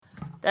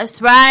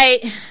That's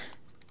right.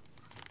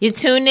 You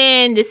tune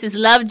in. This is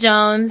Love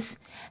Jones.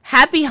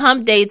 Happy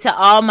hump day to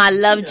all my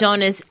Love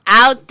Jonas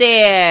out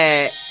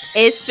there.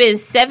 It's been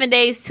 7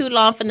 days too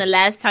long from the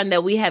last time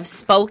that we have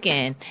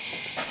spoken.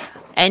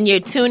 And you're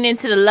tuned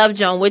into the Love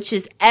Jones, which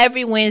is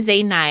every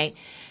Wednesday night,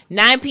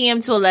 9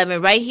 p.m. to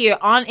 11, right here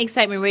on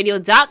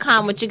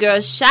excitementradio.com with your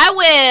girl, Shy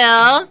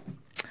Will.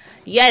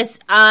 Yes,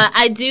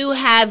 I do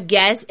have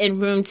guests in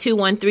room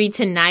 213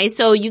 tonight.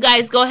 So you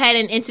guys go ahead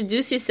and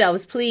introduce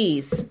yourselves,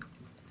 please.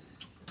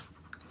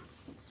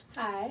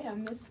 Hi,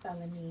 I'm Miss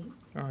Felony.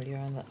 Oh, you're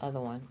on the other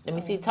one. Let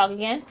me see. Talk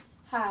again.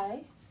 Hi.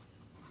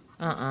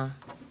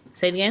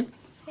 Say it again.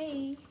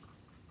 Hey.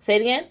 Say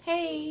it again.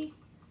 Hey.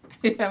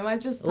 Am I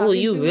just talking Oh,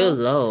 you too real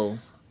low?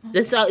 low.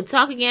 Just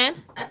talk again.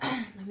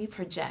 Let me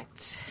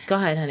project. Go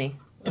ahead, honey.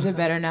 Is it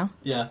better now?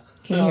 Yeah.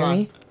 Can you hear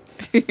me?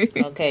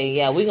 Okay,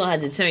 yeah, we're going to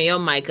have to turn your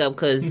mic up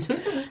because... Put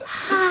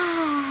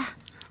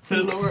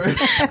it lower.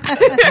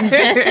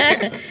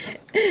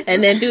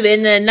 And then through the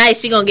end of the night,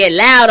 she going to get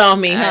loud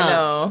on me, huh? I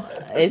know.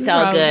 It's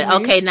all Probably. good.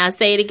 Okay, now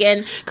say it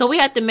again. Because we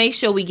have to make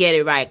sure we get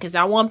it right. Because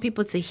I want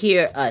people to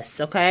hear us,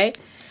 okay?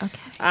 Okay.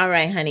 All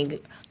right, honey.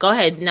 Go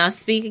ahead. Now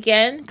speak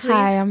again, please.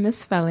 Hi, I'm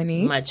Miss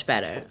Felony. Much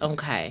better.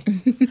 Okay.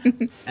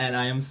 And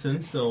I am Sin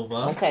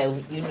Silva. Okay,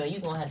 you know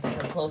you're going to have to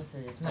come close to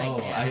this mic now.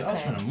 I was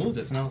okay? trying to move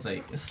this, and I was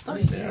like, it's stuck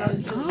there.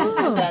 You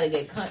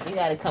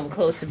gotta come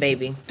closer,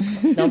 baby.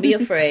 Don't be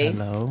afraid.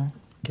 Hello.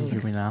 Can you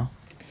hear me now?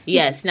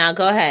 Yes, now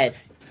go ahead.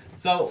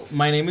 So,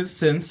 my name is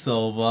Sin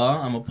Silva.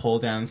 I'm a pole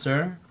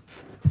dancer.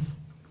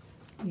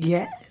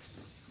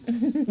 Yes.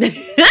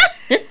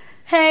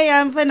 Hey,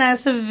 I'm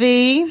Vanessa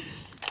V.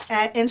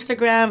 At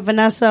Instagram,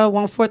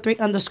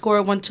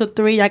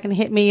 Vanessa143_123. Y'all can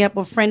hit me up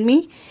or friend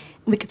me.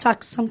 We can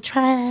talk some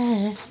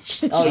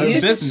trash. Oh,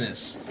 Your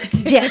business.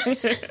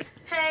 Yes.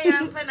 Hey,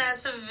 I'm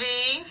Vanessa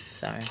V.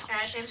 Sorry.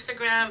 At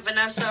Instagram,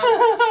 Vanessa.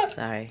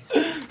 Sorry.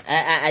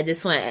 I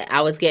just I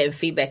was getting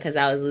feedback because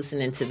I was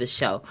listening to the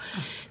show.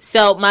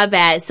 So, my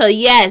bad. So,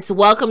 yes,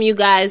 welcome you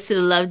guys to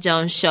the Love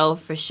Jones show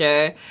for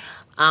sure.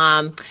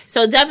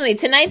 So, definitely,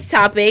 tonight's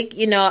topic,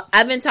 you know,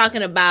 I've been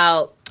talking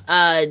about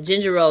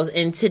gender roles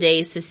in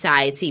today's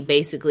society,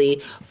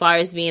 basically, as far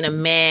as being a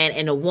man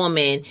and a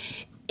woman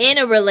in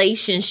a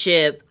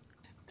relationship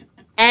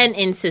and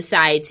in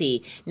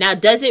society. Now,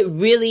 does it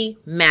really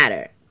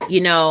matter? You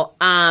know,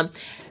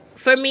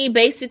 for me,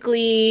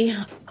 basically,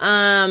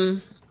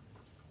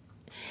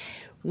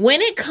 when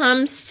it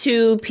comes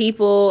to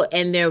people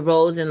and their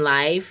roles in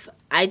life,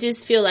 I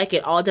just feel like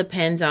it all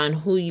depends on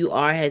who you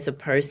are as a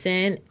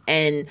person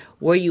and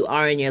where you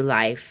are in your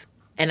life.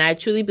 And I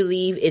truly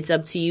believe it's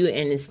up to you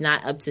and it's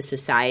not up to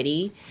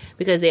society,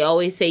 because they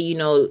always say, you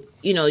know,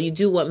 you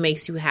do what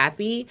makes you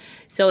happy.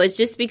 So it's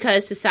just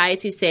because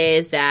society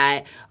says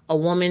that a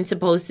woman's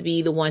supposed to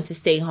be the one to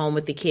stay home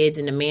with the kids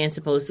and the man's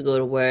supposed to go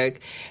to work.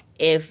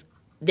 If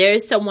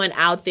there's someone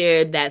out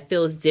there that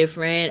feels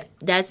different,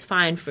 that's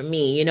fine for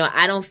me. You know,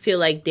 I don't feel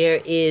like there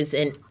is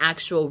an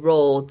actual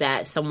role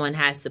that someone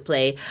has to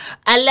play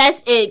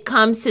unless it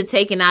comes to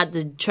taking out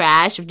the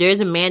trash. If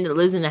there's a man that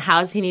lives in the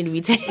house, he needs to be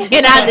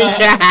taking out the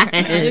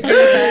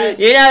trash.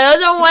 You know,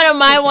 those are one of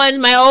my ones,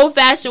 my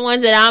old-fashioned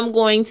ones that I'm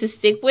going to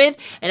stick with.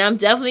 And I'm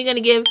definitely going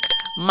to give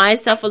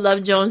myself a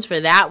Love Jones for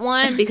that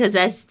one because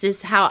that's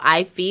just how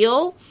I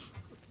feel.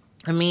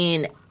 I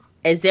mean,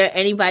 is there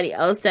anybody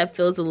else that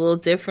feels a little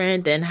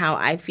different than how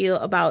I feel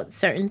about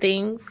certain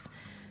things?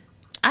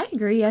 I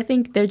agree. I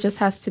think there just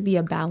has to be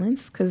a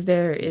balance because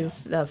there is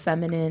the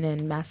feminine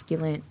and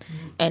masculine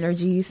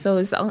energy. So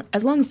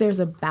as long as there's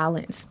a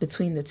balance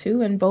between the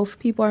two and both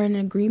people are in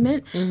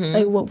agreement,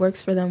 like what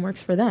works for them,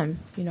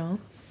 you know?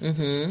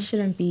 Mm-hmm. It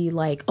shouldn't be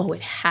like, oh, it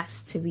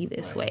has to be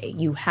this way.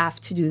 You have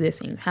to do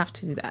this and you have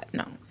to do that.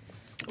 No.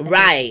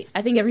 I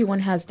think everyone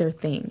has their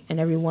thing, and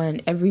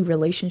every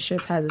relationship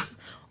has its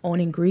own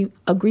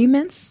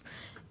agreements,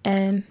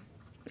 and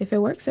if it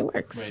works, it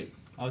works. Right.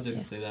 I was just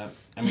going to say that.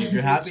 I mean, if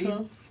you're happy,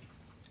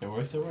 it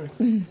works, it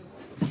works.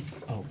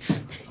 Oh,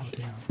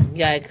 damn.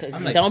 Yeah,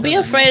 don't be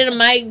afraid of the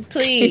mic,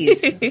 please.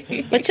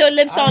 Put your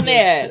lips on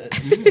there. I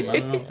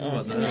don't know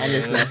about that. I'm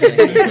just messing.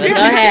 But go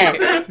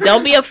ahead.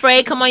 Don't be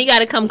afraid. Come on, you got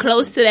to come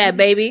close to that,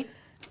 baby.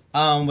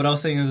 What I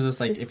was saying is just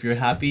like, if you're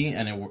happy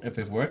and if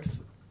it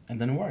works, and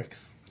then it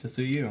works. Just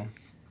do you.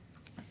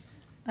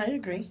 I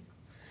agree.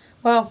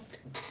 Well,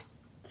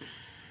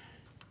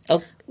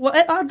 Oh. Well,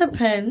 it all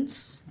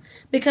depends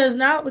because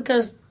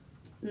nowadays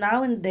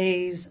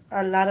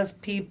a lot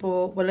of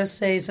people. Well, let's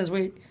say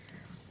that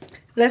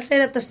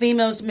the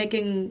female's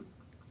making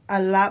a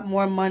lot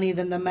more money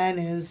than the man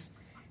is,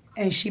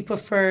 and she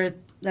preferred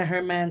that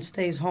her man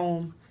stays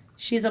home.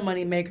 She's a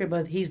money maker,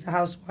 but he's the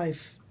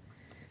housewife.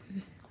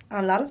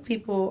 A lot of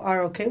people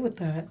are okay with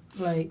that,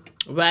 like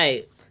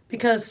right,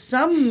 because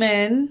some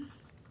men,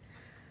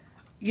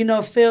 you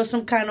know, feel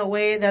some kind of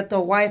way that the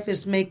wife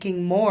is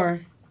making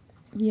more.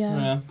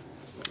 Yeah.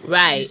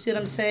 Right. You see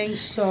what I'm saying?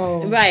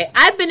 So right.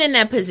 I've been in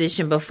that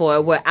position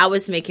before where I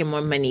was making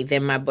more money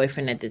than my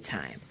boyfriend at the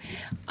time.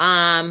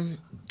 And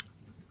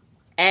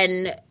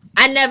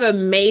I never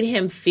made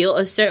him feel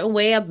a certain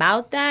way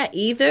about that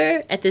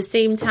either at the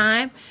same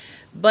time.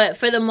 But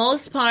for the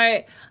most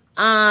part,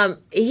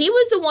 he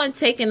was the one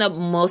taking up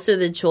most of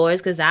the chores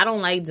because I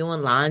don't like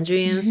doing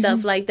laundry and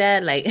stuff like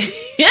that. Like,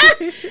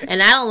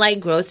 and I don't like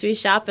grocery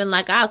shopping.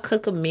 Like, I'll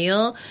cook a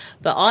meal,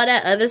 but all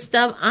that other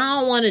stuff, I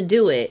don't want to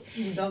do it.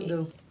 You don't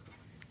do.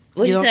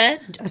 What you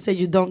said? I said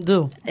you don't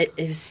do.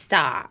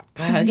 Stop.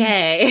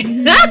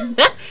 Okay.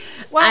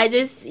 I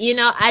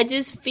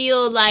just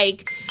feel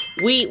like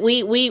we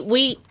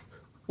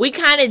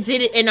kind of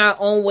did it in our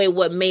own way,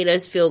 what made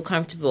us feel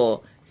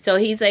comfortable. So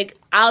he's like,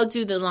 I'll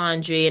do the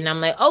laundry. And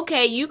I'm like,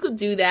 okay, you could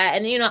do that.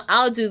 And,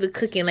 I'll do the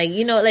cooking. Like,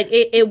 like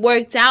it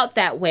worked out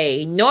that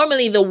way.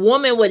 Normally the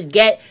woman would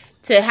get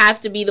to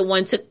have to be the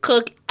one to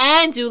cook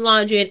and do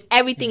laundry and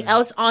everything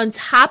else on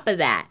top of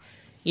that.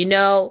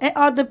 It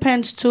all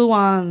depends too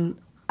on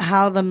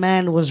how the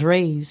man was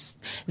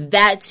raised.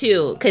 That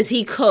too, because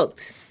he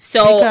cooked.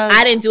 So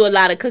I didn't do a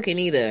lot of cooking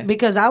either.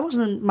 Because I was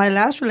in my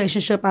last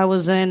relationship I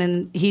was in,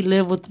 and he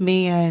lived with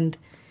me, and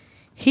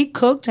he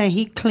cooked and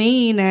he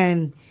cleaned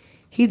and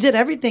he did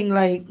everything.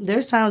 Like,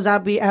 there's times I'll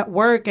be at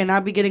work and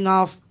I'll be getting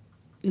off,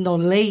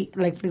 late.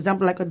 Like, for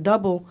example, like a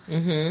double.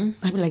 Mm-hmm.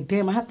 I'll be like,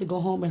 damn, I have to go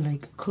home and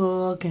like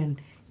cook and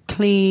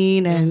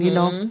clean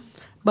and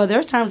But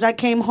there's times I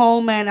came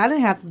home and I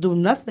didn't have to do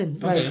nothing.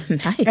 Like,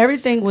 nice.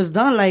 Everything was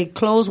done. Like,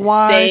 clothes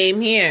washed. Same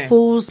here.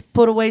 Foods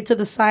put away to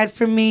the side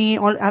for me.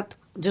 I have to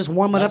just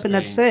warm it up and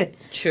that's it.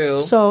 True.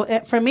 So,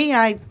 for me,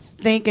 I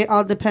think it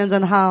all depends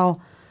on how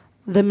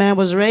the man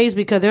was raised,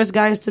 because there's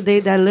guys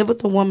today that live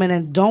with a woman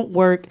and don't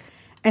work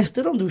and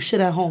still don't do shit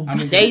at home. I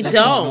mean, they don't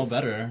know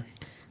better.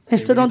 And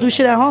still don't do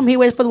shit at home. He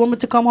waits for the woman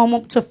to come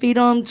home to feed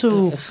him,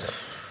 to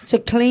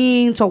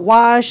clean, to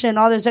wash, and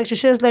all this extra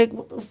shit. It's like,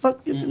 what the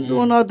fuck you been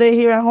doing all day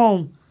here at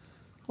home?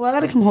 Well, I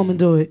gotta come home and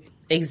do it.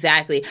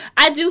 Exactly.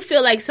 I do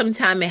feel like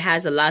sometimes it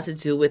has a lot to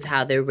do with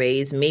how they're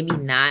raised. Maybe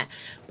not,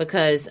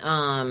 because,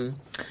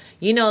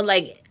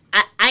 like,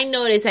 I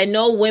notice, I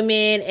know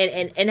women,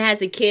 and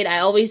as a kid, I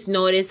always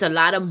notice a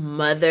lot of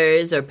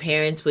mothers or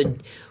parents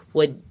would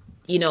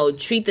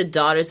treat the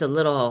daughters a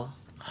little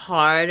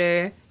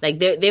harder. Like,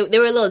 they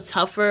were a little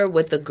tougher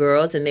with the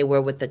girls than they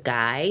were with the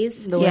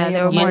guys. They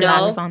were more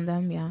lax on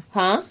them, yeah.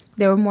 Huh?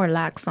 They were more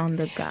lax on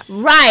the guy.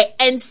 Right.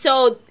 And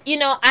so,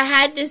 I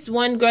had this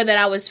one girl that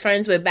I was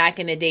friends with back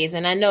in the days,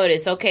 and I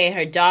noticed, okay,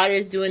 her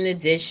daughter's doing the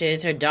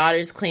dishes, her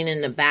daughter's cleaning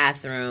the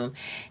bathroom.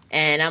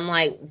 And I'm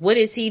like, what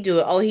does he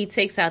do? Oh, he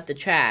takes out the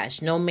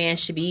trash. No man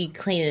should be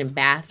cleaning the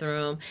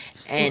bathroom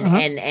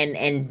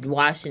and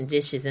washing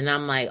dishes. And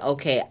I'm like,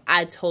 okay,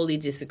 I totally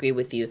disagree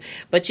with you.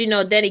 But,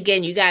 then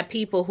again, you got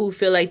people who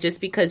feel like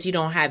just because you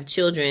don't have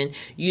children,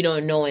 you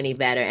don't know any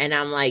better. And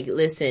I'm like,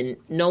 listen,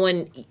 no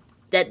one...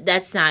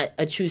 That's not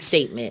a true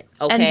statement,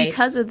 okay? And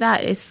because of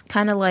that, it's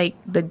kind of like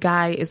the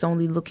guy is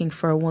only looking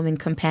for a woman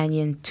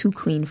companion to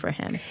clean for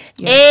him.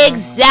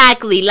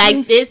 Exactly.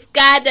 Like this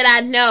guy that I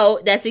know,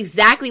 that's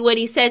exactly what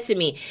he said to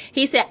me.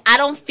 He said, I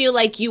don't feel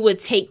like you would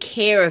take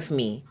care of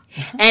me.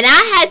 And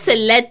I had to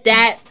let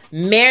that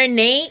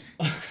marinate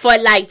for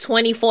like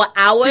 24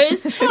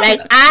 hours.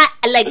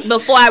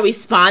 Before I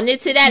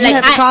responded to that. You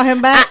had to call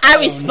him back? I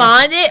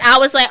responded. I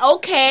was like,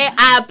 okay,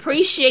 I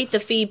appreciate the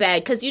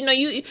feedback. Because, you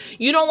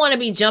don't want to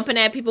be jumping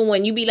at people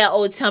when you be like,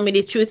 oh, tell me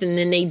the truth. And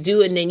then they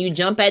do. And then you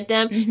jump at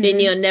them. Mm-hmm. Then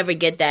you'll never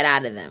get that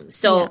out of them.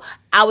 So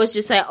I was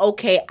just like,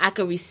 okay, I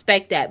can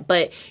respect that.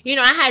 But,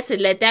 I had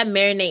to let that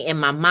marinate in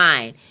my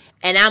mind.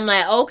 And I'm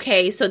like,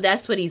 okay, so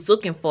that's what he's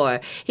looking for.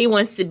 He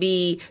wants to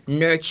be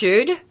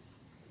nurtured,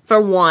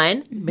 for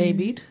one.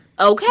 Babied.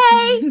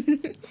 Okay.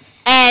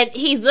 And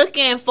he's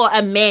looking for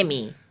a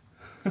mammy.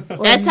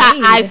 That's how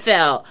I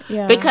felt.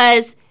 Yeah.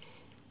 Because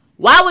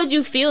why would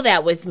you feel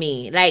that with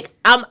me? Like,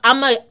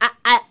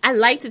 I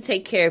like to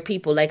take care of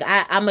people. Like,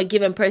 I'm a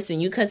giving person.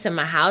 You come to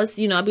my house,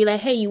 I'll be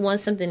like, hey, you want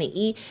something to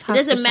eat? It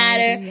doesn't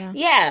matter.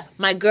 Yeah.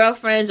 My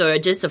girlfriends or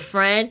just a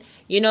friend.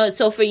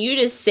 So for you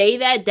to say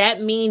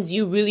that means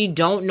you really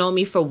don't know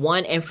me, for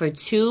one. And for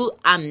two,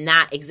 I'm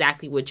not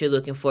exactly what you're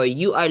looking for.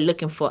 You are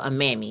looking for a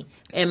mammy.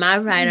 Am I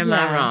right or am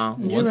I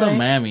wrong? What's a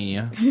mammy?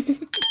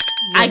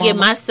 I give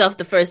myself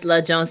the first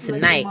Love Jones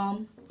tonight.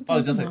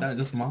 Oh, just like that?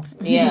 Just mom?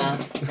 Yeah.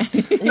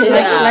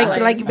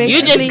 like basically,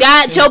 you just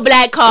got your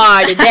black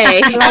card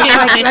today.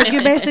 like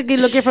you're basically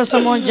looking for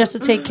someone just to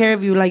take care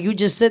of you. Like, you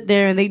just sit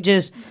there and they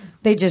just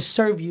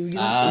serve you.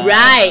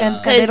 Right.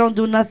 And they don't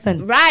do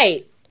nothing.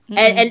 Right.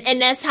 Mm-hmm. And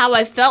that's how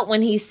I felt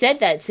when he said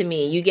that to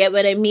me. You get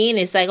what I mean?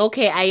 It's like,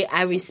 okay,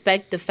 I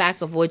respect the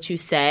fact of what you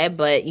said,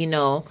 but, and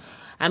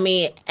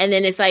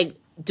then it's like,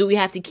 do we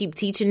have to keep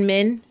teaching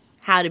men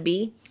how to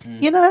be?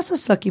 That's a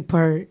sucky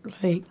part.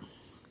 Like,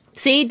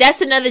 see,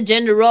 that's another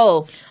gender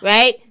role,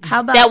 right?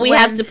 How about that we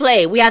have to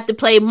play? We have to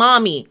play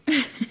mommy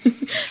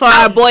for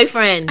our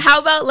boyfriends.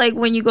 How about like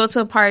when you go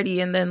to a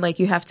party and then like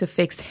you have to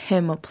fix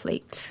him a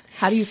plate?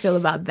 How do you feel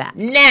about that?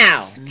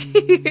 Now,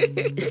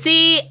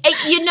 see,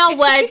 you know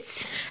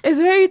what? It's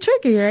very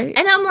tricky, right?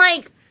 And I'm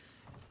like,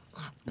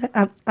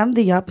 I'm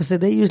the opposite.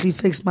 They usually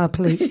fix my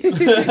plate.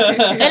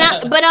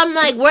 But I'm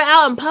like, we're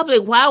out in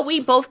public. Why we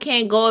both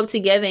can't go up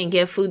together and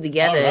get food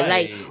together? Right.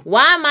 Like,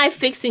 why am I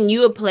fixing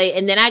you a plate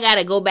and then I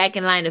gotta go back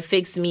in line to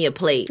fix me a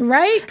plate?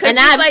 Right? And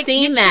I've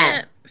seen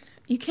that.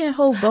 You can't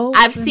hold both.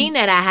 I've seen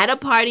that. I had a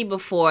party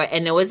before,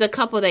 and there was a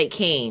couple that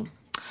came.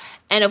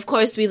 And, of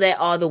course, we let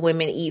all the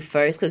women eat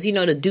first. Because, you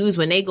know, the dudes,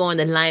 when they go in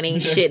the line,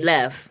 ain't shit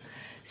left.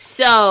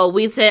 So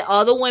we said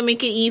all the women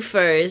could eat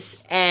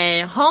first.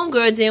 And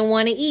homegirl didn't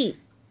want to eat.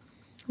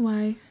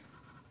 Why?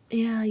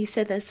 Yeah, you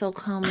said that so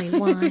calmly.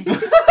 Why?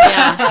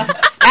 Yeah.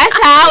 That's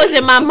how I was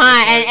in my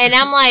mind. And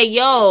I'm like,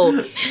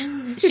 yo,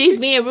 she's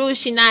being rude.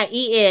 She not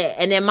eating.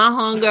 And then my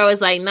homegirl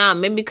was like, nah,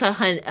 maybe because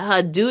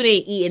her dude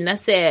ain't eating. I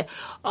said,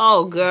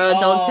 oh, girl,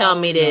 don't tell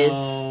me this.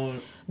 No.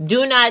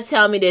 Do not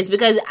tell me this,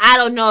 because I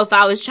don't know if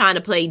I was trying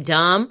to play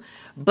dumb,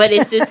 but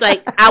it's just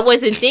like I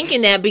wasn't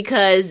thinking that,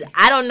 because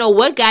I don't know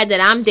what guy that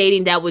I'm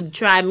dating that would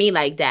try me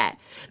like that.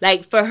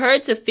 Like, for her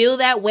to feel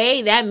that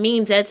way, that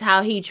means that's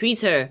how he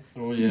treats her.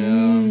 Oh,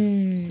 yeah.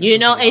 You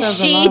know, and Says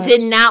a she lot.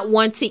 did not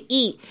want to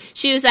eat.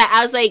 She was like,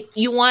 I was like,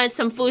 you want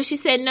some food? She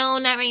said, no,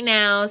 not right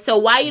now. So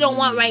why you don't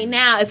want right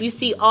now? If you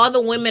see all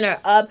the women are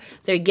up,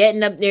 they're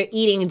getting up, they're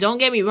eating. Don't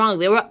get me wrong.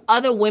 There were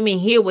other women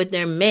here with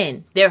their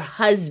men, their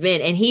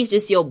husband, and he's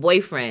just your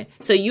boyfriend.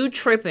 So you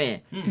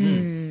tripping,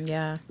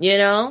 Yeah. you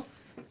know?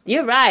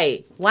 You're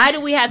right. Why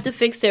do we have to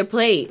fix their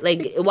plate?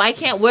 Like, why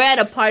can't, we're at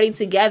a party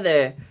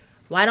together.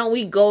 Why don't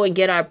we go and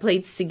get our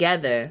plates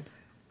together?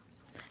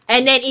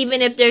 And then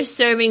even if they're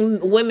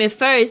serving women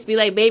first, be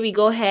like, baby,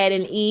 go ahead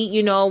and eat.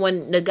 You know,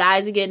 when the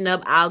guys are getting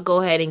up, I'll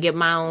go ahead and get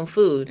my own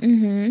food.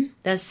 Mm-hmm.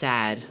 That's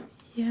sad.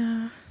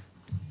 Yeah.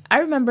 I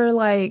remember,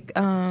 like,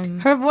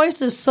 Her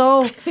voice is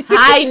so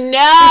I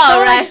know. so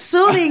like Like,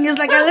 soothing. It's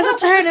like I listen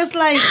to her and it's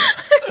like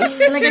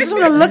I just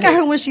want to look at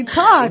her when she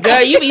talks.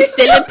 girl, you be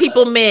stealing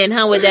people men,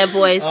 huh, with that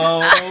voice. Oh,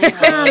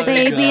 my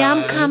Baby,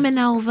 I'm God. coming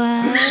over.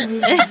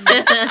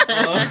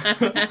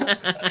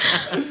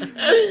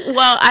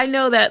 well, I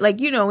know that,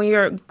 like, you know, when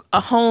you're a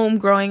home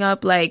growing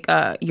up, like,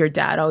 your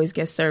dad always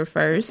gets served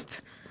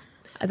first.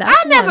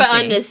 That's I never one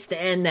thing.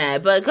 understand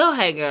that, but go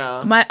ahead,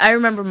 girl. I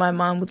remember my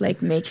mom would,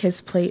 like, make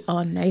his plate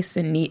all nice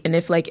and neat, and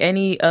if, like,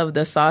 any of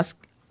the sauce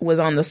was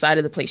on the side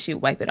of the plate, she'd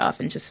wipe it off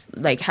and just,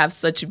 like, have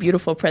such a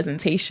beautiful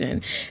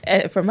presentation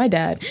for my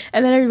dad.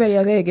 And then everybody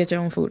else, hey, get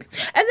your own food.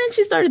 And then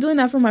she started doing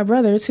that for my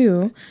brother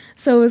too.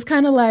 So it was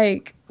kind of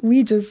like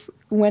we just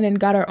went and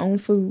got our own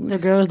food. The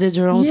girls did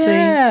your own thing.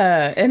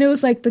 Yeah, and it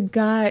was like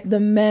the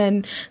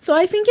men. So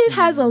I think it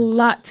has a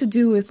lot to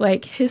do with,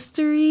 like,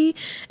 history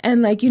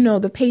and, like, you know,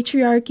 the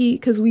patriarchy,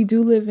 because we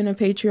do live in a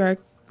patriarch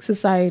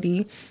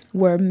society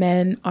where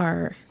men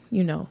are,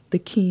 you know, the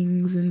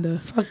kings and the...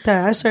 Fuck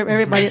that. I serve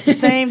everybody at the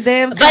same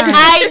damn But time.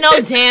 I know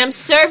damn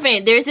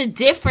servant. There's a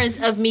difference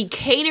of me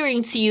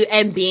catering to you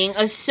and being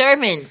a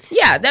servant.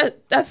 Yeah,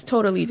 that's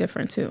totally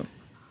different too.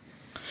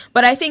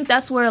 But I think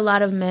that's where a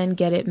lot of men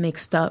get it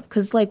mixed up.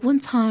 Because, like, one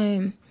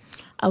time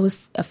I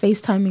was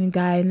FaceTiming a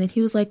guy, and then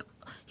he was like,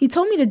 he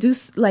told me to do,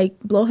 like,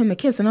 blow him a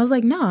kiss. And I was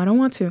like, no, I don't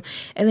want to.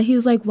 And then he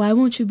was like, why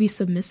won't you be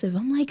submissive?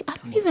 I'm like, I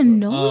don't even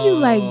know you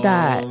like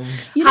that.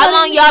 You know How what I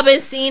long mean? y'all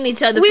been seeing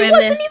each other? We for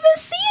wasn't even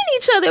seeing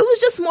each other. It was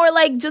just more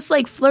like,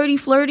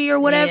 flirty or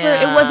whatever.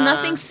 Yeah. It was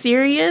nothing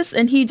serious.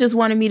 And he just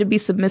wanted me to be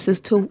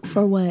submissive to,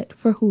 for what?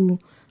 For who?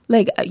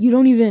 Like, you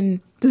don't even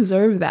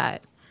deserve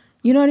that.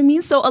 You know what I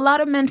mean? So a lot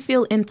of men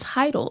feel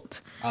entitled.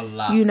 A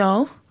lot. You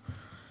know?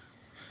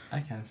 I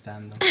can't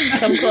stand them.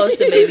 Come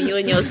closer, baby. You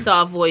and your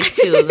soft voice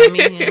too. Let me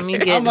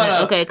get I'm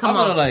gonna, okay, come I'm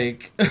on. gonna,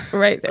 like,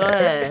 Right Go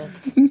there. ahead.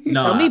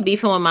 no. Don't be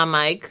beefing with my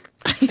mic.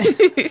 Girl,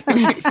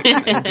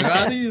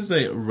 I think you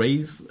say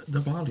raise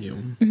the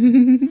volume.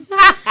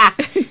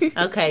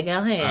 Okay, go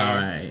ahead. All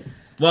right.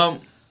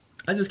 Well,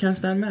 I just can't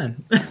stand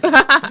men.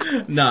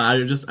 No, I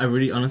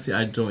really, honestly,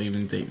 I don't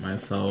even date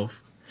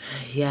myself.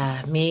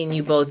 Yeah, me and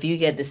you both. You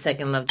get the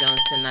second Love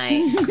Jones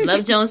tonight.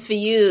 Love Jones for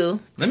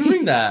you. Let me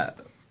bring that.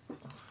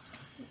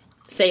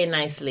 Say it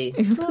nicely.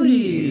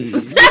 Please.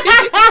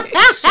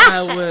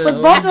 I will.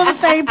 But both of them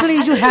saying,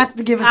 please, you have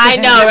to give it to I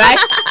him. know,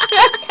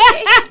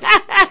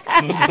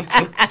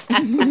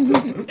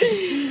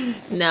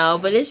 right? No,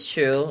 but it's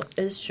true.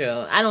 It's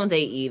true. I don't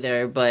date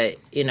either, but,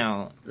 you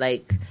know,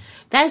 like,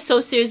 that's so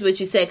serious what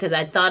you said, because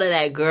I thought of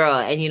that girl,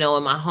 and, you know,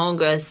 when my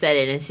homegirl said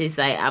it, and she's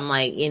like, I'm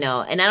like, you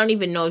know, and I don't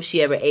even know if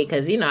she ever ate,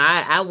 because, you know,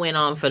 I went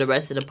on for the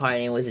rest of the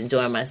party and was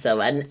enjoying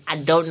myself. I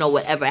don't know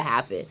what ever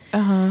happened.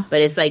 Uh-huh.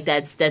 But it's like,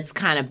 that's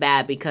kind of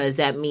bad, because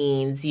that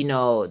means, you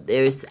know,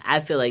 I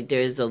feel like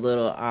there's a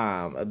little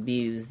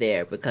abuse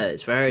there,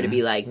 because for her to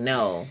be like,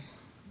 no,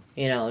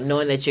 you know,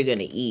 knowing that you're going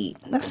to eat.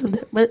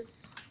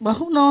 But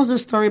who knows the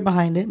story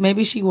behind it?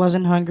 Maybe she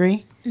wasn't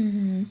hungry.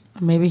 Or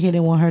maybe he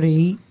didn't want her to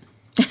eat.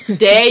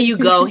 There you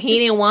go. He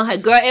didn't want her.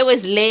 Girl, it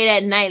was late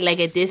at night, like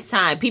at this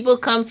time. People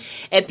come,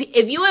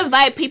 if you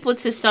invite people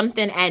to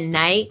something at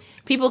night,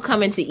 people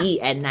coming to eat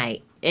at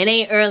night. It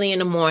ain't early in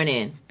the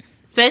morning.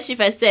 Especially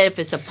if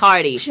it's a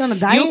party. She on a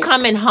diet? You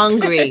coming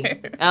hungry,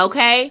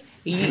 okay?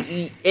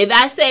 If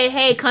I say,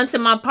 "Hey, come to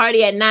my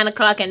party at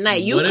 9:00 at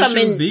night," you what come if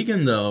she was in.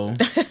 vegan though?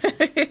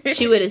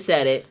 She would have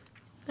said it.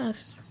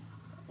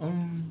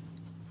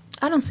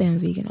 I don't say I'm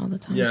vegan all the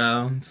time.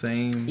 Yeah,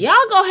 same. Y'all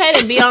go ahead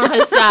and be on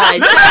her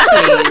side,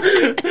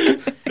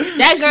 please.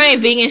 That girl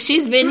ain't vegan.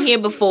 She's been here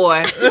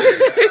before.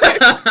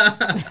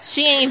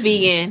 She ain't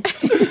vegan.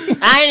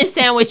 I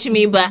understand what you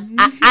mean, but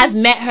I've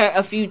met her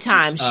a few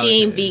times.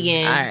 She ain't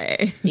vegan. All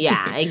right.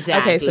 Yeah,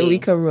 exactly. Okay, so we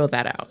could rule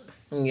that out.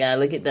 Yeah,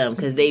 look at them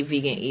because they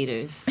vegan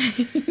eaters.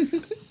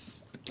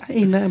 I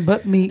ain't nothing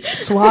but meat.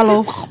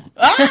 Swallow.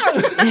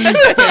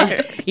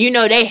 You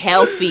know they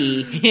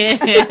healthy. Say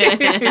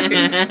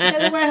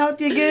the word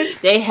healthy again.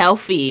 They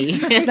healthy.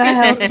 Not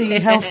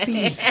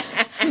healthy.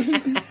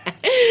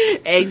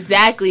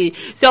 Exactly.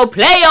 So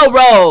play your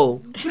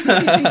role. You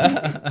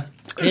know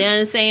what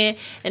I'm saying?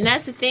 And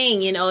that's the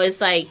thing, you know, it's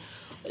like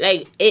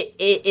it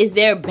is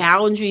there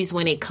boundaries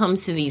when it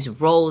comes to these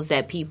roles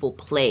that people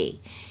play.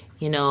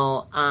 You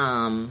know,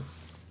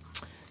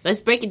 let's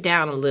break it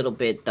down a little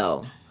bit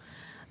though.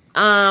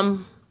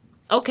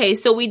 Okay,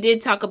 so we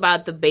did talk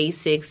about the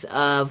basics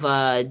of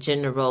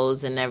gender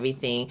roles and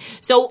everything.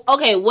 So,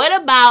 okay, what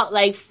about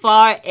like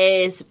far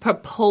as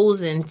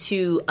proposing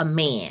to a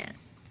man?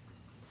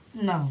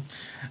 No.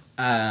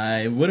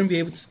 I wouldn't be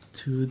able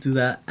to do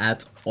that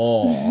at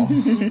all.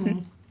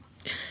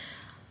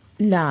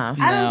 Nah.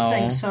 I don't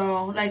think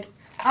so. Like,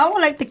 I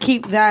would like to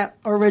keep that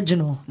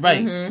original.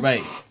 Right,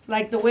 right.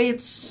 Like the way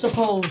it's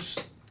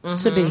supposed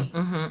to be.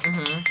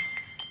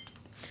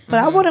 But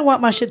I wouldn't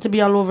want my shit to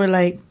be all over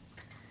like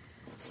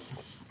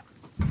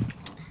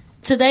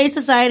today's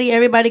society.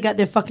 Everybody got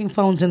their fucking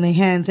phones in their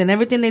hands, and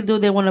everything they do,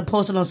 they want to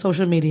post it on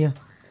social media.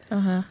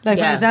 Like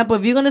for example,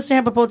 if you're gonna sit here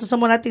and propose to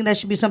someone, I think that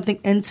should be something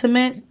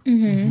intimate,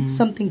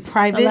 something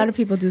private. A lot of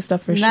people do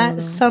stuff for show. Not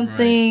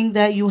something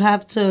that you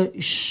have to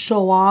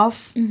show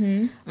off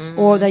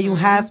or that you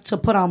have to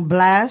put on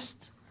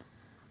blast.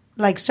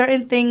 Like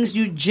certain things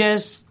you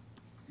just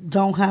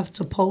don't have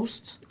to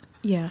post.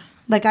 Yeah.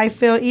 Like I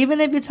feel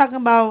even if you're talking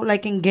about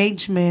like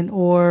engagement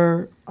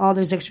or all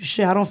this extra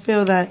shit, I don't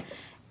feel that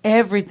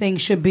everything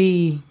should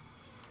be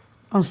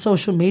on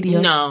social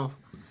media. No.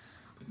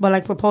 But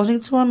like proposing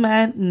to a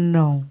man,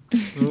 no.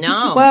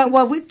 No.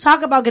 Well, if we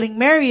talk about getting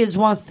married is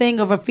one thing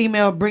of a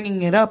female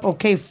bringing it up.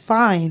 Okay,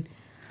 fine.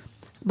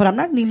 But I'm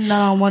not needing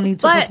wanting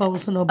to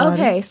propose to nobody.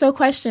 Okay, so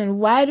question.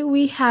 Why do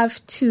we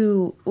have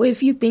to,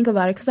 if you think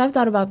about it, because I've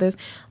thought about this,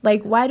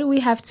 like why do we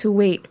have to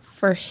wait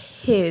for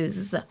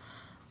his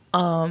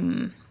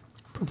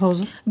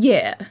Proposal?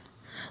 Yeah.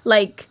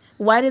 Like,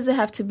 why does it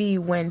have to be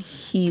when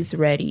he's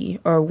ready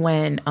or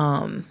when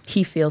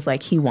he feels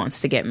like he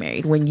wants to get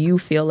married? When you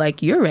feel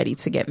like you're ready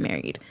to get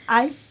married?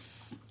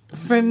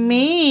 For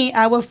me,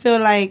 I would feel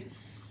like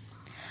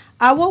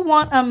I would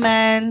want a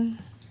man.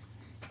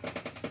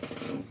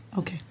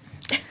 Okay.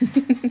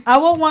 I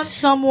would want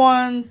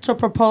someone to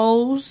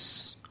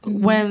propose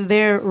when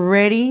they're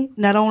ready.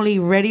 Not only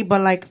ready,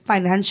 but like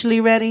financially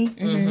ready,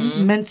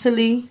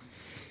 mentally,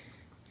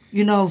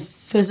 you know,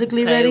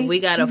 physically ready. We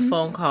got a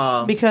phone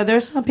call. Because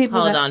there's some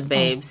people Hold on,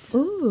 babes.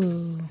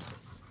 Ooh.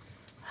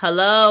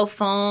 Hello,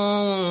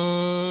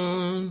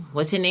 phone.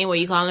 What's your name? Where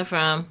you calling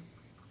from?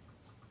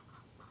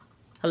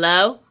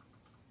 Hello?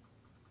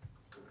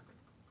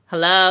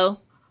 Hello?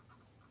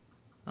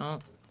 Oh,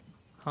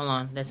 hold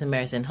on. That's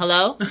embarrassing.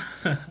 Hello?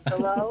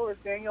 Hello,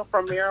 it's Daniel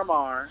from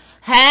Miramar.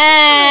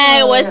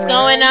 Hey, what's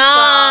going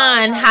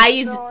on? How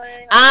you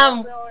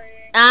doing?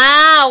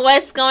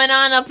 What's going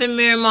on up in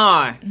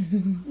Miramar?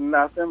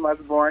 Nothing much.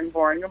 Boring.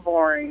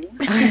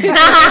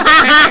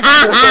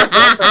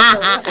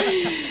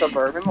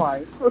 Suburban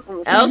life.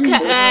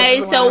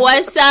 Okay, so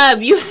what's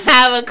up? You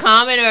have a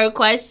comment or a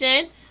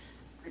question?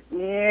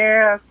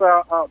 Yeah,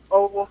 so,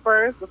 well,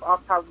 first, it's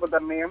off topic with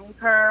the mammy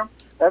term.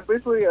 That's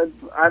basically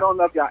I don't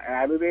know if y'all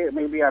added it.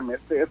 Maybe I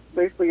missed it. It's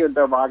basically a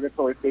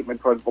derogatory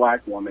statement towards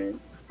black women,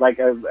 like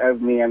as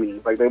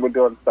nannies. Like they were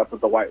doing stuff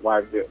that the white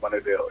wives didn't want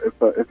to do.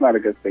 It's not a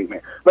good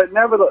statement. But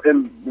nevertheless,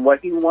 and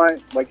what he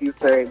wants, like you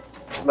said,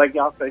 like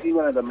y'all said, he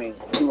wanted a man.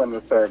 He wanted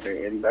to serve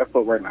it, and that's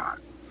what we're not.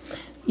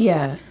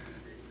 Yeah.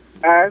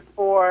 As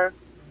for,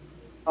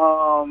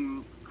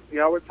 y'all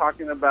were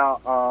talking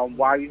about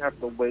why you have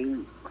to wait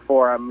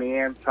for a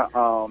man to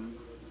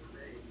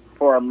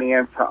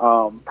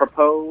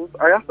propose.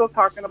 Are y'all still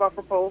talking about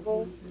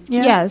proposals?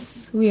 Yeah.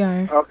 Yes, we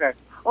are. Okay.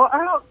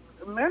 Well,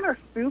 men are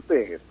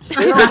stupid. They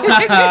don't know what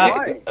they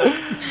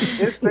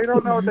want. They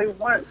don't know what they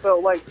want. So,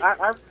 like,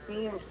 I've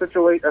seen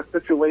a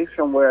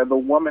situation where the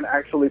woman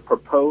actually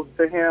proposed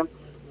to him,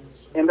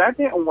 and that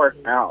didn't work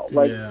out.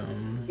 Like,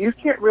 you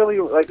can't really,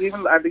 like,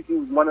 even I think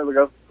one of the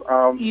girls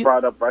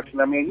brought up rushing.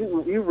 I mean,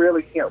 you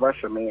really can't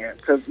rush a man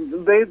because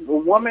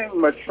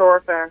women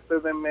mature faster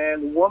than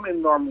men.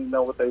 Women normally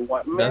know what they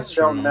want. Men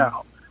don't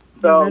know.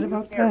 So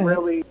you can't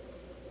really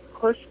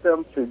push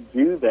them to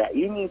do that.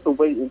 You need to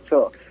wait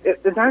until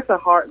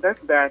that's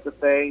bad to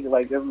say,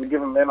 like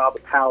giving men all the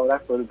power.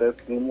 That's what it does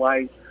seem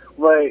like.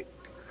 But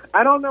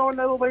I don't know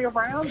another way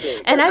around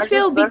it. And I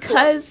feel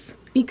because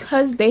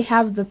they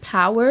have the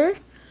power,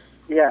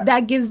 Yeah.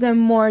 that gives them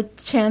more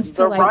chance to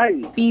They're like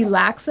right. be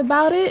lax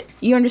about it.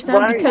 You understand?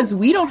 Right. Because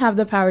we don't have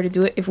the power to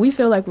do it. If we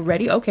feel like we're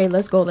ready, okay,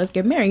 let's go, let's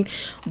get married.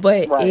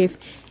 But Right.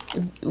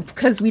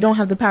 because we don't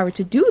have the power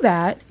to do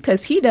that,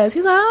 because he does,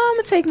 he's like, oh, I'm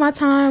gonna take my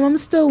time, I'm gonna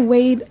still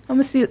wait,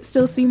 I'm gonna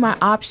still see my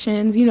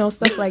options,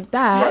 stuff like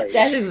that. Right.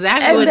 That's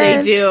exactly And what then-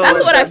 they do. That's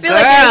what I feel Girl.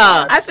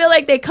 like. I feel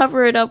like they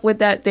cover it up with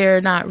that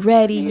they're not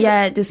ready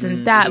yet, this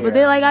and that. But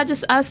they're like,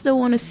 I still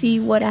want to see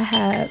what I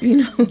have,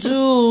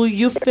 Do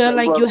you feel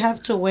like you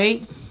have to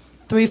wait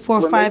 3,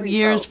 4, Well, 5 maybe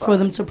years so, for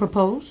them to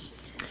propose?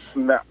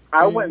 No,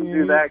 I wouldn't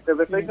do that because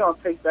if they're gonna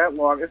take that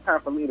long, it's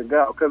time for me to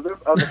go. Because there's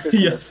other things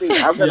Yes. to see.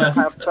 I'm gonna Yes.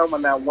 have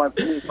someone that wants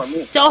me for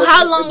me. So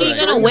how long are you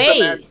gonna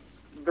wait?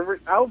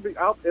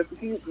 If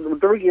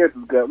 3 years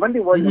is good. Wendy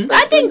Williams.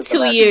 I think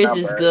 2 years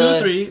is good. 2 to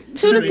 3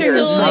 2 to 3 years.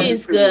 2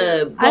 is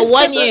good, I but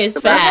 1 feel- year is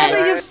Whenever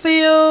fast. you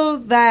feel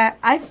that,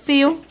 I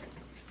feel,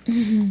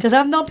 because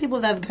I've known people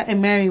that have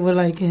gotten married with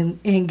like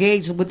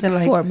engaged within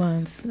like 4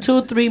 months.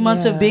 2, 3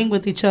 months Yeah. of being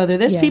with each other.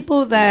 There's Yeah.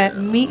 people that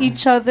meet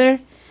each other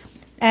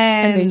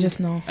And and they just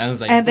know. And, it's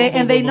like, and they boom,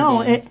 boom, and they boom, know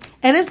boom, boom. it,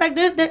 and it's like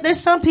there's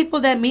some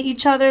people that meet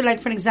each other, like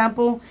for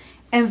example,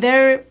 and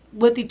they're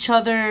with each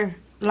other,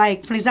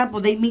 like for example,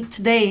 they meet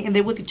today and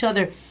they're with each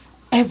other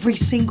every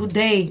single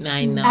day.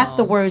 I know.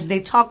 Afterwards, they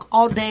talk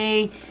all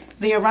day,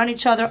 they around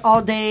each other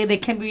all day, they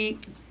can be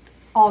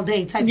all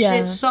day type Yeah.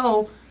 shit.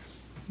 So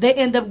they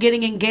end up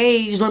getting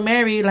engaged or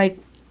married like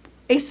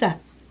ASAP.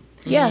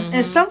 Yeah.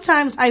 And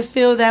sometimes I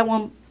feel that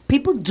when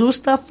people do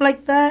stuff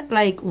like that,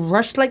 like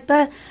rush like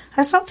that,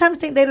 I sometimes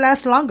think they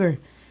last longer.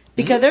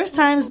 Because there's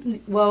times,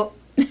 well,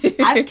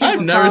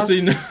 I've never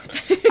seen.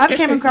 I've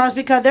came across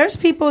because there's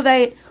people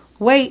that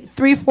wait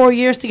 3, 4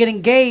 years to get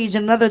engaged,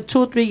 another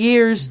 2, 3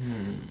 years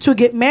to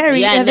get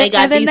married. Yeah, and they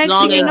got then these next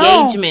long thing you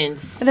know-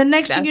 engagements. and the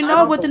next thing you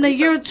know, within a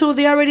year or two,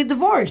 they already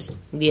divorced.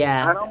 I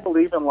Yeah. don't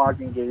believe in long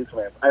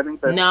engagements. I think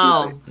that's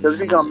No. Because if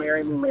you're gonna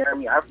marry me, marry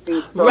me. I've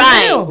seen so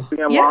Right. many people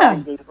be in Yeah. long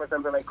engagements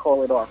and then they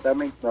call it off. That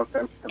makes no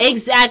sense to me.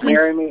 Exactly.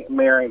 Marry me,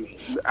 marry me.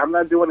 I'm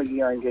not doing a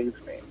year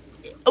engagement.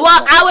 Well,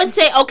 I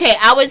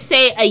would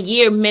say a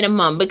year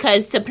minimum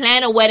because to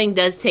plan a wedding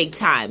does take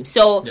time.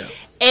 So Yeah.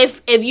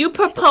 if you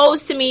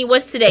propose to me,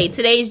 what's today?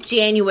 Today's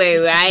January,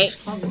 right?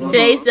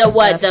 Today's the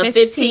what? The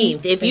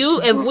 15th. If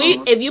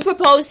you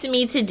propose to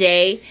me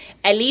today,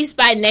 at least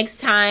by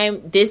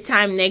this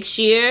time next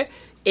year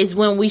is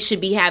when we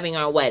should be having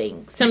our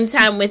wedding.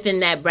 Sometime within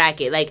that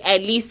bracket, like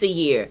at least a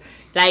year.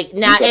 Like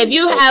now, if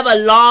you have a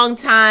long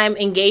time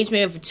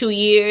engagement for 2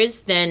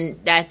 years, then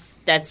that's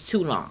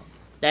too long.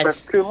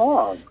 That's too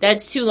long.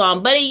 That's too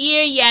long. But a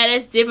year, yeah,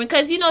 that's different.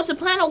 Because, to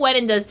plan a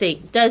wedding does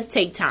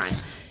take time.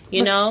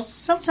 You But know?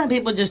 sometimes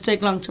people just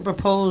take long to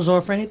propose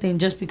or for anything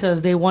just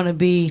because they want to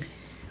be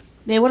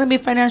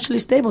financially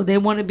stable. They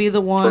want to be the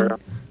one Sure.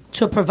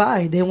 to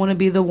provide. They want to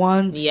be the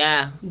one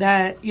Yeah.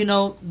 that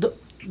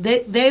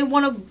they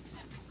want to.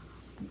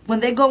 When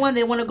they go in,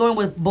 they want to go in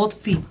with both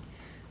feet,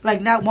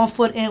 like not 1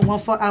 foot in, 1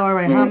 foot out. All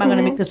right, how am I going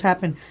to make this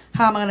happen?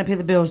 How am I going to pay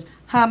the bills?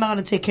 How am I going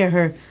to take care of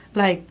her?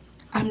 Like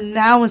I'm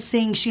now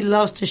seeing she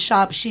loves to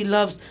shop. She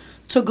loves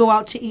to go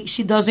out to eat.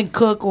 She doesn't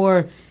cook,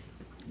 or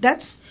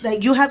that's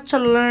like you have to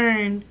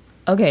learn.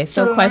 Okay,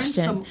 so learn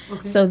question.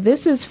 okay. So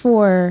this is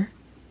for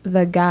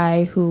the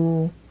guy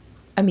who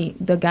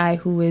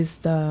is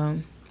the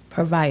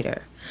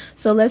provider.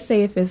 So let's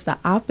say if it's the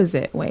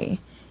opposite way.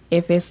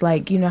 If it's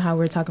like, how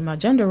we're talking about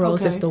gender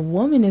roles, Okay. if the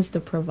woman is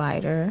the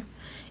provider,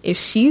 if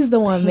she's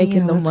the one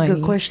making the that's money. a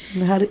good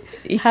question. How do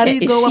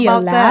you is go she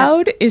about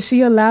allowed, that? Is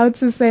she allowed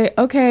to say,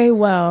 okay,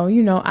 well,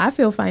 I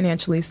feel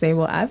financially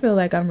stable. I feel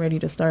like I'm ready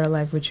to start a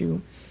life with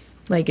you.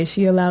 Like, is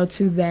she allowed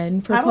to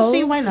then propose? I don't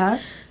see why not.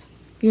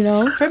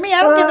 For me,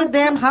 I don't give a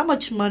damn how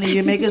much money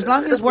you make, as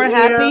long as we're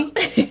happy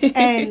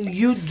and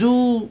you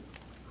do.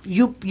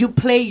 You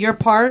play your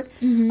part.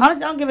 Honestly, I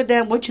don't give a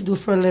damn what you do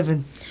for a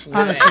living.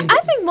 Honestly, I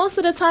think most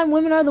of the time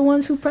women are the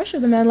ones who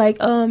pressure the man. Like,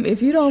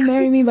 if you don't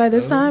marry me by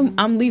this time,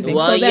 I'm leaving.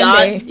 Well, So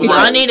then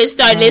y'all need to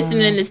start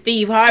listening to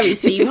Steve Harvey.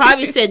 Steve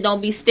Harvey said, "Don't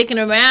be sticking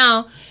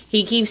around."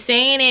 He keeps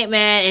saying it,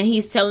 man, and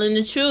he's telling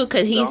the truth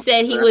because he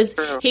said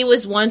he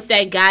was once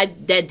that guy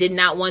that did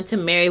not want to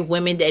marry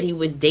women that he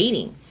was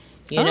dating.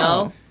 You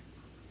know.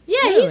 Yeah,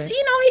 Really?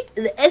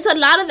 it's a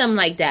lot of them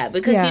like that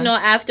because, Yeah.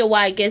 after a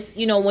while, I guess,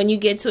 when you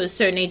get to a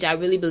certain age, I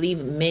really believe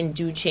men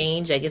do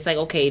change. Like, it's like,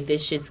 okay,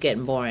 this shit's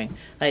getting boring.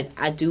 Like,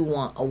 I do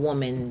want a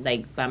woman,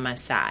 like, by my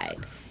side.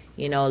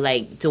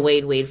 Like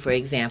Dwayne Wade, for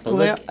example.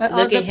 Well, Look it all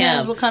at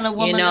depends him. what kind of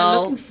woman they're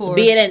looking for.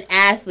 Being an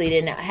athlete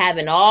and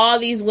having all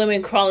these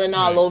women crawling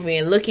all over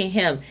you. And look at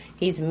him.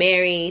 He's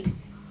married.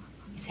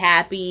 He's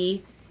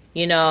happy.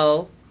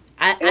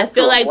 I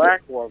feel like...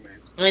 black woman.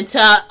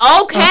 Until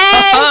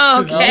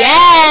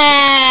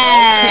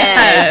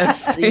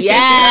yes,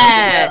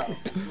 yes.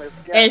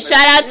 And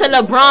shout out to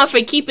LeBron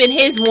for keeping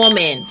his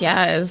woman.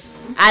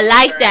 Yes. I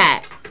like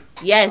that.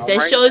 Yes, that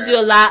right shows there.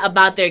 you a lot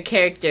about their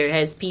character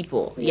as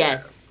people.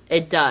 Yes,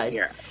 it does.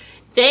 Yeah.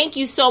 Thank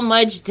you so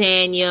much,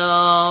 Daniel.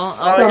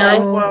 So- Okay.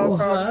 Welcome,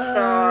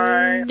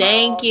 Shine.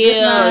 Thank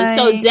you. night.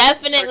 So Could've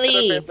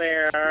definitely, been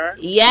there.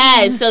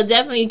 yes. So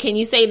definitely, can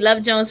you say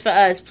Love Jones for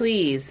us,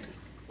 please?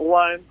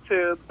 1,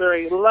 2,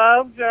 3.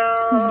 Love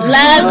Jones.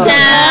 Love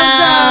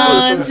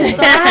Jones.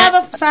 So I have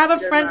a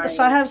friend. night.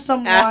 So I have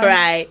someone All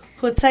right.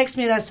 who texts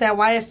me that said,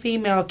 "Why a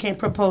female can't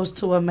propose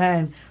to a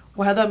man?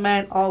 Why the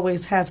man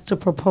always have to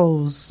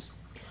propose?"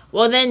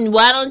 Well, then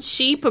why don't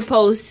she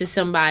propose to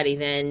somebody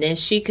then? Then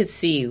she could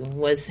see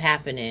what's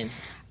happening.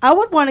 I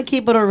would want to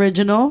keep it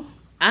original.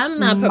 I'm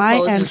not My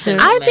proposing answer- to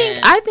no I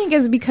man. think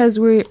it's because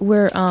we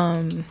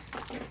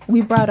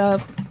brought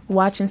up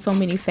watching so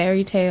many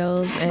fairy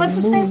tales and But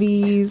the same-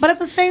 movies. But at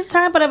the same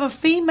time, but if a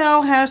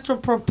female has to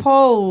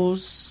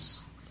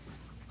propose,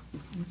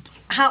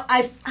 how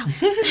I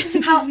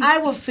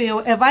would feel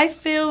if I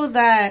feel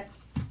that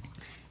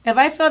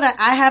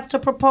I have to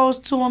propose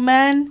to a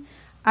man,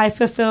 I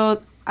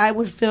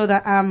would feel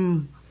that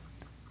I'm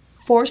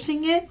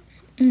forcing it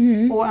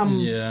or I'm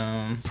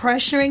Yeah.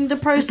 pressuring the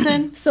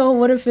person. So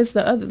what if it's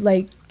the other?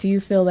 Like, do you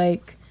feel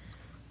like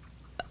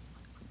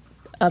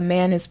a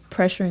man is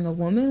pressuring a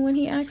woman when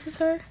he asks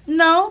her?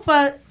 No,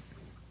 but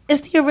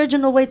it's the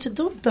original way to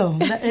do it, though.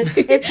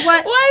 It's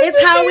what Why is it's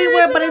it how the we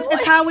were, but original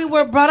it's how we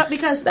were brought up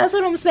because That's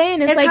what I'm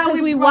saying. It's It's like how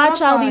because we we brought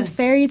watch up all on. these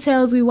fairy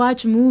tales, we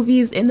watch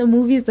movies. In the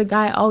movies, the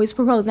guy always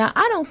proposed. Now,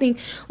 I don't think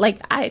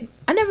like I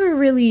never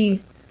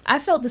really. I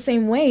felt the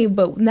same way,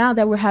 but now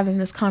that we're having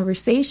this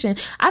conversation,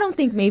 I don't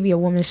think maybe a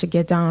woman should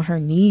get down on her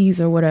knees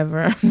or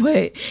whatever.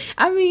 But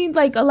I mean,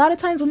 like a lot of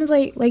times, women's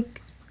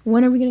like,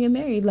 when are we gonna get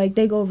married? Like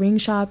they go ring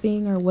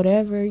shopping or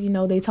whatever. You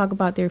know, they talk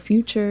about their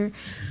future.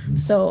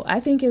 So I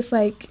think it's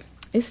like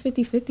it's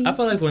 50-50. I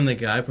feel like when the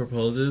guy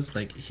proposes,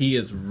 like he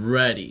is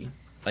ready.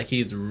 Like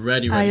he's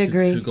ready I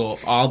agree. to go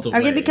all the way.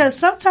 Okay, because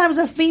sometimes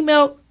a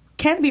female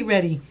can be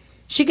ready.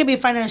 She can be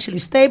financially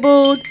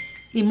stable,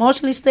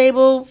 emotionally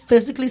stable,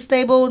 physically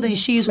stable. Then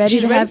she's ready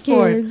have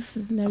for kids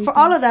it. and everything. For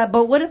all of that.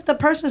 But what if the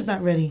person's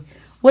not ready?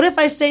 What if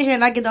I sit here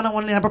and I get down on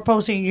one knee and I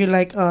propose to you and you're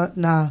like,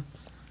 nah.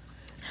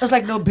 It's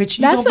like, no, bitch,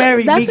 you don't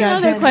marry me, That's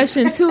another goddamn.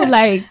 question too.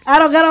 Like I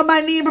don't get on my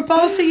knee and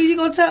propose to you. You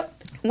gonna tell?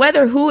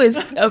 whether who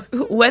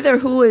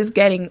is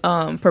getting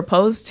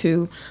proposed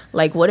to.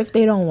 Like, what if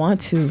they don't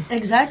want to?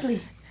 Exactly.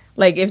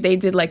 Like, if they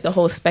did like the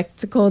whole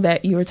spectacle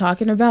that you were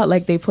talking about,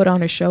 like they put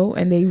on a show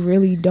and they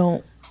really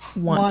don't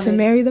want to it.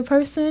 marry the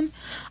person.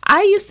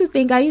 I used to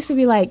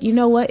be like, you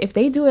know what? If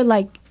they do it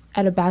like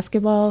at a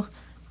basketball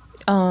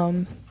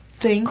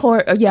Thing.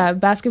 court,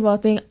 basketball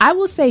thing, I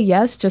will say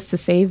yes just to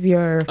save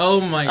your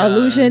oh my god,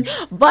 illusion.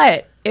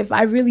 But if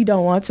I really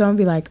don't want to, I'll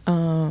be like, Okay,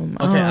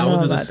 I I will don't do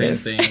know the about same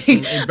this.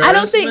 thing. I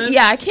don't think.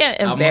 Yeah, I can't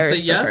I'm gonna embarrass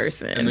say yes the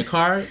person. in the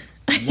car.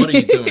 What are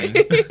you doing?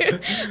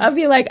 I'll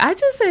be like, I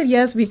just said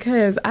yes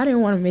because I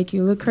didn't want to make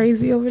you look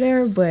crazy over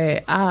there,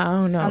 but I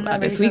don't know I'm not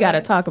about ready this. for We got to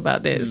that. talk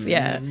about this.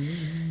 Yeah.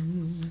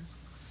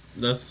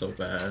 That's so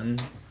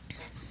bad.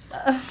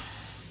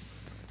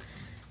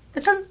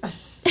 It's a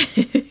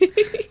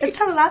it's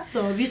a lot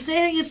though. If you sit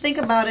here and you think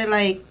about it,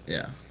 like,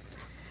 Yeah.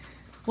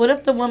 what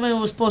if the woman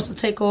was supposed to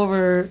take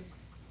over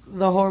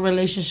the whole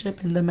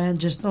relationship and the man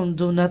just don't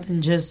do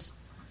nothing, just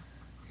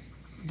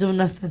do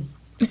nothing?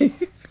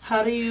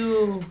 How do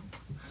you?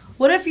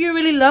 What if you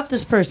really love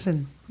this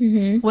person?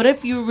 Mm-hmm. What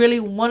if you really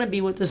want to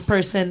be with this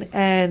person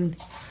and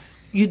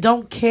you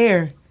don't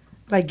care?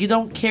 Like, you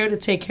don't care to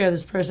take care of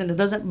this person. It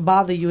doesn't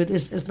bother you.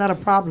 It's not a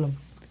problem.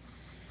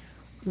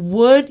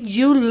 Would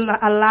you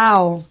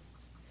allow...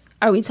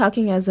 Are we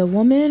talking as a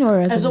woman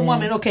or as As a man?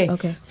 woman, okay.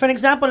 Okay. For an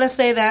example, let's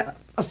say that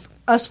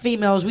us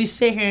females, we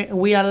sit here and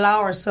we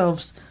allow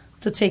ourselves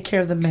to take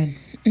care of the men.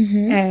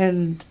 Mm-hmm.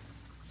 And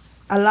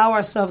allow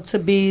ourselves to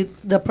be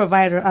the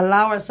provider.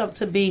 Allow ourselves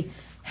to be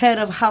head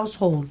of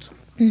household.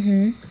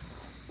 Mm-hmm.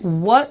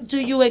 What do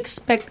you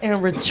expect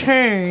in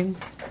return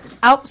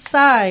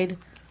outside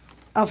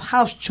of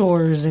house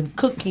chores and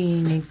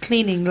cooking and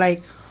cleaning?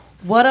 Like,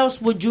 what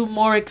else would you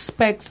more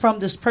expect from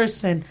this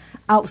person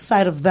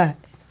outside of that?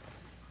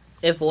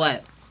 If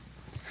what?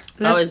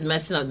 I Let's- was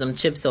messing up them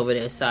chips over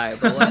there. Sorry,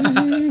 but what?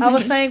 I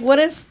was saying, what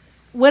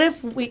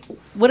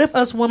if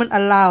us women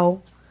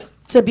allow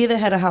to be the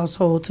head of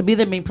household, to be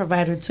the main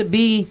provider, to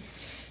be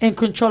in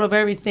control of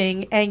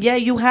everything, and yeah,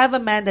 you have a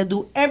man that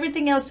do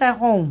everything else at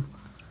home.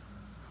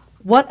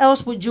 What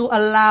else would you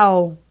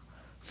allow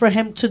for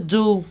him to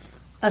do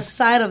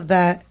aside of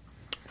that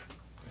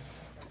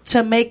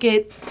to make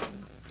it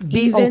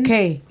be Even?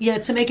 okay? Yeah,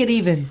 to make it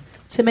even,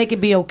 to make it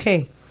be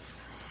okay.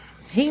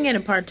 He can get a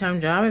part-time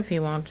job if he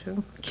wants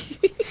to.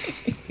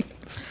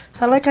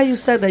 I like how you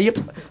said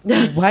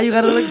that. Why you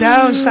gotta look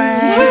down,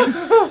 Shy?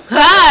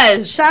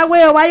 Cause, Shy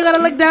Will, why you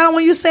gotta look down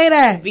when you say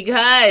that?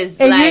 because,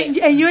 And like,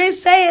 you ain't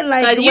say it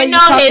like the way you you know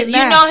talking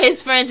now.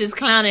 his friends is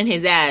clowning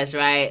his ass,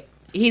 right?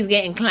 He's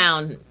getting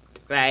clowned,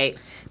 right?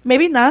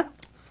 Maybe not.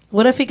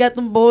 What if he got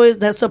them boys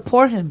that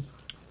support him?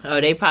 Oh,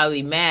 they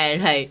probably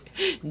mad. Like,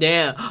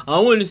 damn, I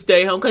want to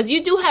stay home. Because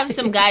you do have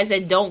some guys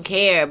that don't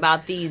care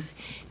about these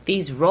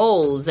these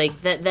roles.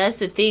 Like that's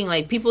the thing.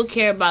 Like people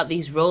care about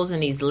these roles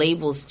and these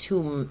labels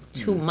too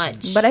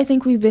much. But I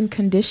think we've been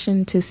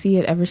conditioned to see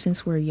it ever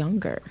since we're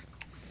younger.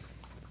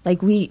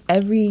 Like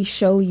every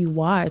show you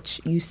watch,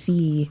 you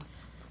see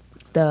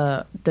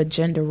the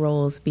gender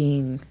roles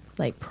being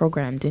like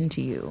programmed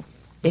into you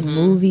in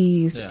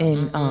movies,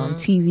 in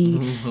TV,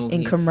 Movies.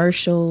 in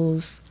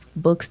commercials,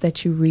 books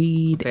that you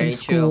read Very in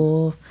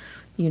school.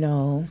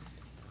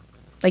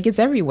 Like it's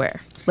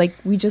everywhere. Like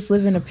we just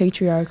live in a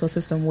patriarchal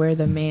system where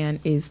the man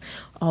is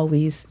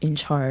always in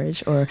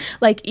charge, or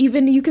like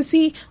even you can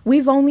see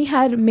we've only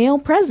had male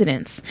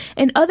presidents.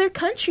 In other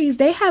countries,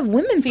 they have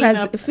women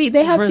presidents.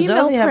 They have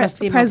Brazil, female,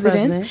 female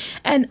presidents, president.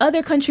 and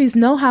other countries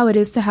know how it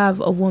is to have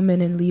a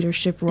woman in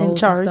leadership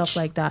roles and stuff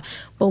like that.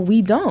 But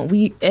we don't.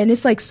 And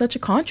it's like such a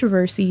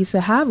controversy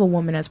to have a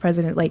woman as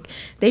president. Like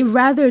they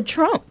rather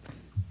Trump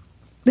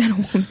than a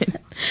woman.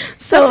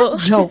 So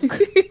That's a joke.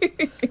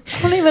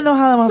 I don't even know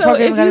how that so motherfucker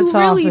if got you into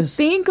really office.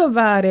 think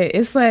about it,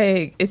 it's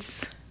like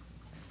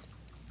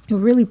we're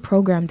really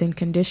programmed and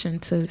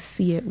conditioned to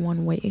see it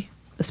one way,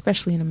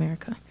 especially in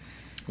America.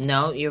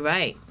 No, you're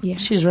right. Yeah,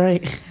 She's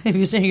right. If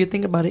you say you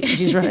think about it,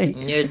 she's right.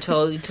 You're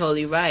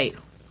totally right.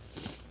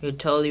 You're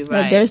totally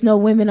right. like there's no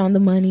women on the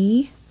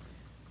money,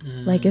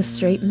 like as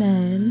straight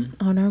men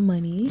on our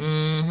money.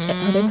 Mm-hmm. In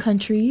other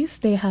countries,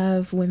 they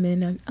have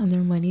women on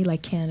their money,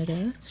 like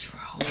Canada.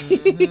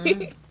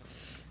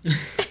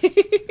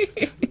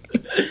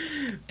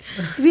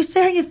 If you sit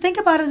here and you think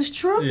about it, it's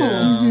true.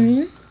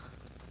 Yeah.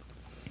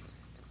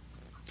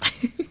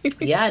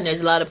 Yeah, and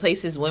there's a lot of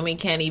places women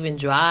can't even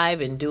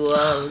drive and do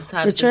all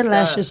types But your of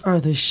lashes stuff.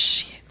 are the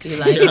shit. You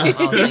like, oh,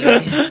 thank you.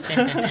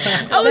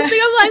 I was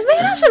like,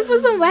 man, I should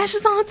put some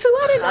lashes on too.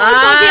 I didn't know it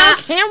was gonna be on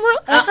camera.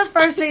 That's the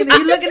first thing.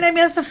 You looking at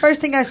me, that's the first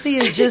thing I see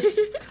is just...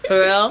 For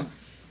real?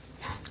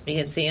 You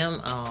can see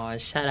them. Oh,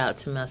 shout out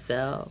to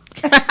myself.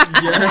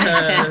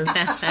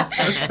 Yes.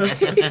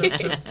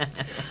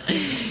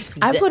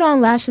 I put on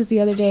lashes the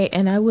other day,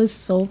 and I was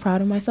so proud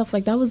of myself.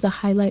 Like that was the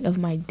highlight of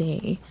my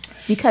day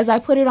because I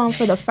put it on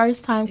for the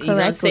first time correctly. You're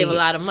gonna save a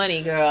lot of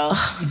money, girl.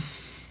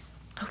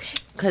 Okay.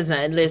 Because,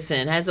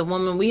 listen, as a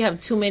woman, we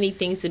have too many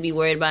things to be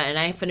worried about, and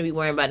I ain't finna be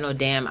worrying about no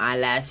damn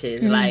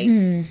eyelashes. Like,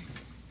 and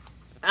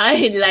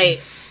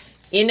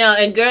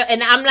girl,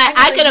 and I'm like,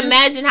 I can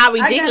imagine how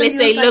ridiculous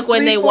they look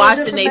when they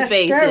wash in their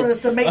faces.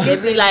 They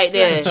be like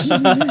this.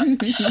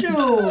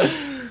 Shoot.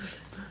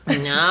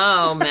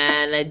 No,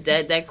 man,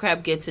 that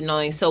crap gets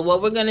annoying. So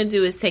what we're gonna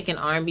do is take an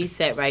R&B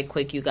set right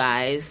quick, you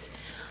guys.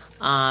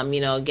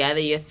 Gather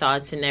your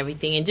thoughts and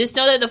everything, and just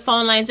know that the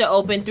phone lines are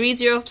open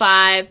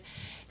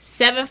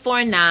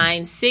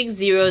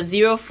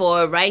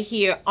 305-749-6004 right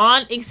here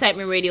on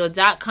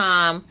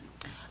excitementradio.com.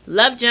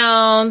 Love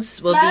Jones.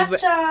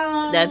 Jones.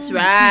 That's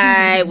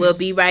right. We'll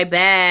be right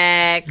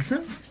back.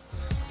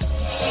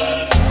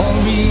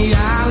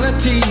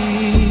 Reality,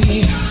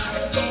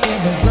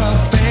 it was a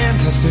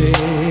fantasy.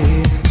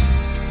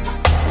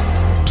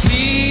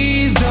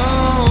 Please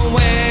don't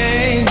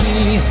weigh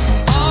me.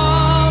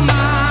 All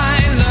my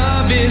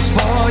love is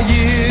for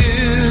you.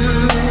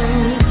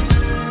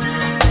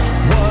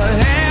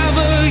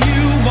 Whatever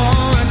you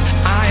want,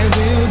 I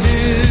will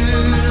do.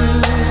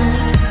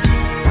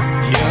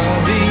 You're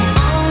the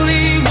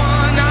only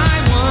one I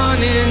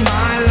want in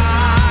my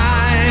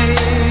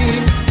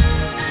life.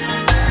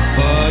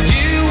 For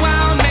you,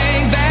 I'll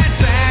make that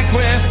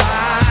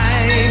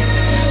sacrifice.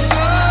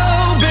 So,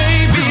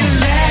 baby,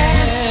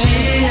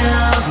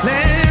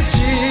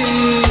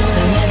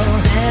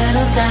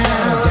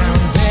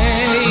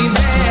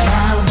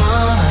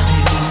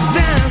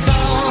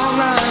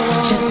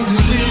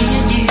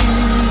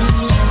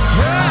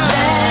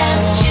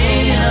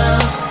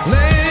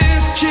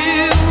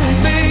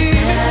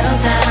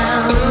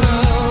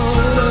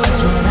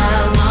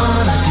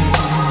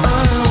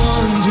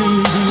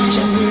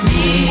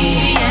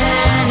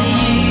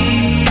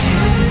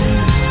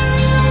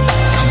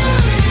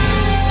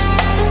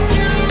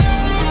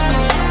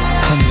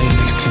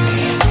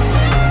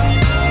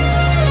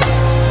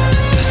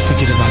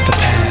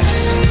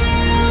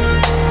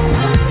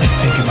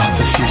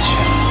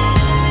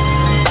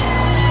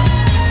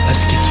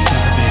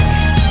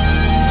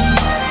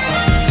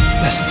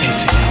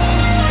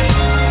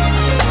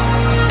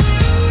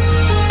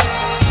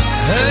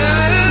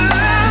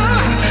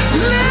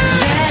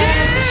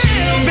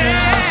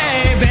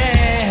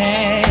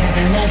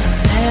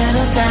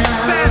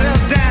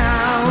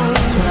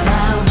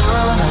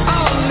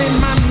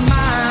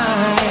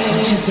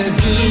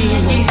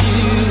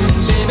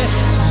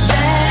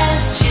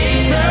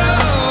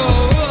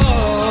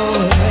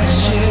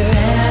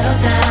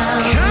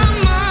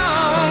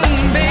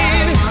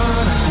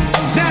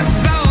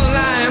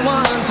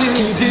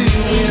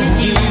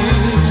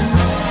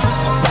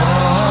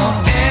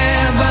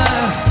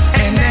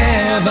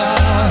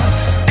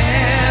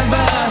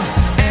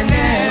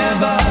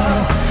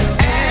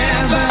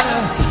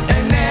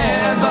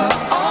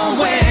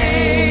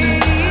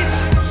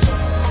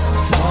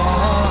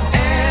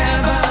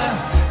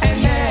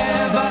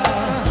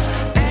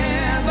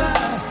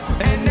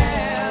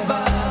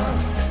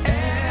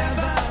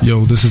 Yo,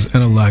 this is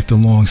Intellect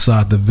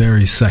alongside the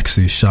very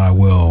sexy Shy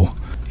Will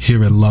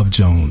here at Love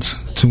Jones.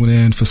 Tune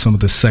in for some of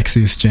the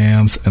sexiest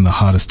jams and the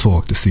hottest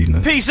talk this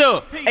evening. Peace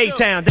up,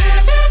 A-Town down.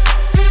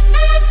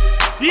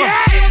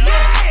 Yeah,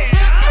 okay,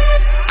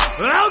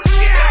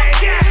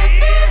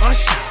 yeah.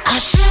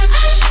 Usher.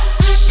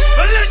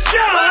 Let's go.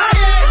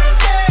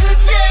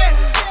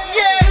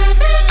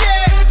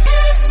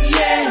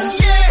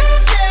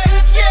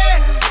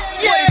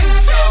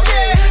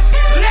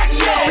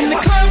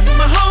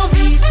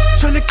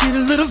 Get a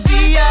little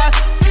VI,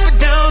 keep it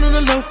down on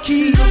the low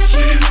key.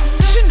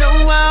 She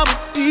know how it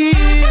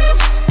feels.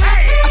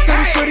 I saw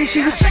the shorty, she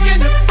was checking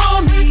up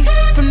on me.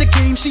 From the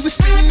game, she was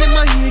spitting in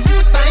my ear. You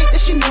would think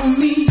that she know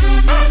me.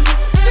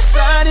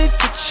 Decided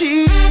to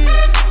cheat.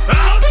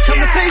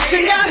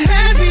 Conversation got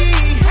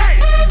heavy.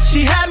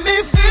 She had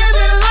me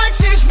feeling like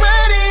she's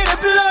ready to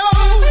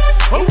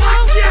blow.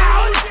 Watch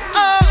out!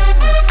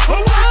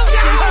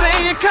 She's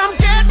saying, come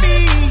get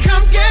me,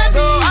 come get me.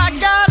 So I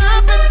got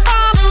up and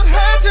followed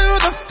her to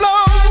the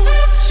floor.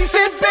 She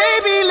said,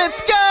 baby,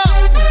 let's go.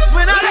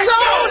 When I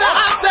told her,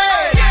 I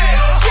said, yeah.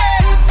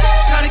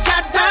 Shawty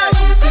got down,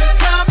 said,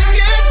 come and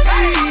get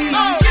me.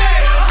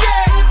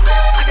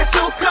 I got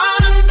so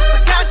caught up,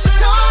 forgot she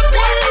told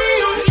me.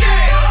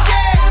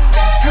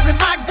 Her and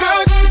my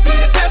girl used to be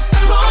the best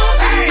of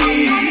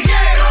homies.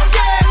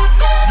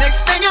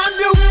 Next thing I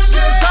knew, she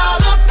was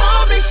all up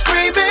on me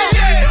screaming.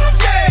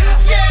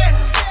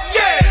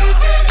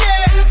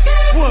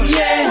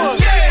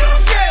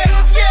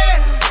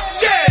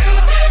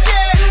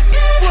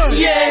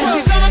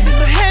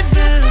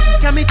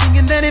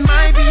 Thinking that it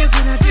might be a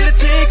good idea to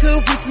take her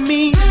with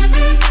me.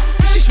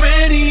 She's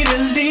ready to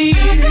leave.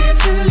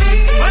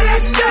 Well,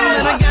 let's go.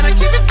 And I gotta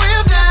keep it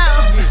real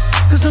now,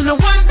 cause on the 1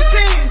 to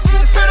 10,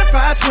 she's a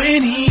certified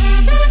 20.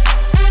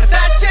 But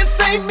that just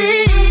ain't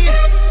me.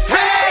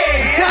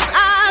 Hey, cause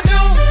I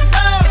don't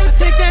know. If I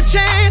take that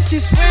chance,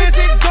 she swears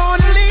it's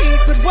gonna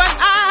lead. But what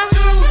I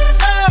do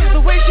is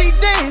the way she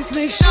dance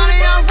makes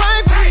Shawty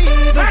alright with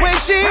me. The way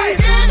she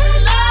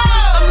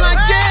I'm like,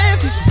 yeah,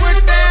 just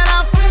work that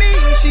out for me.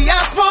 She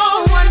asked for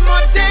one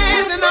more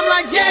dance, and I'm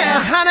like,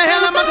 yeah, how the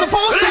hell am I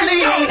supposed to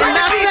leave? And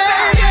I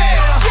said,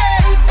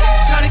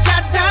 Shawty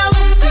got down,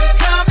 said,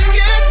 come and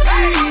get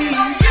me.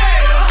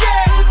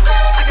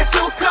 I got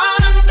so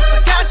caught up,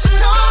 forgot she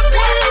told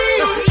me.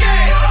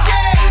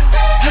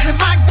 Her and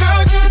my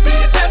girl used to be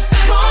the best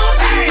of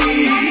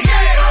me.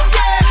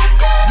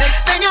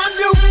 Next thing I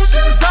knew, she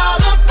was all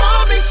up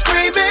on me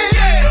screaming.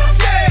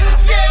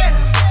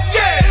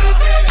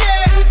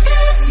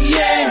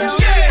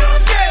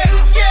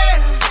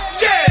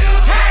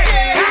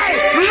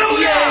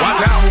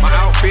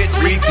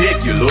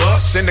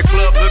 Ridiculous. In the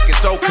club looking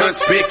so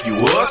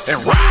conspicuous. And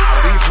wow,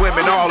 these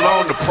women all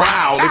on the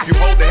prowl. If you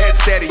hold the head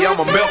steady,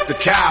 I'ma milk the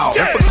cow.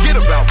 And forget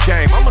about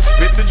game, I'ma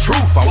spit the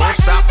truth. I won't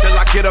stop till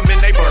I get them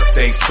in their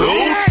birthday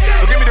suits.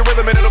 So give me the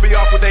rhythm and it'll be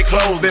off with their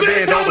clothes. Then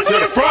bend over to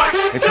the front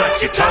and touch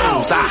your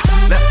toes. I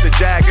left the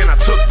jag and I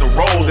took the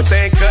rolls. If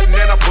they ain't cutting,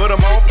 then I put them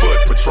on foot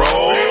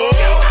patrol.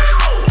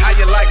 How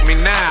you like me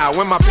now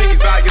when my piggy's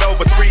valued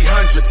over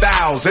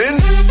 300,000?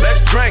 Let's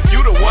drink,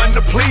 you the one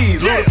to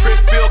please.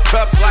 Ludacris fill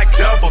cups like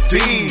Double D.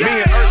 Me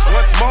and Ursh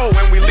once more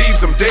when we leaves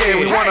them dead.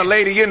 We want a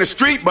lady in the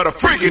street, but a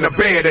freak in the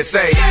bed that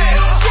say,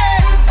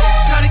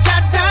 Shawty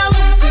got down,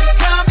 said,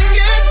 come and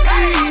get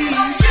me.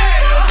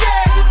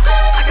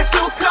 I got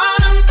so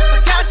caught up,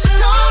 forgot she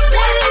told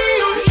me.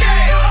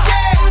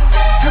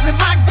 Her and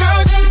my girl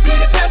used to be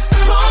the best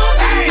of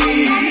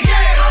homies.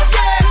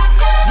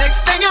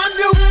 Next thing I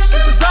knew, she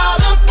was all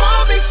up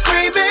on me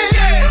screaming.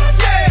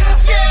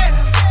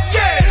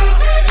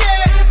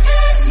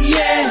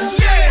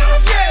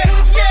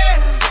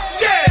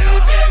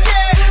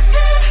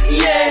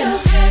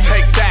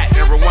 Take that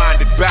and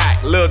rewind it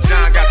back. Lil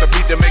Jon got the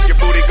beat to make your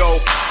booty go.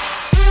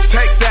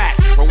 Take that,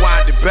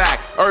 rewind it back.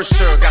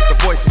 Usher got the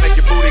voice to make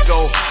your booty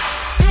go.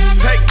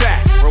 Take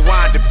that,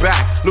 rewind it back.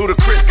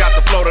 Ludacris got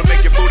the flow to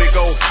make your booty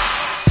go.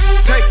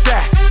 Take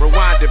that,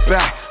 rewind it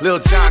back. Lil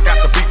Jon got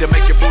the beat to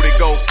make your booty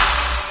go.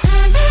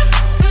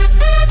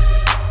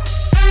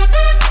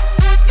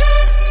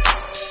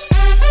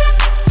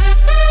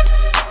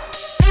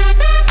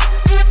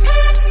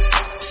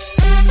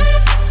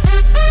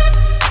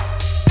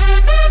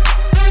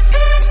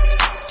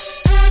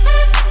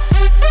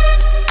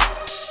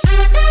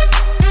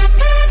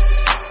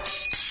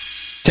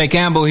 Tay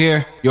Campbell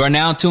here. You are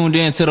now tuned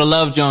in to the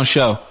Love Jones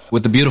Show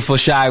with the beautiful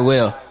Shy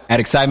Will at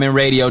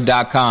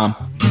excitementradio.com.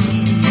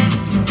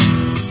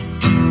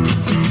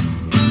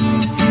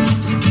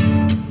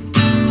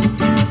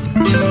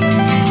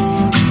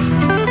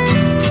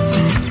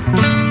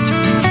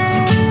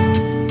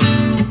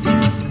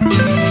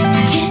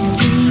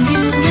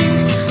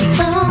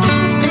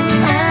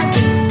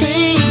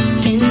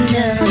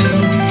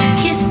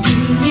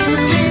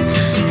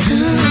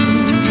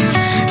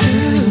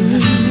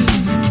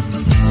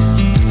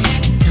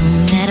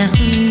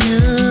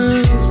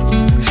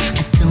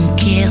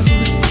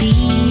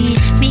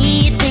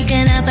 Me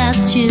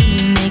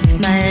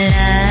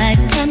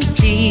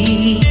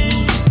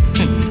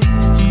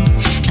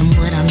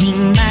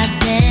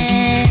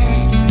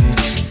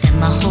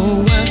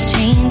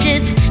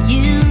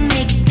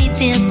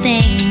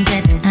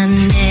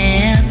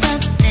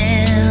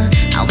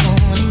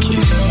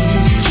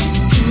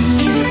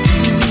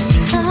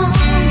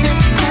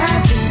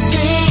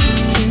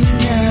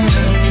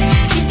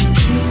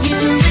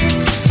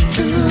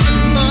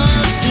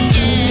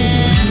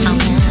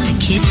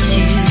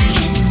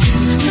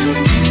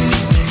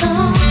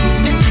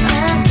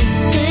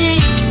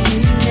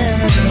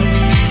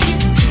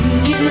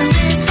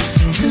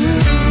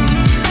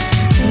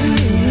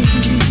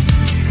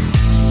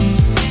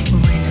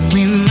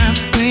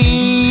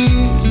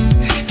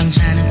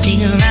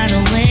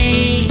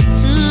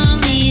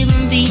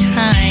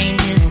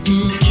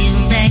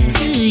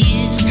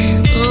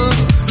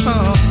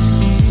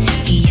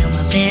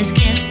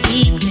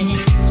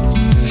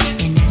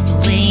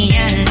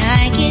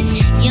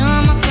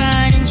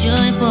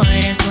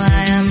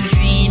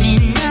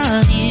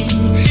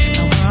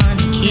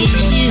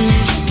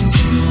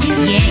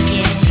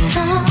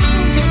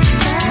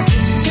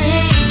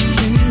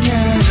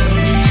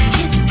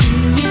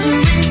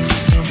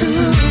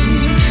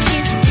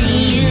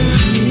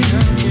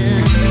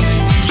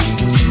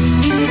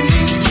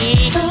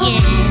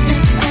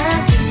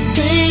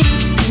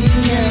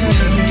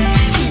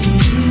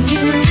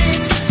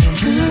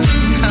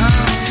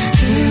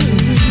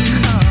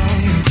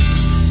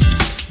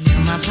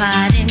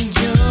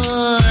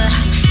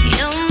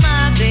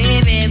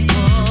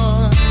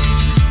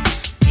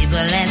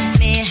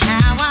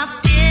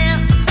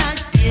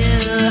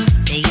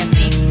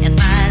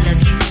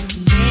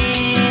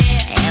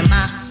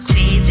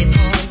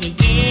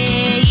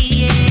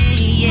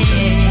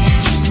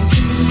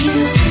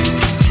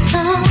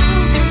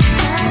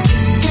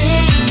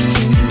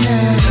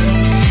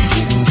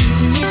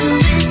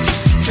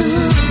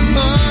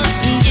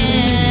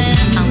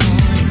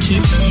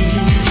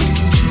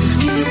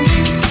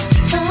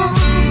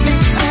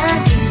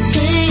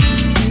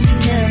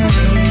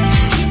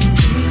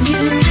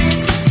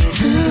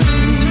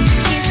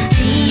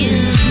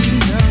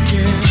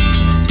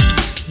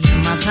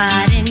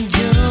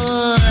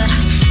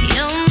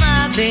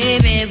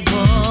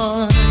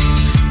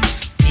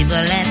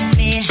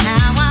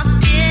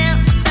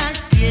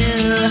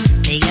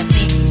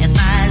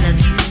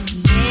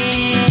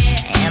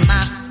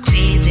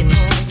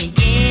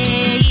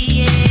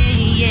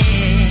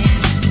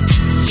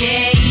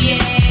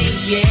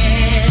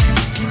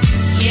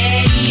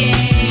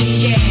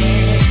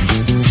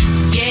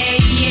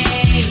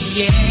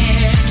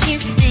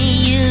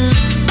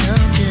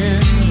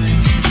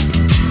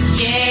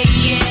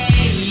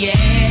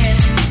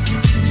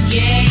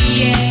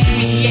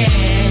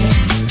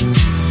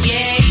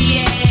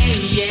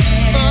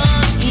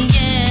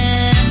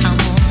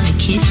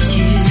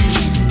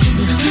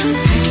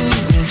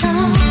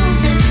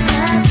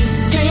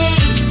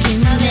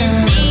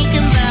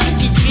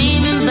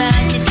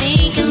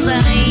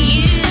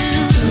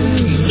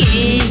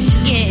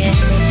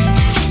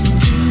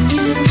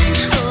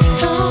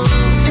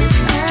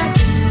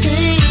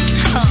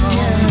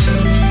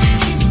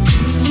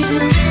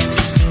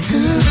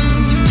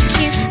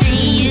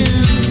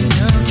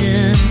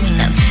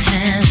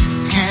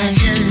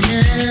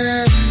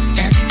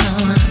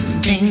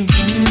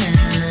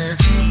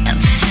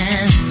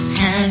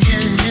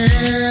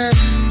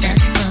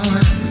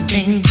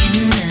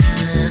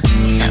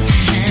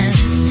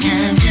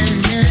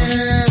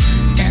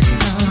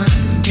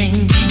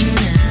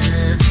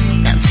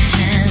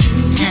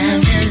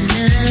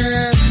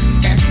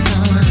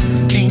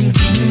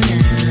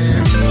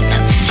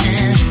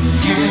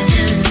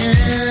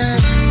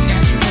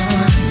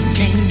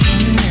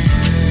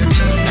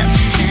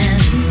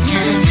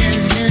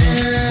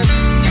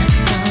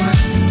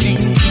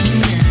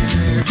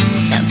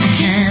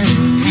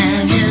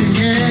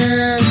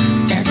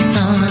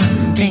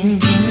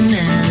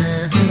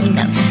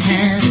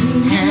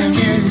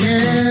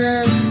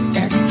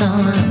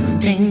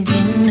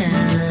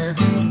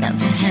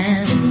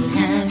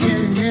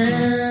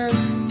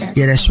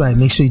Yeah, that's right.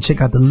 Make sure you check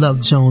out the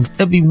Love Jones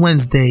every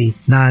Wednesday,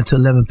 9 to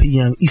 11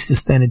 p.m. Eastern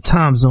Standard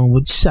Time Zone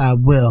with Shy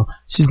Will.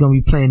 She's going to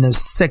be playing those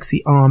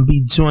sexy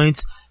R&B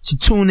joints. So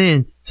tune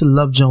in to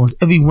Love Jones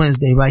every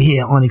Wednesday right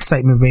here on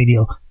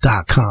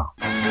excitementradio.com.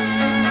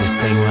 This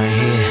thing right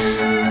here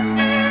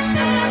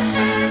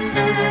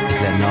is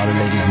letting all the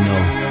ladies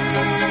know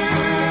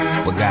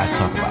what guys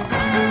talk about.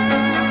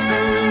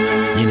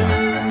 You know,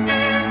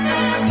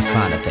 the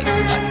finer things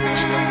in life.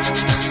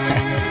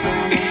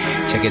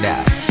 Check it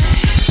out.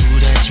 Ooh,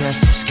 that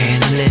dress so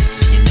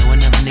scandalous. You know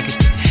another nigga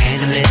couldn't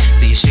handle it.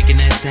 So you're shaking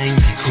that thing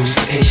like who's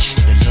the ish?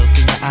 The look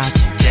in your eyes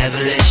so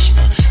devilish.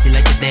 You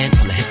like to dance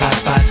on the hip hop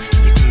spots.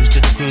 You cruise to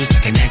the cruise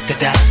to connect the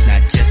dots.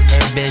 Not just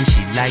urban,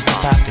 she liked the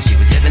pop, cause she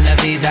was living la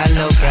vida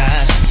loca.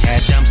 She had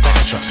dumps like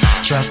a truck.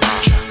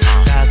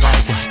 Guys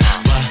like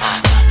what?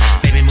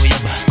 Baby, move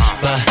your butt.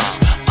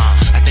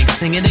 I think I'll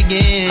sing it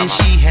again.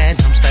 She had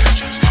dumps like a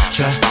truck.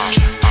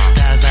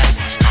 Guys like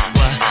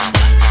what?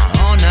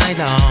 All night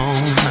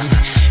long.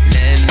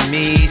 Let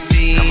me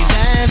see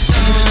that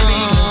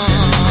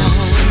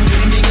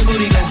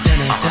booty go.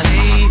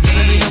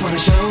 Baby, I wanna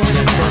show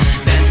them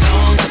that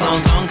thong.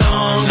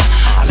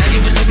 I like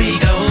it when the beat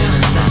go.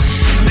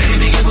 Baby,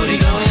 make your booty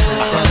go.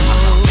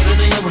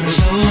 I wanna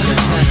show them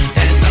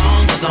that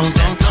thong.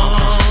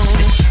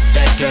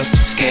 That girl's so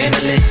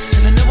scandalous,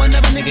 and I know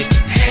another nigga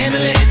can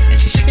handle it. And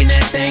she shaking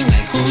that thing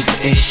like who's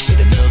the ish?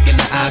 With a look in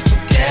the eyes so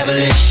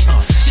devilish.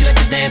 She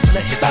like to dance on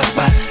the hip hop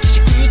spots.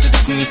 She cruise to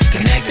the cruise to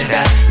connect the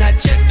dots. Not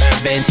just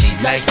urban, she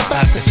liked the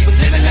pop, cause she was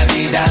living la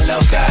vida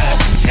loca.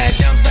 She had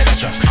jumps like a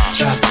truck.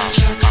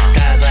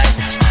 Guys like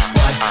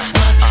what?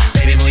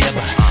 Baby, move your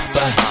butt.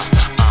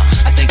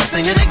 I think I'll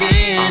sing it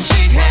again.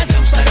 She had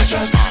jumps like a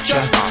truck.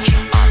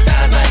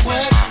 Guys like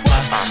what?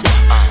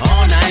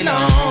 All night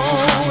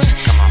long.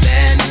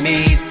 Let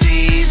me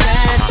see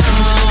that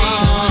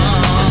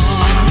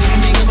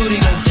thong. Make your booty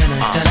go.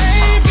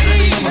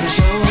 Baby, I wanna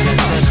show them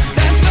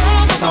that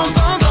thong.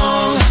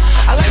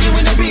 I like it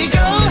when the beat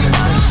goes.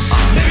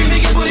 Baby,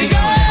 make your booty go.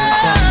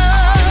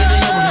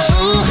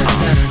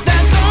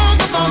 That thong.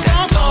 Come on, baby.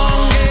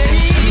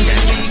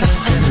 That thong.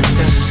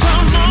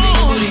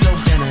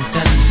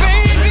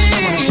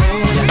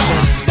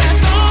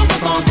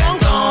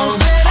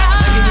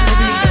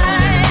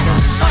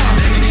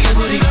 Baby, make your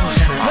booty go.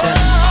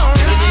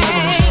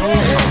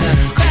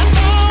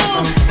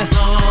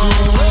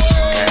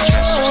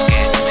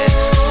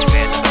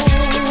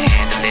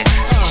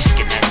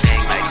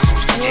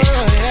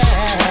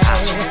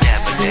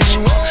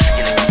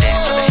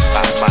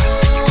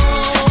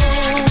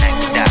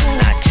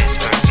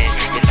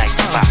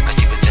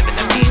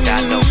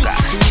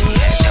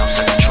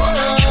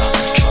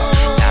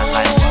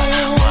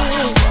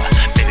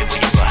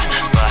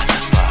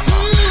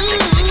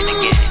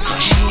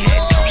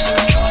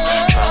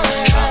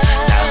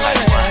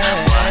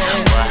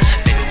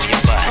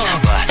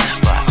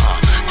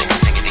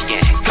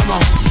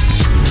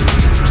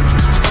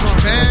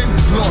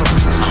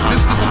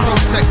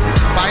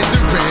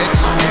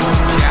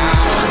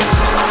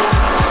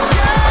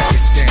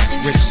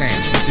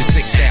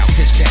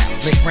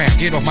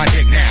 Get off my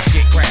dick now,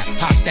 get grabbed,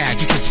 hot style,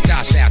 you can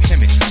style style,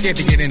 timid, scared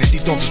to get in it,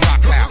 these dogs rock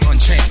loud,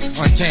 unchained,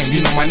 untamed,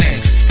 you know my name,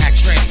 act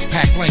strange,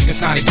 pack flame,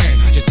 it's not a game,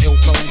 just ill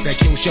flows that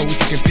kill shows, you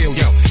can feel,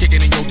 yo,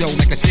 kicking in your dough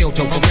like a steel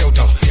toe, for real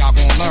though, y'all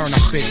gon' learn, I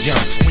spit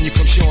young, when you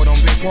come short on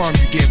big worm,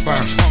 you get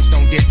burned, punks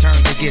don't get turned,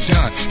 they get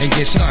done, and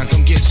get sun,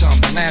 come get some,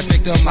 the last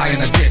victim lie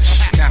in a ditch,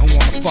 now who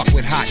wanna fuck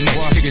with hot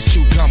niggas, niggas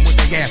chew gum with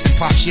their ass and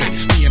pop shit,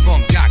 me and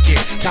Bunk Doc get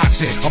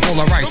toxic, I'm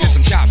all alright, just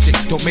some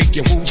chopsticks, don't make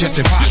your woo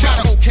just impossible. Try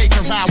to okay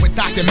corral with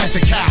Dr. Menthical.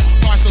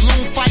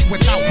 Barcelona fight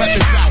without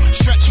weapons out.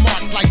 Stretch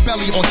marks like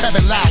belly on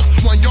Kevin Louse.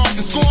 1 yard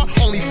to score,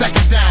 only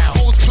second down.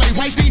 Hoes play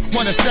wifey,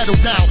 wanna settle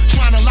down.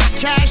 Trying to lock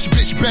cash,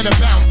 bitch better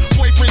bounce.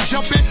 Boyfriend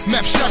jumping,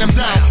 meth shut him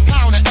down.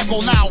 Pound and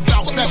echo loud,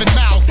 about 7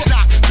 miles.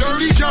 Doc,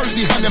 dirty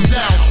jersey, hunt him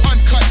down.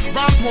 Uncut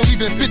rhymes won't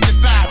even fit the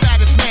foul.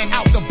 Fattest man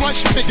out the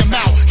bunch, pick him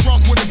out.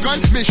 Drunk with a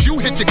gun, miss you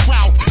hit the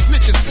crowd.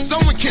 Snitches,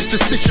 someone kiss to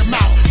stitch him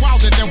out.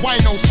 Wilder than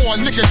winos or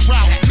liquor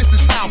droughts.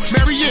 Mrs. Howe,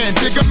 Mary Ann,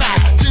 dig him out.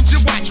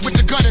 Ginger watch with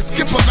the gun and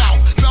skip him out.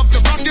 Love the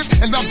ruckus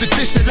and love to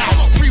dish it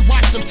out.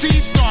 Pre-watch them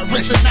seeds, start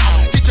rinsing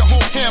out. Get your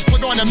whole camp,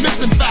 put on a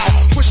missing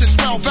foul. Push a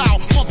 12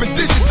 out, pumping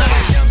digital.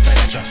 Guys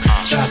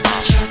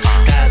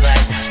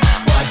like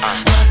what?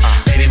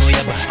 Baby, move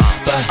your butt.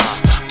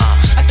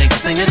 I think I'll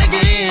sing it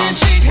again.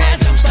 She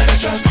had jumps like a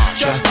truck.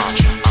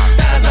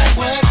 Guys like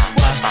what?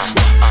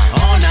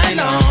 All night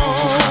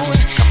long.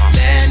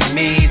 Let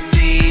me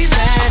see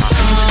that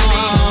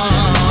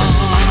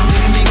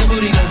thong. Make your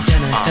booty go.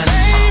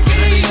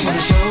 Baby, I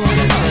wanna show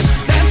them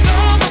that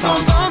thong.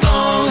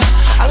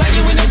 I like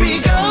it when the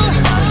beat goes.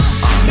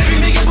 Baby,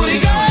 make your booty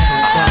go.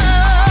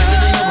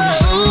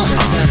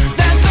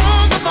 That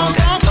thong.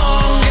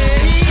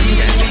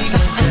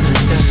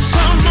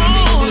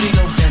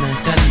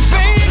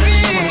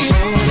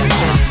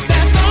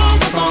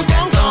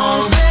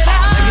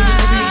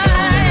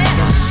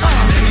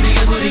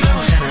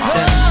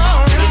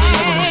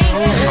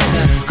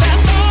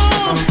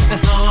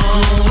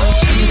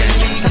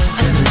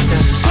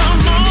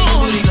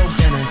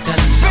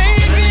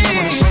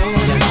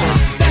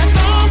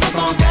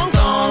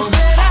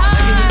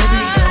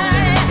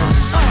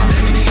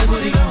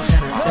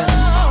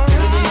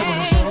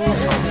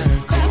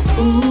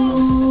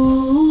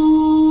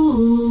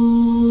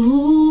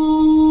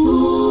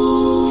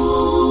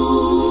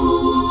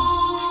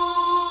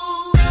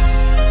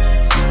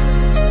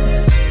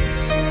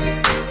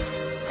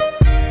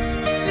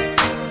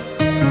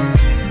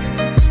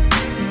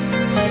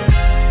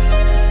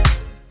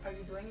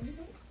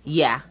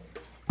 Yeah.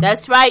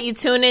 That's right. You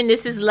tune in.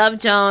 This is Love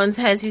Jones.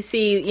 As you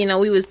see,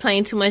 we was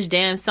playing too much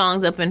damn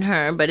songs up in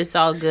her, but it's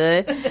all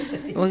good.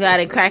 We got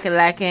it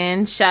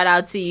crack-a-lackin'. Shout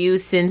out to you,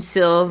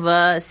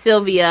 Sylvia.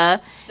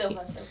 Silva.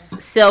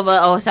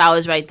 Oh, so I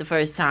was right the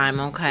first time.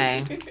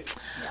 Okay.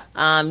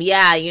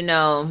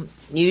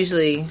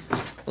 Usually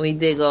we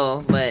did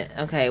go, but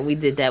okay, we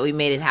did that. We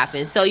made it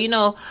happen. So,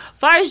 as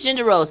far as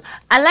gender roles,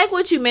 I like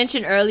what you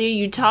mentioned earlier.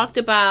 You talked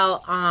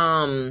about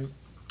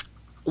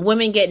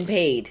women getting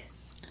paid.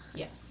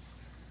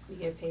 Yes. We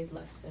get paid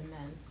less than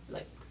men.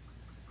 Like,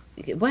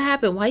 what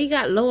happened? Why you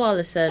got low all of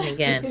a sudden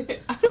again?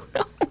 I don't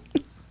know.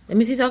 Let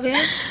me see talk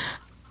again.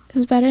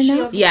 Is it better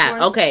now?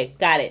 Yeah, okay,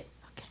 got it.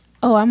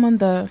 Oh, I'm on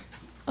the...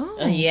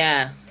 Oh.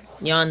 Yeah,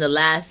 you're on the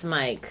last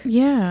mic.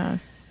 Yeah.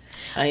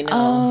 I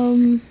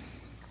know.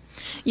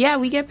 Yeah,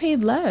 we get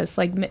paid less.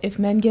 Like, if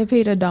men get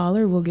paid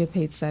 $1, we'll get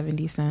paid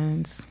 70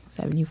 cents,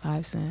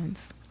 75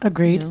 cents.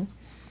 Agreed.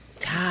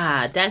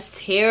 God, that's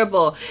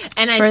terrible.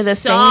 And for the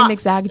same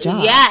exact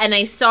job. Yeah, and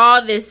I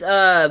saw this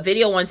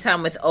video one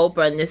time with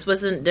Oprah, and this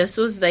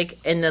was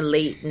like in the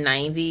late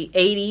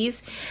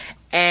 80s,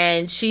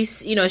 and she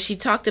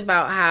talked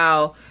about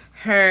how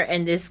her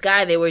and this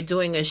guy, they were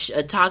doing a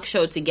talk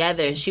show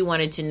together, and she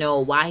wanted to know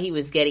why he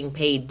was getting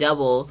paid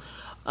double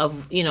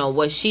of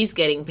what she's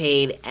getting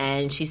paid,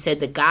 and she said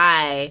the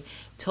guy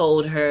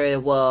told her,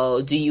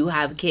 well, do you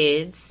have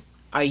kids?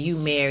 Are you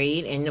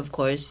married? And of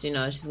course, she's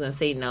gonna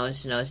say no.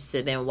 She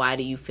said, then why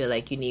do you feel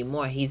like you need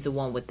more? He's the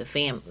one with the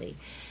family.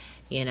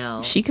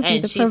 She could be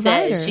the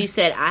provider. She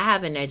said, I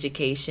have an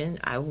education.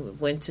 I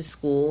went to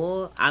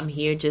school. I'm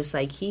here just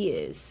like he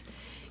is.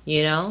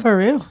 For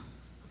real.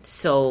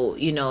 So,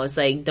 it's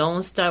like,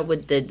 don't start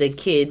with the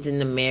kids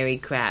and the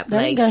married crap.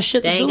 That ain't got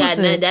shit to do with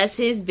it. That's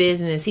his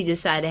business. He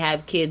decided to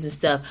have kids and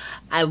stuff.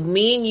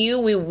 Me and you,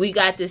 we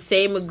got the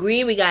same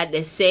we got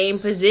the same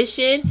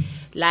position.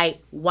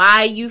 Like,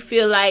 why you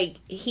feel like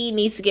he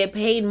needs to get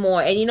paid more?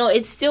 And,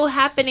 it's still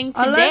happening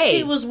today.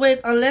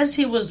 Unless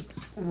he was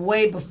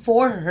way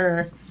before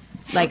her.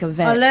 Like a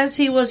vet. Unless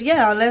he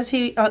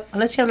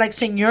had like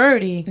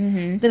seniority,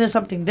 then it's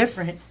something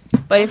different.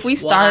 But if we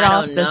start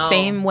off the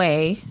same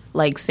way,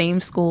 like same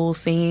school,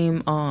 same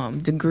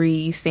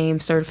degree,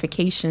 same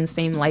certification,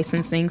 same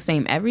licensing,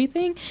 same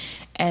everything,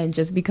 and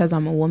just because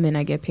I'm a woman,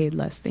 I get paid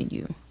less than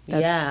you.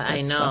 That's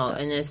I know,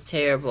 and it's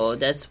terrible.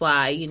 That's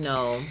why,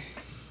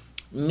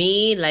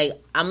 me,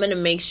 like, I'm going to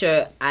make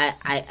sure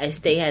I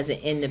stay as an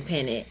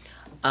independent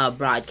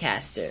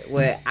broadcaster,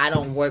 where I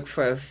don't work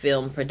for a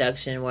film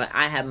production, where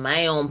I have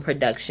my own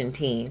production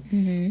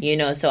team,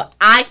 so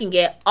I can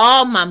get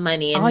all my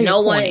money, and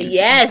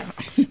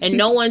and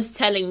no one's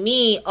telling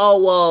me,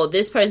 oh, well,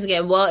 this person's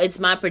getting, well, it's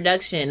my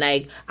production.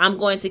 Like, I'm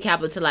going to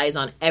capitalize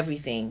on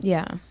everything.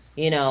 Yeah.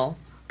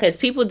 Because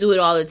people do it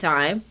all the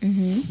time.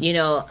 A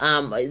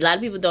lot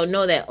of people don't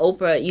know that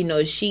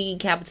Oprah, she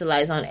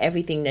capitalized on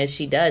everything that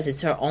she does.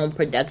 It's her own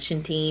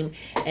production team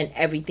and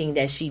everything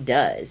that she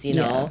does,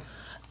 And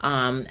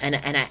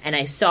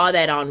I saw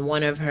that on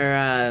one of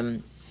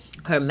her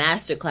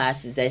master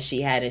classes that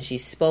she had, and she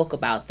spoke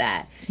about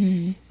that.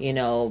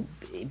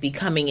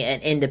 Becoming an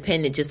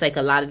independent, just like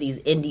a lot of these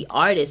indie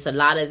artists. A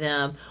lot of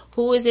them,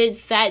 who is it?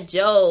 Fat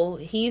Joe.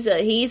 He's an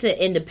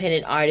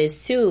independent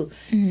artist too.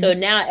 So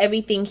now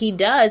everything he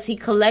does, he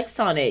collects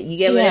on it. You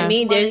get what I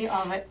mean? Money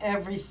on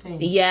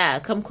everything. Yeah,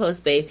 come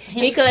close, babe.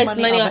 He collects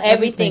money on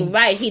everything.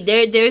 Right?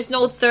 There's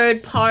no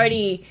third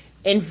party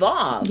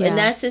involved, and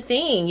that's the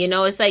thing.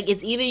 It's like,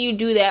 it's either you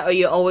do that or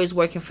you're always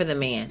working for the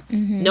man,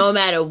 no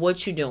matter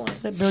what you're doing.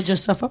 Build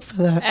yourself up for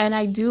that. And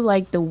I do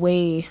like the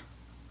way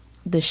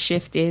the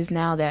shift is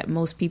now, that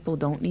most people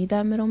don't need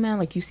that middleman.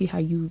 Like, you see how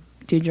you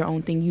did your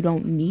own thing. You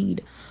don't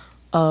need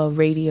a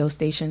radio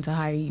station to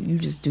hire you. You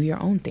just do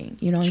your own thing.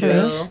 You know what I'm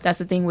saying? That's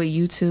the thing with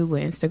YouTube,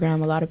 with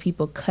Instagram. A lot of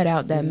people cut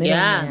out that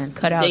middleman.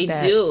 They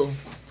do.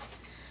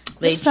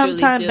 They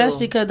sometimes do. Best,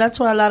 because that's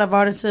why a lot of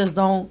artists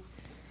don't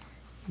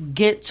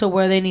get to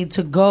where they need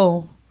to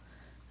go,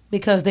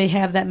 because they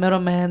have that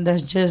middleman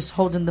that's just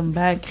holding them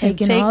back,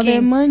 taking all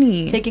their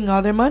money.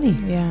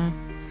 Yeah,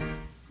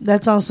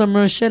 that's on some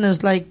real shit.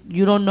 It's like,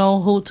 you don't know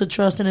who to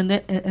trust in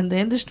the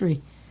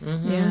industry.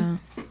 Yeah,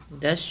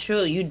 that's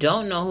true. You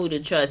don't know who to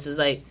trust. It's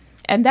like,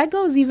 and that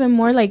goes even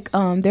more like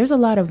there's a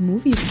lot of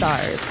movie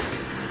stars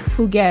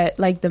who get,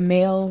 like, the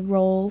male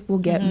role will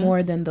get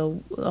more than the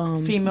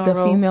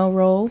female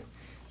role,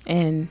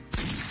 and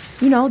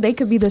they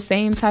could be the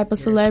same type of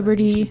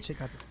celebrity,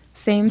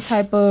 same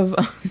type of.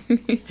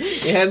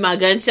 You heard my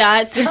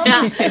gunshots?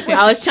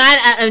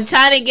 I'm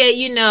trying to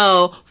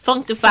get,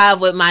 functified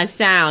with my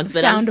sounds,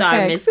 but I'm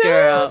sorry, Miss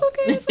Girl.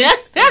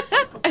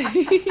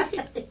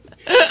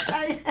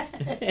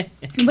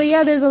 But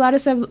yeah, there's a lot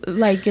of stuff,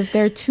 like, if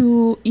they're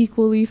two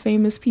equally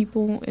famous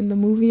people in the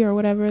movie or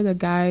whatever,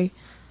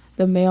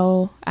 the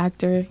male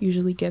actor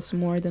usually gets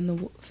more than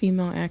the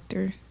female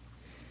actor.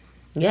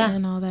 Yeah.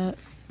 And all that.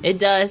 It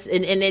does,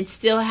 and it's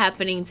still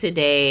happening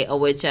today, or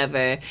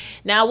whichever.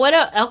 Now,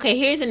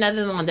 here's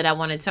another one that I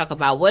want to talk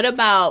about. What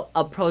about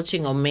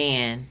approaching a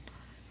man?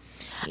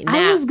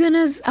 I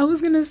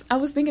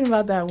was thinking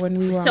about that when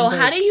we were. So on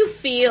how do you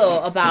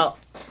feel about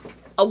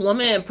a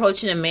woman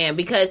approaching a man?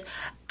 Because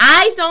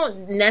I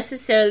don't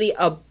necessarily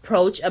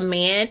approach a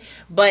man,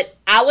 but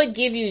I would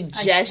give you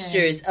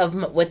gestures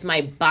with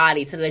my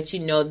body to let you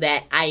know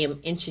that I am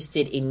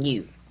interested in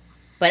you.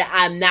 But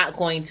I'm not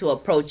going to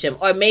approach him.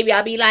 Or maybe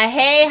I'll be like,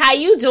 hey, how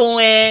you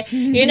doing?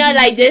 You know,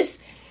 like this.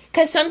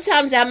 Because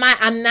sometimes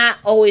I'm not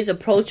always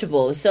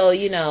approachable. So,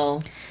 you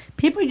know.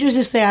 People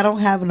usually say I don't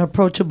have an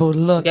approachable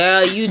look.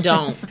 Girl, you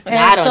don't.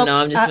 I don't know.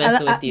 I'm just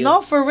messing with you.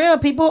 No, for real.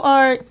 People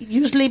are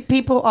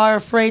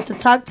afraid to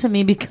talk to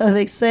me because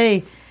they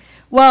say,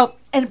 well,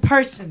 in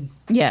person.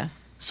 Yeah.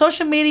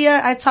 Social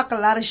media, I talk a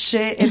lot of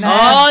shit. And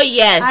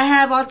yes. I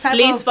have all types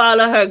Please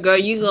follow her, girl.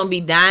 You're going to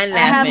be dying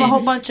laughing. I have a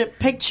whole bunch of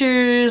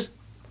pictures,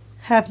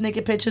 half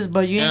naked pictures,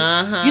 but you're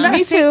not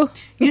Me too.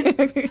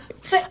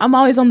 I'm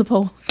always on the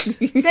pole.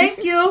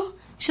 Thank you. You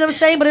see what I'm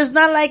saying? But it's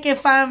not like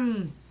if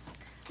I'm...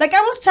 Like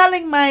I was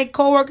telling my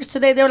coworkers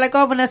today, they were like,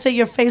 oh, Vanessa,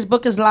 your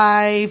Facebook is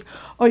live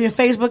or your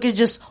Facebook is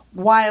just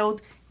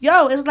wild.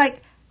 Yo, it's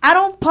like I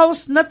don't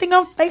post nothing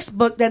on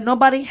Facebook that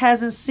nobody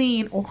hasn't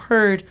seen or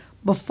heard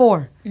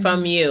before.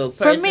 From you,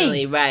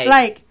 personally, right.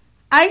 Like,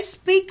 I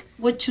speak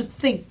what you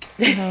think.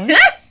 And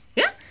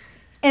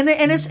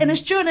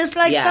it's true. And it's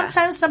like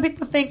sometimes some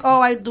people think,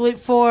 oh, I do it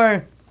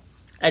for...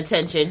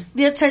 Attention.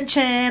 The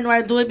attention, or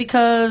I do it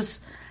because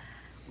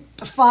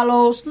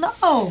follows.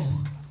 No.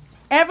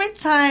 Every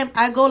time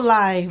I go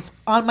live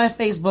on my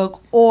Facebook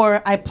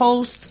or I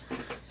post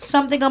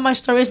something on my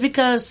stories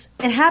because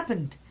it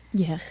happened.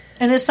 Yeah.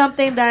 And it's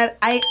something that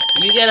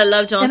You gotta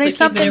love Jones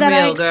for keeping it real,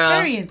 I girl.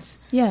 experience.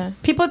 Yeah.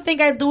 People think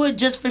I do it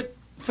just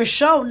for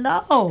show.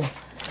 No.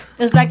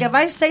 It's like if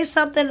I say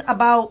something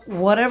about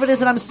whatever it is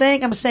that I'm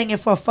saying it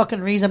for a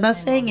fucking reason. I'm not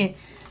saying it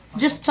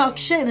just to talk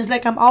shit. It's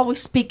like I'm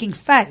always speaking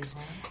facts.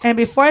 And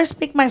before I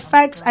speak my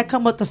facts, I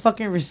come with the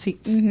fucking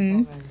receipts.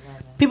 Mm-hmm.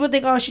 People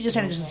think, oh, she just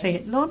had to just say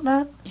it. No, I'm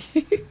not.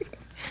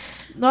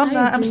 No, I'm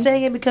not. I'm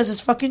saying it because it's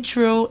fucking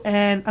true,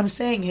 and I'm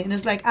saying it. And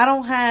it's like, I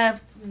don't have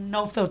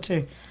no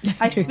filter.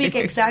 I speak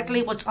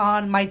exactly what's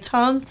on my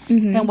tongue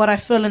and what I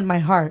feel in my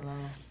heart.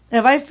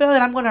 If I feel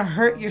that I'm going to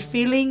hurt your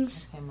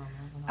feelings,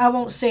 I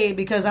won't say it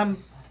because I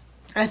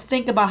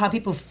think about how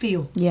people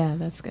feel. Yeah,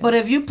 that's good. But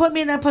if you put me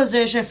in that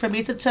position for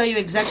me to tell you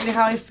exactly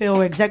how I feel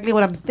or exactly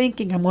what I'm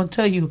thinking, I'm going to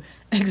tell you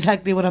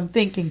exactly what I'm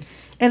thinking.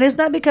 And it's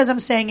not because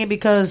I'm saying it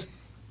because...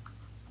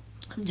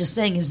 I'm just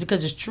saying it's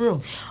because it's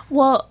true.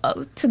 Well,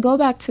 to go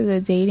back to the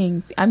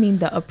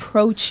the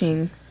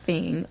approaching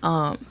thing,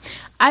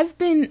 I've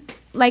been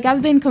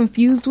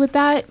confused with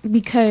that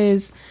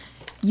because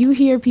you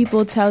hear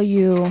people tell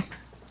you,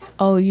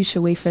 oh, you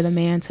should wait for the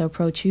man to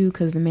approach you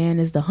because the man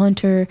is the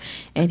hunter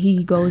and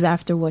he goes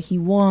after what he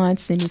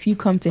wants. And if you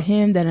come to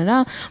him,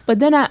 da-da-da. But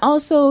then I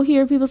also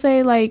hear people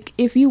say, like,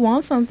 if you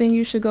want something,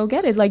 you should go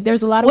get it. Like,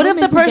 there's a lot of women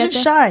What if the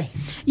person's shy?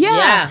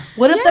 Yeah.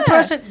 What if the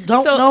person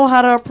don't know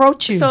how to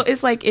approach you? So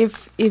it's like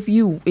if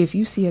you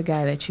see a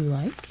guy that you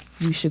like,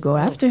 you should go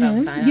after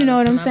him. You know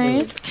what I'm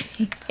saying?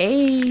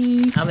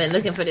 Hey. I've been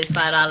looking for this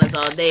 $5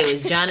 all day. It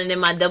was drowning in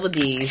my double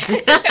D's.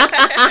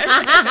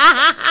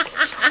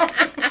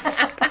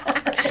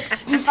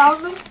 You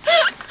found them?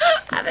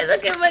 I've been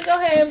looking for...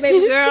 Go ahead,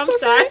 baby girl. I'm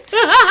sorry.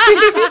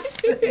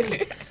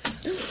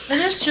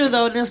 And it's true,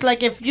 though. And it's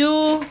like if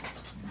you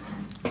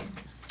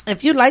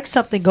like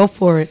something, go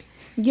for it.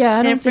 Yeah,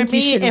 I don't think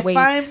you should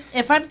wait.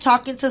 If I'm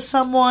talking to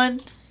someone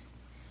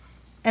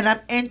and I'm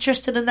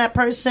interested in that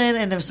person,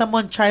 and if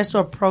someone tries to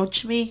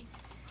approach me,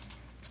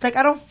 it's like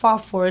I don't fall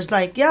for it. It's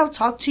like, yeah, I'll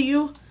talk to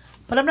you,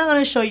 but I'm not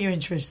going to show you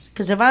interest.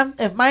 Because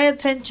if my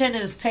attention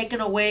is taken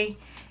away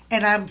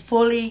and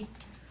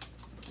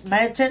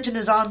my attention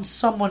is on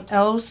someone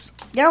else,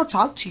 yeah, I'll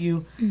talk to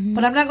you,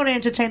 but I'm not going to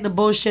entertain the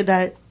bullshit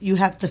that you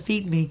have to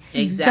feed me.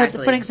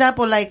 Exactly. For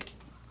example, like,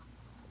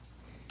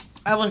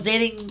 I was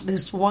dating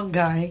this one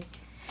guy,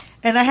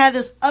 and I had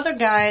this other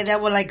guy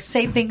that would, like,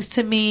 say things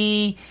to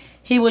me.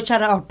 He would try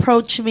to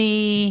approach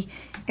me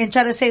and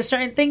try to say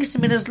certain things to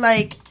me. And it's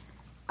like,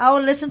 I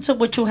will listen to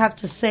what you have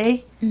to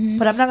say,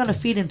 but I'm not going to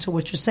feed into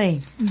what you're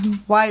saying.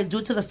 Why?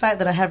 Due to the fact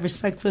that I have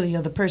respect for the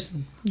other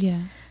person. Yeah.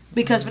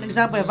 Because, for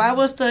example, if I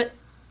was to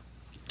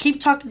keep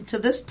talking to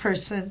this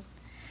person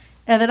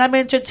and then I'm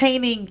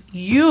entertaining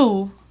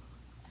you,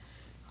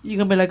 you're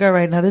going to be like, all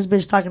right, now this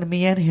bitch talking to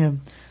me and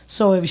him.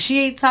 So if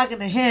she ain't talking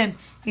to him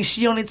and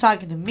she only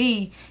talking to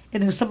me,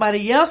 and if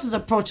somebody else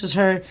approaches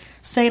her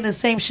saying the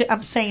same shit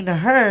I'm saying to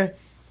her,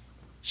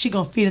 she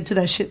going to feed into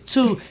that shit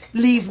too.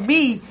 Leave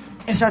me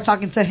and start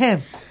talking to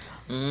him.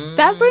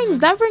 That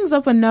brings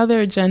up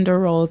another gender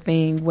role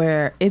thing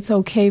where it's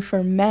okay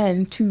for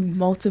men to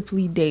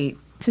multiply date.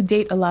 To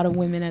date a lot of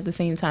women at the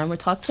same time or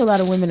talk to a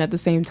lot of women at the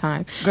same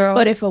time. Girl.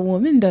 But if a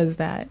woman does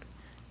that,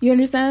 you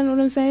understand what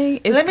I'm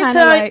saying? It's Let me kind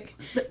of tell like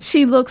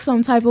she looks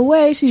some type of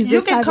way. She's you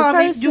this can type call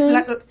of person.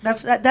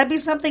 me. That'd be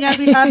something I'd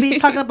be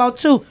talking about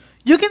too.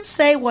 You can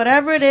say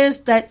whatever it is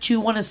that you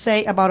want to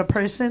say about a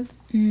person,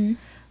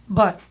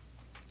 but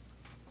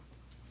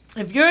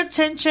if your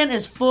attention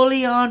is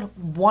fully on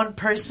one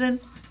person,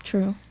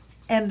 true,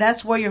 and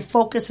that's where your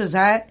focus is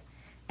at,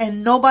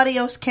 and nobody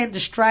else can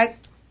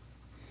distract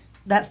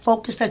that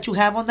focus that you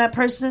have on that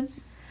person.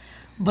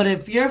 But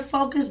if your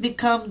focus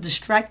becomes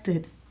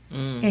distracted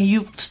and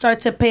you start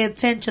to pay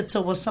attention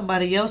to what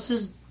somebody else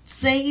is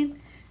saying,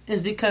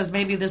 is because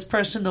maybe this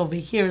person over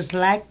here is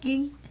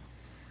lacking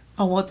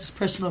on what this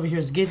person over here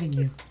is giving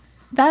you.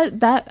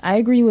 That I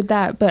agree with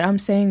that, but I'm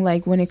saying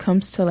like when it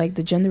comes to like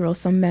the gender role,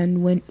 some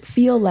men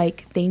feel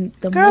like the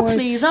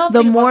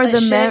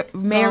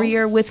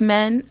merrier with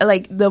men,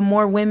 like the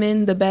more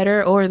women the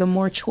better, or the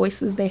more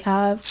choices they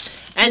have.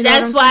 And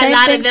that's why a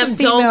lot of them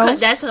don't.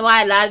 That's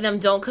why a lot of them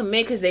don't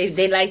commit, because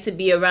they like to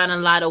be around a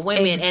lot of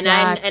women.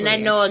 Exactly. And I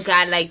know a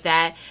guy like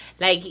that.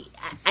 Like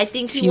I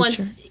think he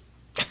wants.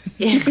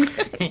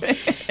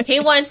 He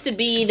wants to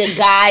be the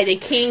guy, the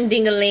king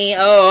dingaling.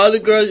 Oh, all the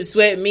girls are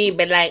sweating me,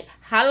 but like,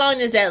 how long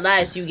does that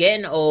last? You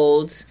getting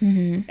old.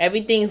 Mm-hmm.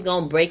 Everything's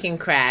gonna break and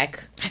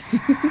crack.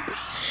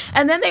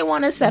 And then they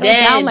want to settle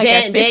down like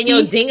at 50. Then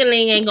your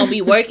dingaling ain't gonna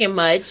be working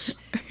much.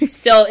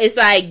 So it's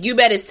like, you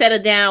better settle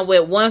down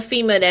with one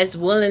female that's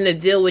willing to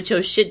deal with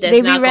your shit that's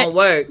not gonna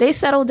work. They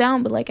settle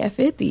down, but like at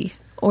 50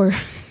 or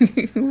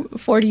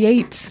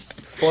 48.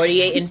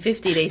 48 and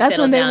 50, they that's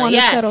settle when they down. want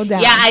to settle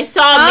down. Yeah, I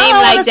saw a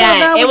meme like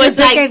that. It was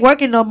like, ain't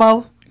working no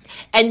more.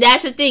 And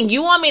that's the thing.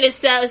 You want me to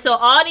sell. So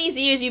all these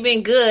years you've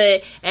been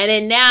good, and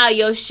then now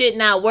your shit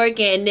not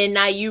working, and then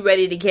now you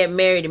ready to get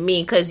married to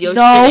me because your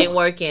shit ain't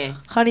working.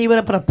 Honey, you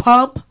better put a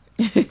pump.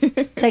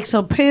 Take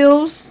some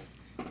pills.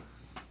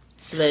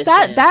 Listen.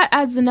 That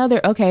adds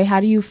another. Okay, how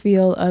do you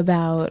feel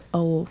about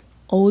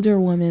older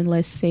woman,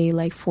 let's say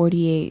like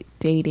 48,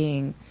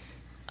 dating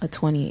a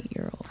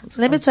 28-year-old?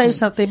 Let me tell you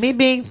something. Me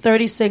being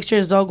 36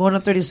 years old, going on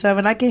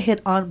 37, I get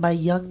hit on by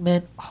young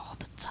men all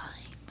the time.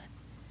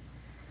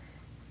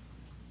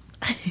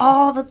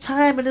 All the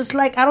time. And it's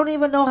like, I don't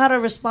even know how to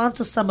respond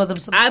to some of them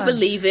sometimes. I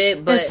believe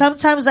it, but... And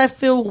sometimes I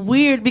feel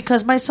weird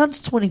because my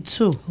son's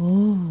 22.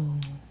 Ooh.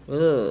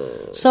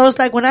 So it's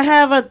like when I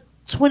have a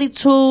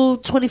 22,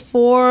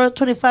 24,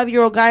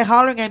 25-year-old guy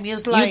hollering at me,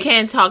 it's like... You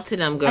can't talk to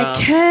them, girl. I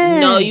can.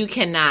 No, you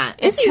cannot.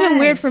 It's even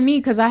weird for me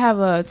because I have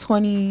a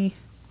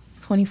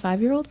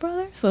 25-year-old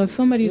brother. So if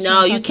somebody's...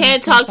 No, you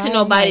can't talk to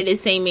nobody the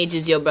same age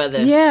as your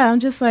brother. Yeah,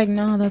 I'm just like,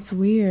 no, that's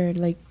weird.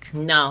 Like...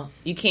 No,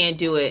 you can't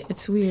do it.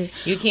 It's weird.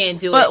 You can't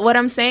do it. But what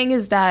I'm saying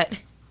is that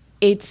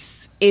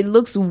it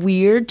looks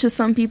weird to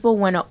some people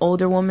when an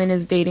older woman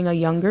is dating a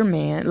younger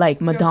man,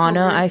 like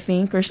Madonna, I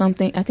think, or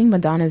something. I think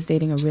Madonna is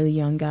dating a really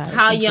young guy.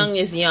 How young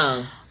is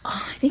young?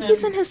 Oh, I think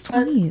he's in his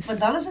 20s.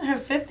 Madonna's in her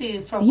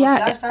 50s. From what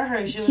last I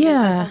heard, she was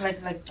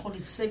in like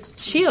 26.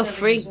 She a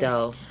freak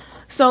though.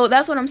 So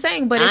that's what I'm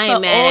saying. But I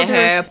ain't mad at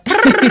her.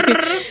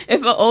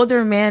 If an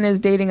older man is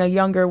dating a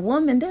younger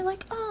woman, they're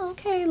like, oh,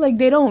 okay. Like,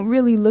 they don't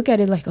really look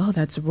at it like, oh,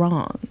 that's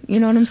wrong. You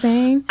know what I'm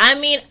saying? I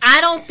mean, I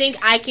don't think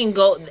I can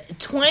go.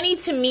 20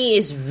 to me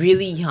is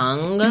really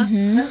young.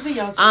 Mm-hmm. Let's be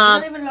young.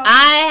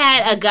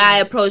 I had a guy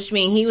approach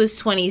me, and he was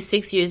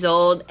 26 years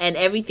old, and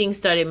everything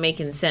started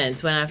making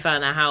sense when I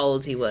found out how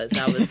old he was.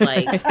 I was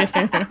like...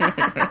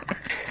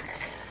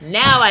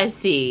 Now I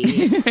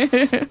see.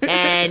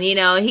 And, you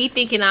know, he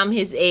thinking I'm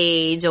his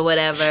age or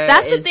whatever.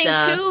 That's the thing,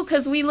 too,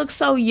 because we look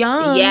so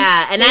young.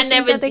 Yeah, and I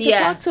never... They can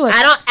talk to us.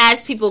 I don't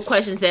ask people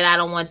questions that I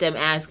don't want them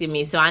asking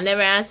me, so I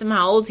never asked him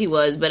how old he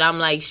was, but I'm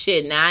like,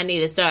 shit, now I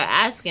need to start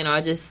asking, or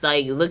just,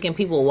 like, look in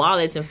people's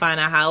wallets and find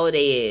out how old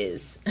they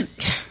is.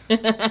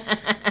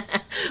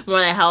 More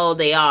like how old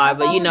they are,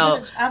 but, you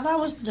know... I've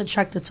always been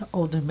attracted to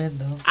older men,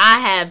 though. I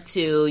have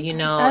too, you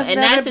know, and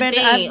that's the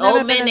thing.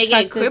 Old men, they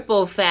get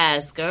crippled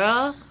fast,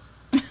 girl.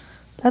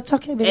 That's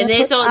okay,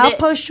 baby. I'll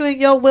push you in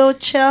your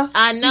wheelchair.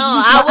 I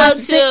know. I will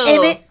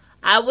too.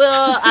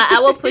 I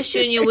will push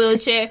you in your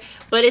wheelchair,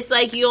 but it's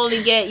like you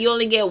only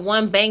get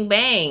one bang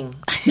bang,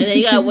 and then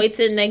you gotta wait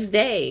till the next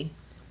day.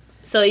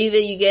 So either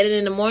you get it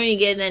in the morning, you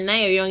get it at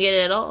night, or you don't get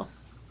it at all.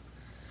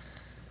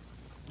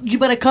 You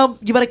better come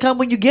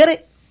when you get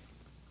it.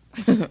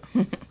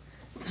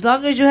 As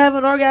long as you have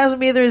an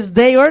orgasm, either it's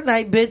day or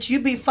night, bitch,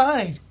 you be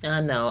fine. I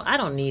know. I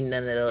don't need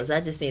none of those.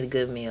 I just need a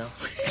good meal.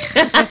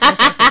 You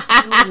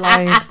ain't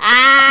lying. You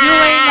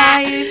ain't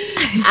lying.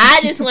 I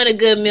just want a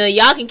good meal.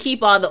 Y'all can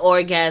keep all the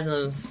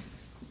orgasms.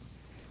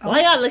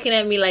 Why y'all looking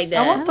at me like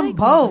that? I want them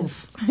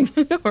both.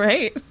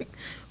 Right?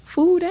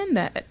 Food and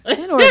that.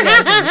 And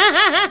orgasm.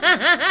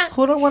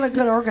 Who don't want a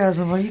good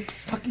orgasm? Are you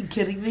fucking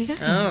kidding me?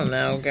 I don't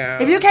know,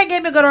 girl. If you can't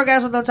give me a good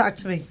orgasm, don't talk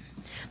to me.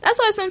 That's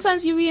why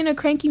sometimes you be in a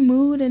cranky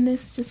mood, and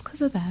it's just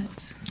because of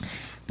that.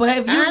 But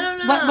if you, I don't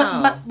know.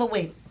 But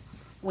wait.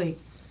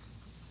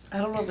 I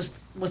don't know if it's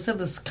what's in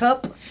this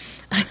cup.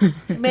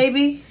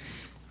 Maybe.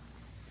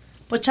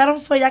 But y'all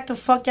don't feel y'all can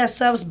fuck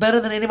yourselves better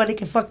than anybody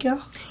can fuck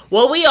y'all?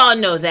 Well, we all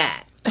know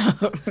that.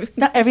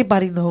 Not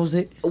everybody knows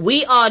it.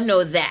 We all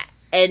know that.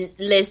 And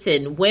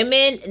listen,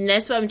 women, and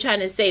that's what I'm trying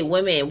to say,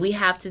 women, we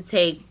have to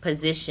take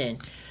position.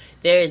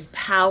 There is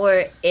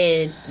power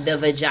in the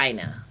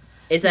vagina.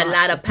 It's a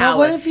lot of power.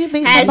 Well, what if you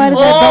meet somebody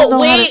that don't know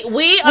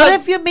what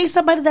if you meet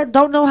somebody that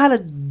don't know how to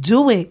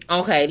do it?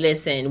 Okay,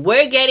 listen.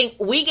 We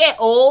get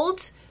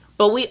old,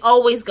 but we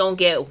always gonna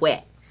get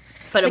wet.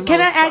 For the Can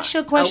most I ask part, you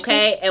a question?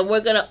 Okay, and we're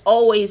gonna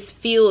always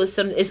feel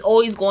some. It's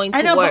always going to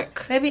I know,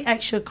 work. but let me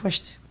ask you a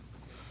question.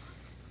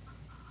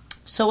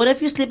 So what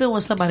if you're sleeping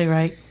with somebody,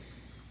 right?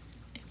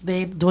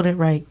 They ain't doing it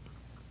right.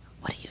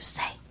 What do you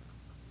say?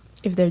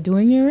 If they're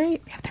doing it right?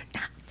 If they're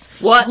not.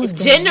 Well,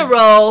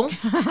 general,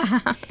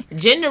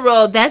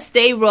 that's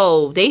their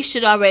role. They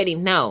should already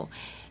know.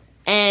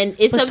 And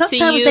it's But up to you.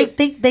 sometimes they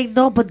think they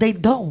know, but they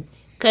don't.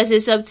 Because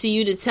it's up to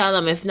you to tell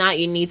them. If not,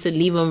 you need to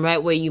leave them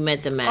right where you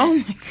met them at. Oh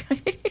my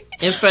God.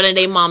 In front of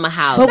their mama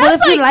house. But what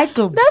if you like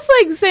them? That's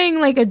like saying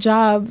like a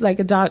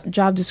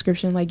job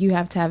description, like you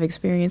have to have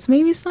experience.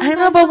 Maybe I sometimes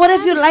know, but what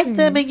if you have like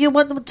them and you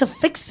want them to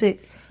fix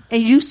it?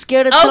 And you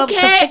scared to tell them to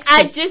Okay, fix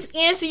I it? just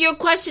answered your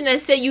question. I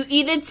said you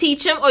either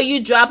teach them or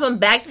you drop them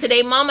back to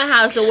their mama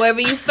house or wherever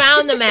you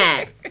found them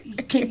at.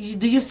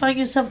 Do you find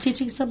yourself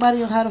teaching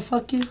somebody on how to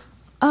fuck you?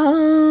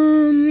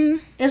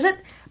 Is it?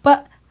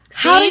 But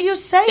how do you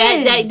say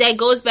it? That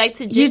goes back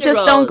to gender You just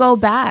roles. don't go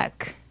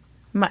back.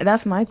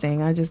 That's my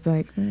thing. I just be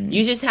like,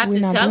 You just have we're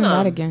to not tell doing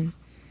them that again.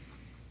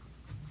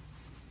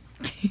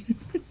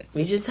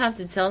 You just have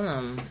to tell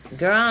them,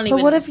 girl. I don't But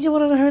even. what if you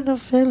wanted to hurt their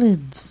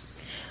feelings?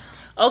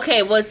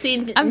 Okay, well,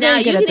 see, I'm now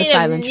very good you at the need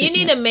silent you need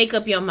treatment. to make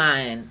up your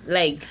mind.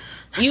 Like,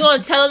 you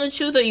gonna tell him the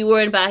truth, or you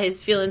worried about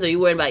his feelings, or you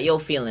worried about your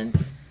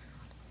feelings?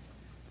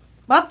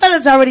 My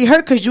feelings already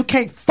hurt because you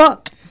can't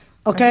fuck.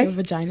 Okay? Your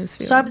vagina's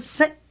feelings. So I'm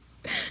saying.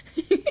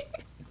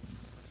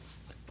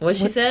 What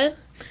she said?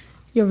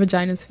 Your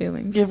vagina's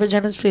feelings. Your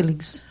vagina's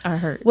feelings are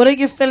hurt. What if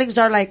your feelings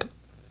are like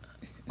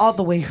all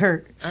the way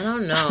hurt? I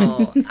don't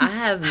know. I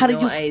have How do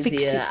no you idea.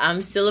 fix it?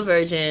 I'm still a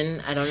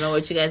virgin. I don't know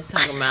what you guys are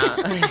talking about.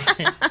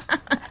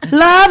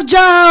 Love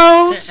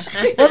Jones!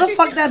 Where the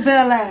fuck that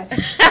bell at?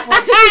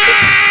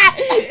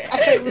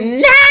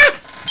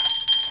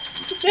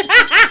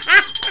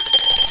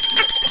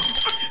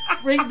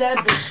 Bring that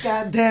bitch,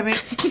 god damn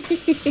it.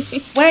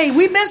 Wait,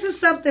 we missing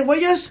something.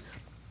 There's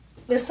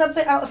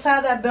something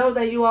outside that bell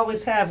that you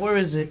always have. Where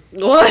is it?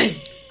 What?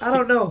 I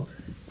don't know.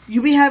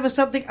 You be having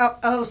something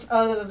else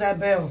other than that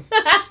bell.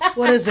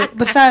 What is it?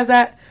 Besides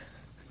that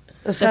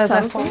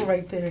phone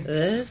right there.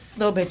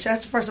 No, bitch.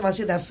 That's the first time I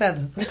see that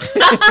feather.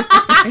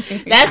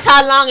 That's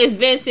how long it's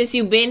been since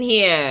you've been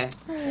here.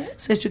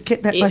 Since you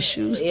kidnapped my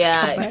shoes to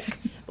come back.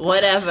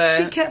 Whatever.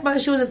 She kept my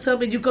shoes and told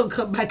me you gonna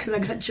come back because I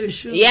got your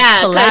shoes.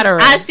 Yeah, because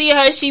I see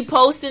her. She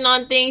posting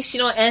on things. She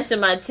don't answer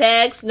my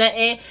texts.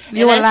 Nothing.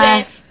 You and a I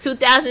lie. said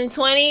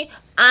 2020.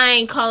 I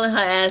ain't calling her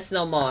ass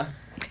no more.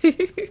 She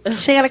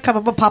gotta come.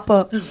 I'm gonna pop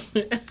up.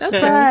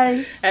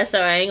 Surprise. That's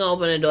all right. I ain't gonna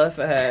open the door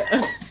for her.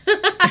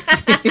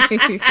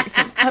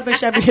 I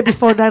bet I'll be here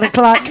before 9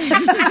 o'clock.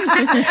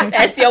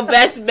 That's your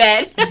best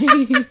bet.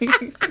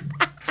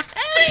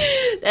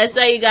 That's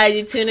right, you guys.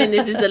 You tune in.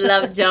 This is the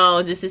Love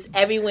Jones. This is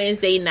every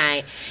Wednesday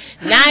night,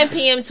 9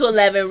 p.m. to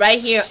 11, right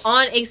here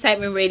on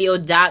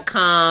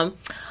excitementradio.com.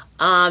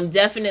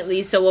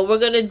 Definitely. So what we're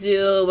gonna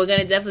do, we're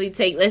gonna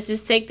definitely let's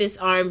just take this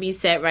R&B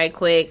set right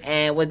quick,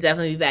 and we'll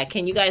definitely be back.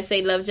 Can you guys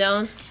say Love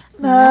Jones?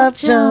 Love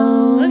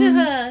Jones. Look at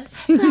her.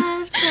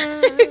 Love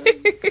Jones.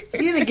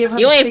 You didn't give her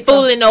You the ain't speaker.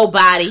 fooling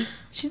nobody.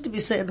 She need to be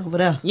sitting over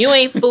there. You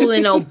ain't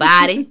fooling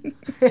nobody.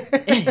 Love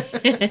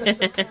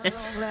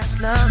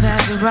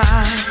has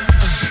arrived,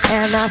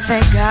 and I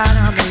thank God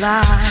I'm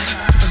alive.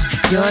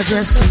 You're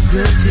just too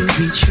good to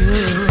be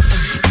true.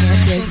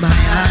 Can't take my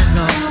eyes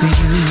off of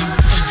you.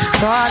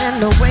 Thought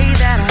in the way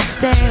that I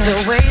stare,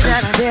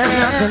 there's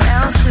nothing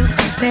else to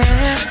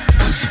compare.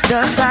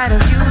 The sight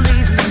of you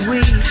leaves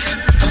me weak.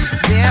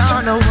 There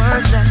are no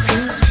words left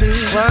to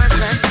speak. But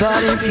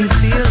if you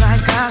feel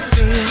like I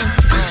feel,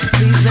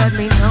 please let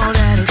me know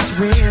that it's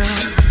real.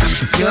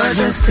 You're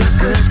just too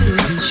good to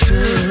be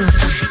true.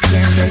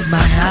 Can't take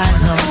my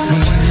eyes off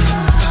you.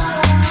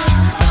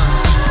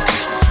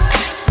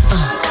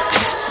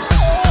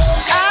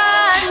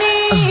 I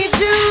need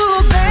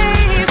you,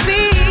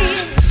 baby.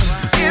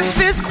 If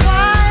it's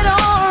quite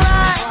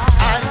alright,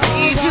 I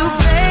need you,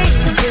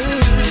 baby,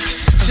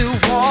 to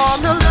warm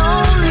the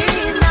lonely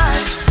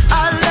nights. I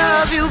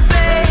love you,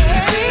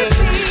 baby.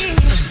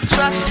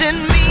 Trust in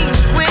me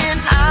when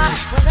I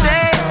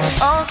say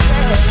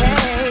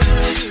okay.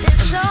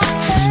 It's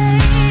okay.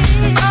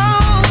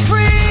 Oh,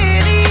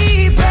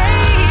 pretty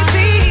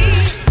baby,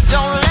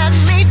 don't let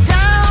me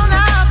down, I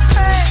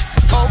pray.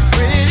 Oh,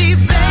 pretty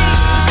baby,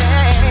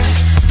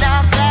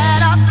 now that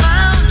I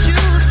found you,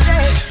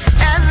 stay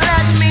and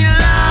let me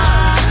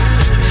love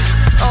you.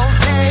 Oh,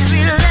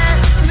 baby, let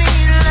me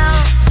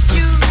love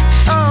you.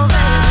 Oh,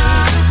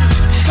 baby,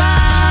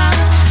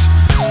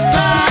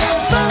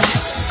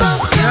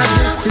 you're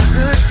just too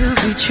good to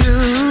be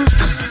true.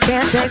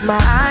 Can't take my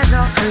eyes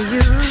off of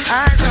you.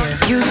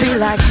 You'd be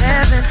like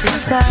heaven to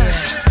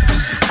touch.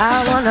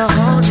 I wanna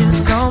hold you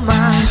so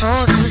much. As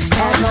long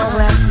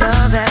as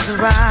love has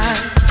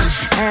arrived,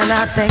 and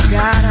I thank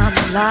God I'm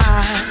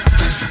alive.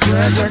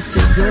 You're just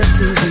too good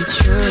to be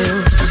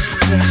true.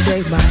 Can't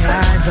take my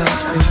eyes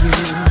off of you.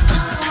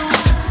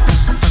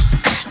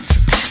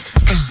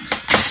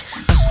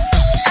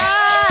 I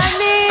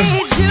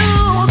need you,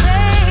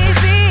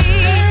 baby.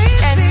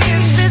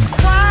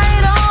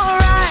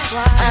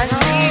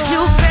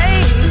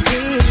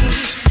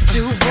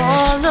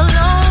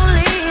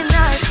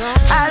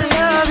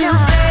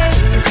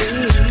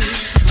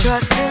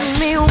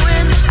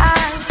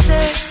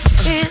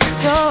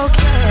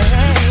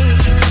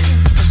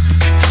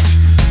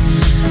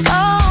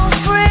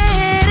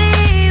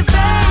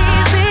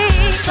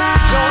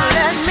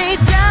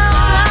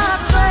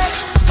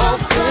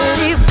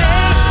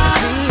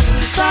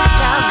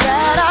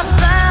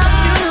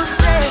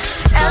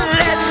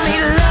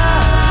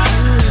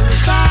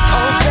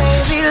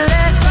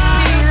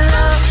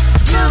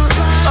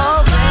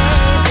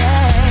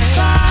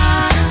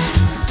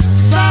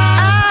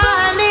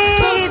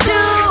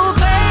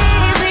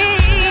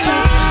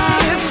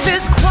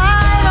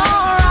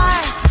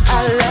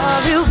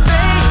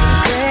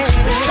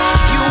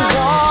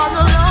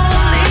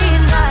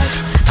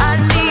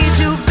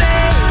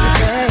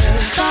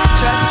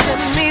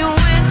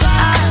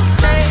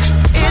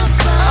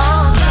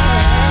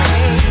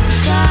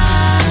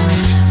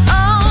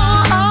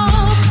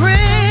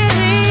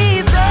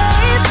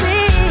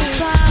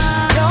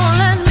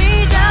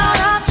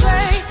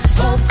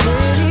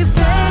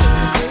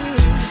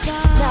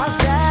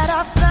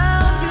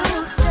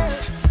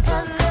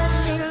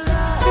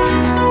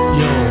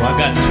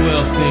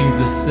 12 things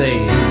to say,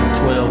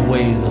 12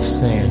 ways of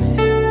saying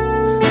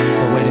it.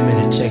 So wait a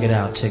minute, check it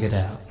out, check it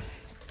out.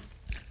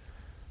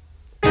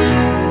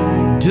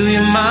 Do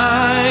you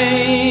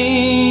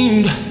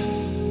mind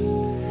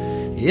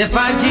if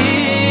I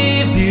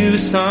give you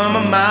some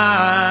of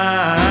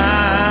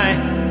my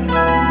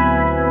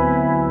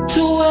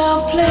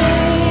 12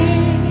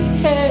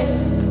 play?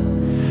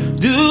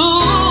 Do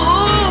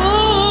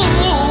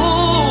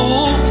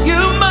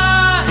you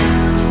mind,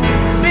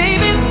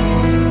 baby?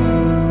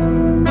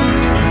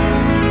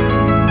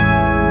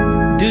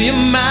 Do you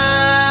mind?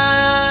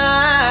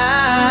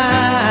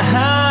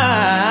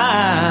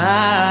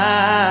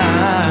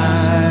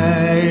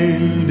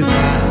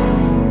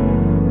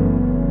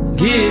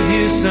 Give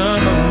you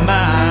some of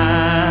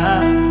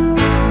my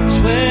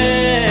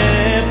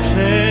 12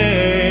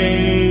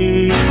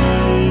 play.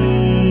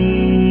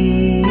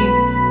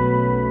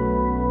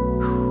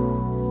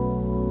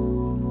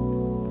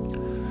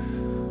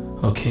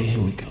 Okay,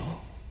 here we go.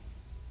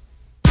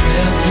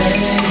 12 play,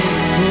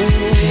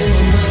 give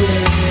 'em a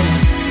little.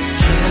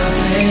 12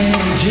 play,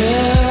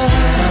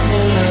 just a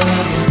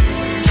little.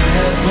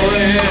 12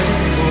 play,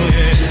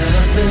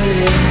 just a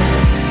little.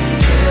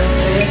 12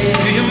 play.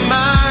 Do you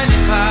mind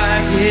if I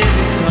give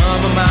you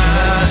some of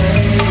mine?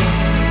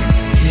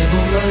 Give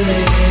 'em a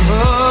little.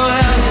 Oh,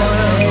 yeah.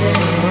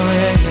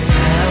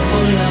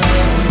 Sample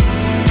love.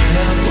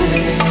 12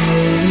 play.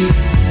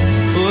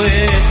 Oh,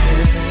 yes.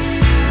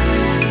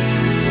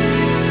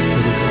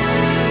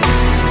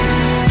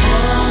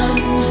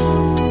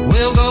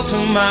 We'll go to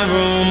my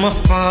room of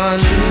fun.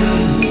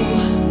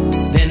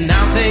 Then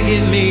I'll say,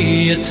 give me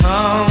a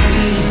tongue.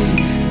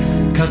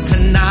 'Cause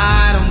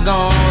tonight I'm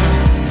gonna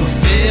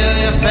fulfill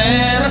your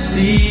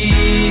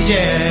fantasies,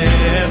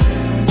 yes.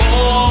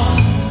 Boy,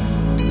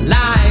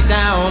 lie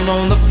down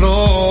on the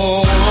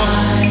floor. I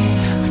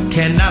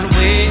cannot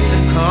wait to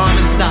come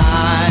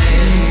inside.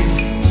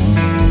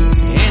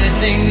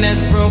 Anything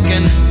that's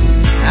broken,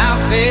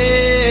 I'll fix.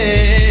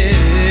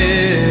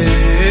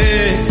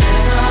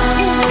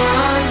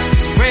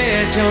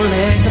 Spread your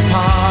legs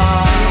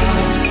apart.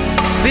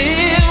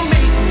 Feel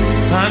me,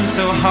 I'm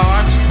so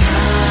hard to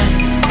climb.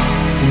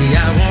 See,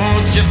 I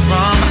want you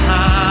from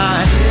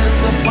behind. Hit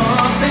the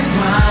bump and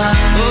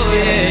grind. Oh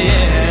yeah,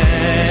 yeah.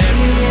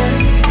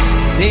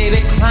 Baby,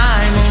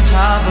 climb on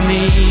top of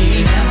me.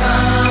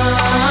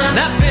 And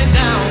up and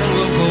down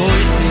we'll go,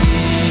 you see.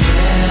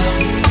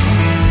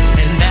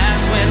 And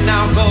that's when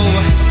I'll go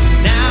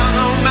down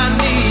on my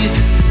knees,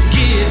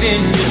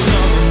 giving you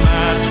some of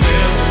my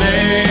 12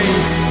 play.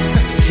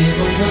 Give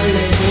 'em a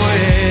little. Oh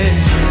yeah.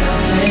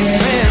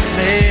 12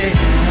 play.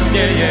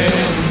 Yeah, yeah.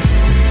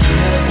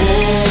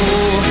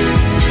 Oh,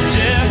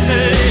 just a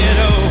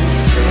little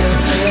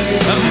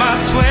of my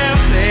 12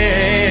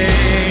 play.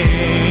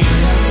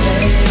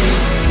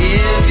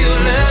 Give you a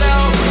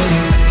little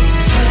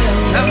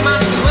of my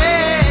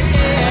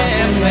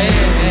 12 play.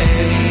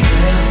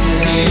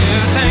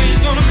 Everything's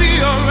gonna be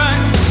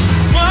alright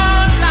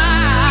once I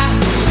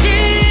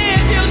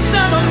give you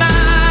some of my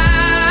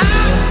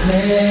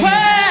 12 play.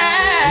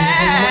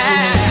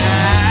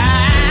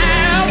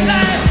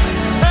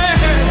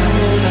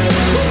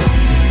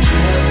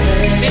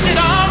 Is it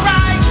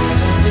alright?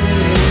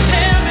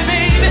 Tell me,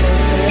 baby.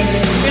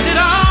 Is it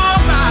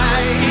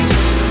alright?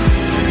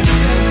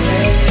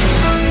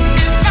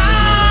 If I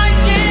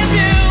give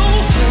you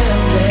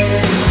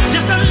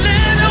just a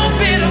little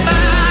bit of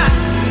mine,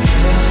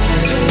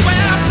 to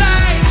where I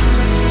play,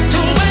 to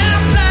where I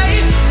play,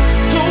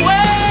 to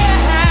where,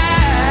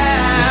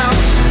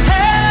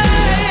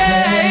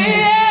 hey,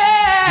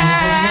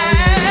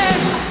 yeah.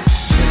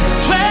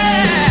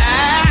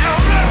 12,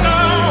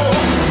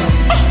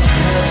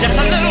 just a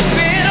little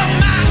bit of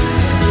my,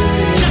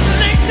 just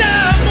an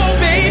example,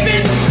 baby,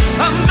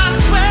 of my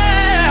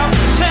 12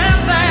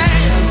 play.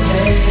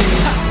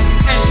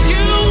 And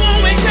you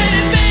won't regret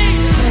it, babe.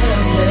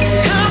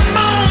 Come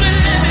on and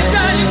let me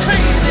drive you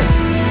crazy.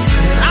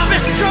 I'll be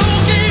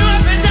stroking you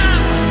up and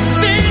down,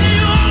 spinning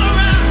you all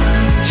around,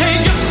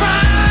 change your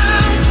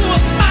frown to a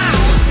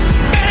smile,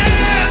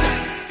 and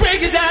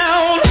break it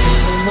down.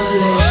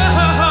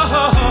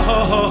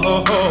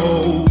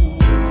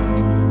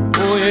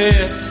 Oh,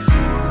 yes.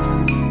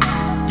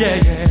 Yeah,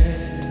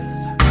 yes.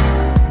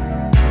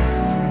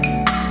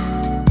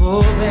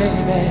 Oh,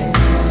 baby.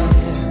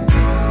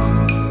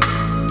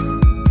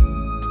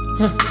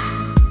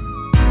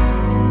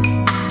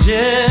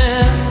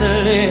 Just a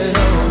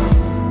little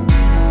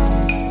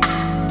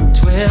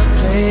 12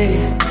 play.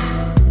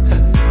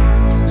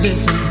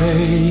 Listen,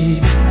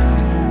 baby.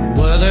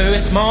 Whether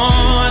it's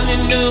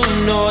morning,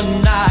 noon, or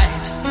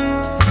night,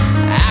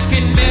 I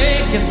can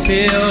make you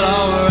feel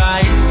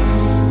alright.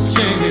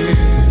 Sing it.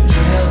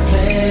 12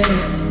 play.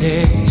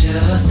 Yeah.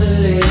 Just a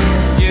little.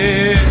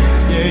 Yeah,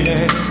 yeah,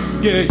 yeah,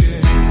 yeah,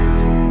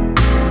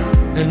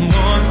 yeah. And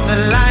once the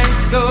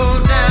lights go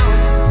down,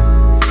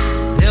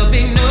 there'll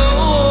be no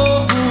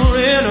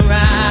fooling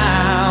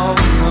around.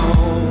 No.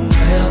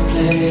 12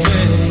 play.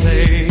 12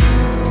 play.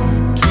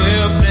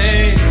 12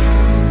 play.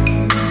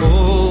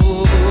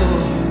 Oh.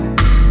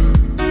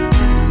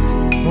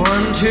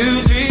 1, 2,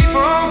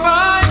 4,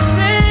 5,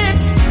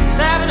 6,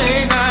 7,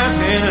 8, 9,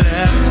 10,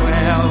 11,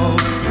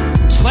 12.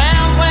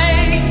 12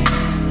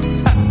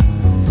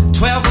 ways.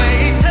 12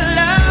 ways to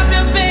love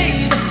you,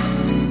 baby.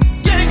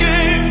 Yeah,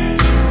 yeah.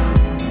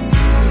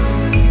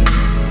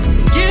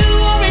 You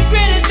won't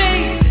regret it,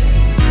 baby.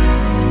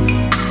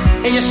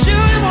 And you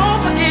surely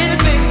won't forget it,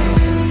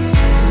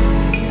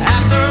 baby.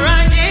 After I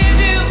give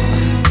you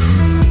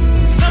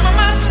some of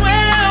my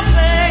 12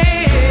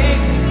 ways,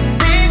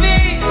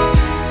 baby.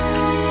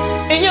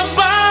 And your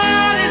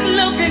body's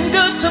looking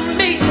good to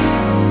me.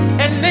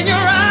 And in your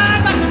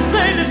eyes I can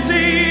plainly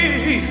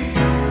see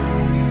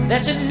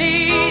that you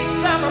need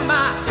some of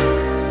my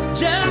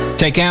just.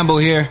 Tay Campbell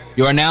here.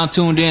 You are now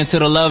tuned in to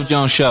the Love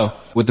Jones Show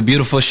with the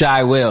beautiful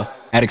Shy Will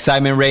at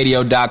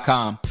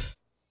excitementradio.com.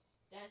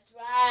 That's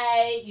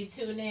right. You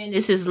tune in.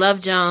 This is Love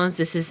Jones.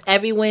 This is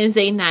every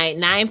Wednesday night,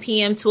 9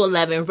 p.m. to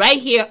 11, right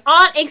here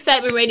on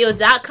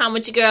excitementradio.com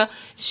with your girl,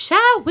 Shy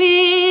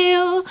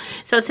Will.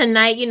 So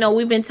tonight, you know,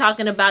 we've been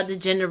talking about the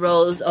gender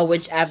roles or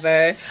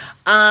whichever.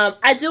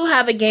 I do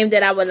have a game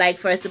that I would like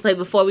for us to play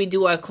before we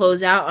do our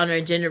closeout on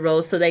our gender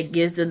roles, so that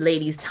gives the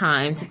ladies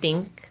time to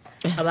think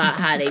about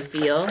how they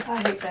feel. I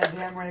hate that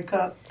damn red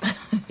cup.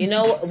 You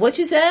know what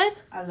you said?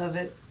 I love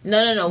it.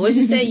 No. What'd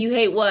you say? You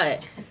hate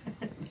what?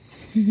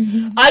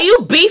 Are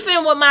you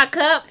beefing with my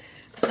cup?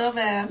 No,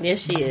 ma'am.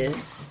 Yes, she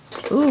is.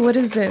 Ooh, what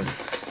is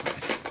this?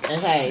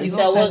 Okay, You so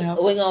gonna find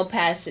we're going to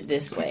pass it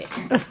this way.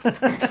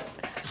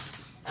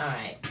 All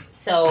right.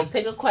 So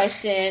pick a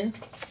question.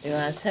 You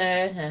ask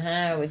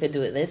her. We could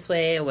do it this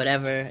way or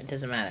whatever. It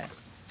doesn't matter.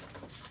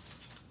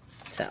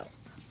 So.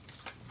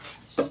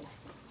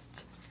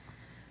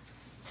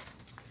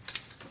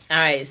 All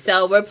right.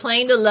 So we're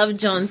playing the Love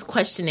Jones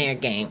questionnaire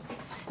game.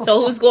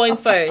 So who's going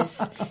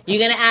first? You're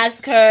going to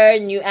ask her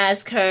and you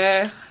ask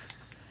her.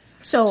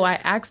 So I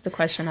ask the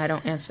question, I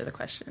don't answer the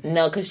question.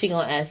 No, because she's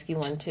going to ask you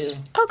one too.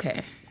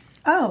 Okay.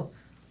 Oh.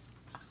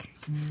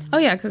 Oh,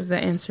 yeah, because the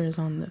answer is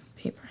on the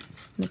paper.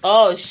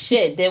 Oh,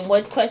 shit. Then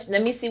what question?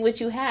 Let me see what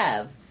you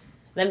have.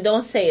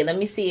 Don't say it. Let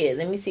me see it.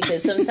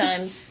 Because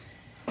sometimes...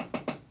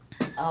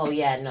 Oh,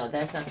 yeah, no,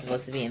 that's not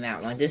supposed to be in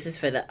that one. This is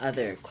for the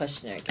other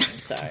questionnaire game.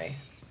 Sorry.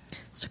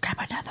 So grab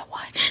another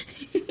one.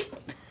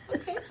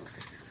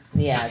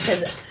 Yeah,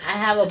 because I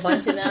have a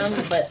bunch of them,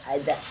 but I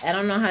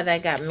don't know how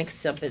that got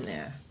mixed up in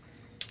there.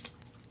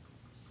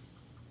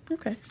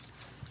 Okay.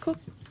 Cool.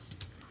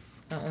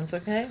 That one's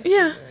okay?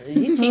 Yeah.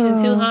 You're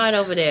cheating too hard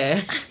over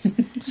there.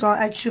 So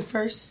I'll ask you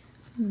first.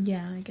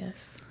 Yeah, I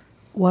guess.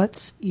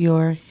 What's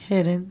your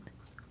hidden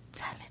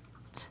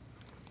talent?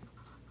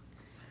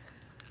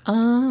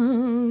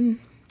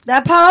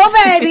 That pole,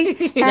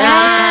 baby.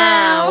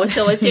 Wow.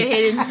 So what's your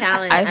hidden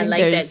talent? I think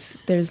like that.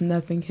 There's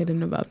nothing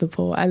hidden about the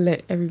pole. I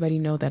let everybody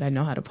know that I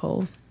know how to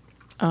pole.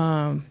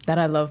 That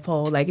I love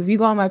pole. Like, if you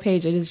go on my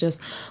page, it is just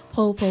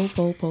pole. I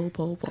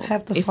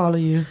have to follow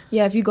you.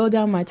 Yeah, if you go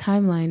down my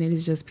timeline, it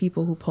is just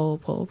people who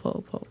pole.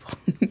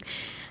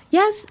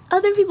 Yes,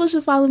 other people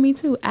should follow me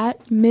too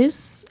at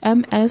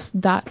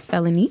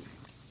MissMS.Felony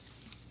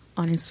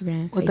on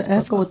Instagram. With Facebook, the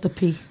F or with the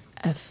P?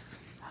 F.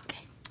 Okay.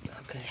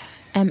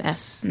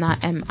 MS,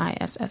 not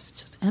MISS,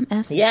 just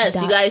MS.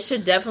 Yes, you guys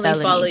should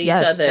definitely follow each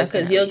other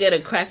because you'll get a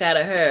crack out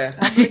of her.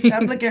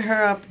 I'm looking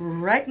her up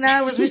right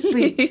now as we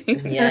speak.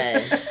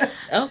 Yes.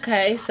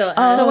 Okay. So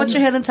what's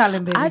your hidden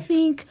talent, baby? I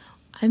think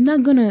I'm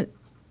not gonna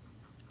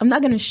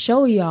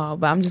show y'all,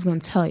 but I'm just gonna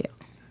tell you.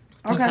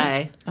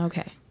 Okay.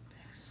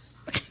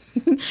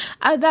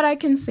 That I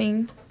can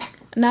sing.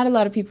 Not a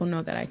lot of people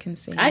know that I can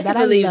sing. I can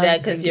believe that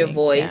because your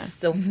voice,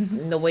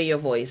 the way your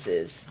voice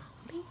is.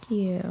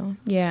 You.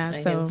 Yeah,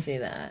 I can see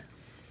that.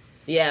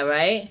 Yeah,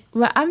 right?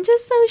 But I'm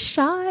just so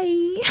shy.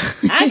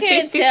 I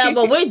can't tell,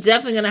 but we're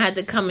definitely going to have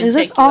to come and check you out.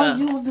 Is this all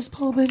you on this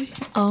pole, baby?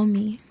 All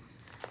me.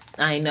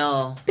 I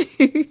know.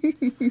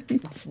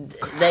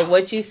 Like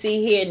what you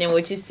see here and then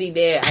what you see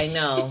there, I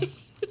know.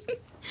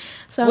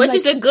 So which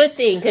is a good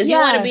thing because you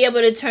want to be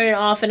able to turn it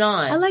off and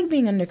on. I like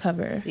being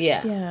undercover.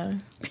 Yeah.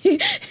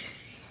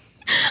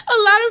 A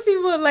lot of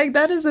people, like,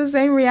 that is the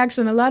same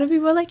reaction. A lot of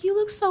people are like, you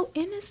look so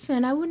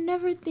innocent. I would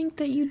never think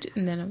that you do.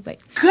 And then I'm like,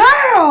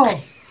 girl,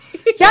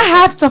 y'all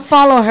have to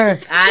follow her.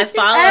 I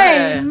follow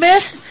her. Hey,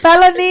 Miss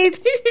Felony,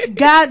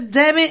 God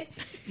damn it.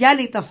 Y'all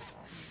need to.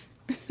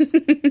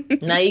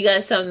 Now you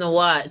got something to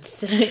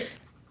watch.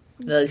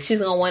 Look, she's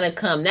going to want to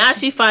come. Now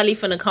she finally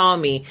finna call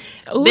me.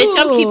 Ooh, bitch,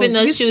 I'm keeping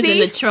those shoes in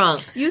the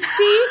trunk. You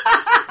see?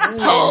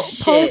 Pole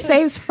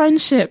saves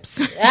friendships.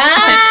 or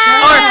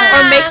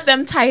makes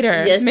them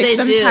tighter. Yes, makes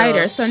them do.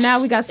 tighter. So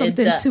now we got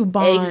something to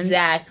bond.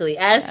 Exactly.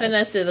 Ask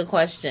Vanessa the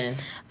question.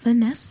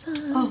 Vanessa.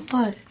 Oh,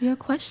 what? Your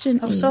question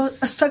I'm so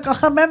stuck on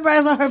her,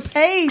 memorized on her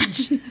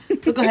page.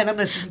 But go ahead, I'm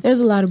listening. There's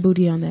a lot of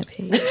booty on that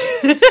page.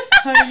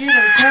 Honey, you're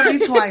going to tell me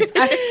twice.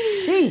 I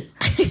see.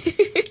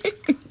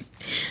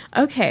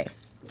 Okay.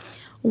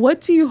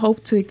 What do you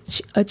hope to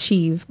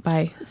achieve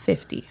by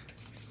 50?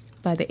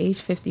 By the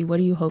age 50, what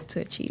do you hope to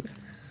achieve?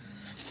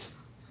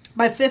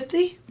 By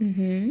 50?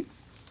 Mm-hmm.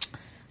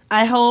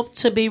 I hope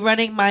to be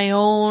running my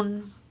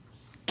own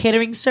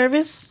catering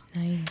service.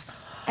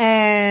 Nice.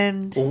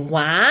 And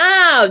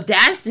wow,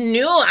 that's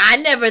new. I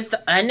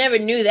never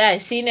knew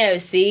that. She never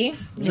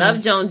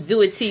Love Jones,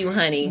 do it to you,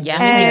 honey.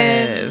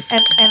 And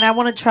I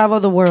want to travel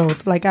the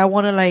world. Like I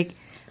want to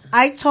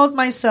I told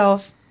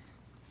myself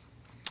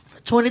for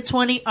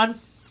 2020 on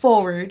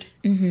forward,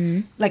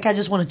 like I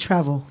just want to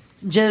travel.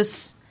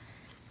 Just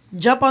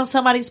jump on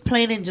somebody's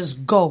plane and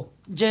just go.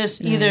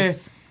 Just either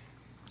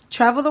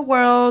travel the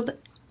world,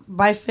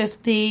 buy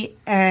 50,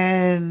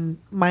 and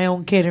my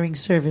own catering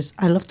service.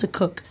 I love to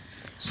cook.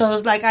 So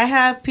it's like I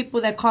have people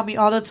that call me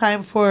all the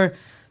time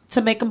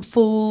to make them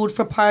food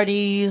for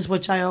parties,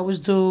 which I always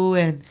do,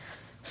 and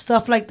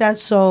stuff like that.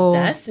 So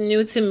that's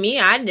new to me.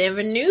 I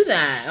never knew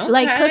that. Okay.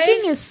 Like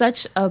cooking is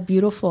such a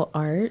beautiful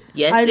art.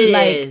 Yes, it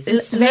is.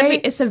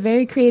 It's a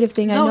very creative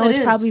thing. I know it's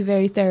probably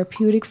very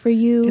therapeutic for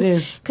you. It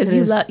is because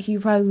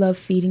you probably love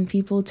feeding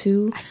people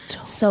too.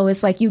 So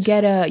it's like you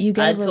get a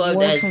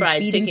reward from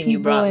feeding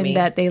people and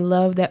that they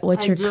love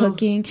what you're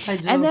cooking.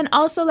 And then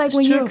also like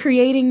when you're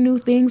creating new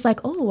things,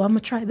 like I'm gonna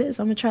try this,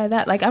 I'm gonna try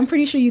that. Like I'm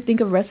pretty sure you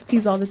think of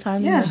recipes all the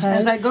time. Yeah, in your head.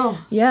 as I go.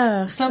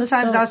 Yeah.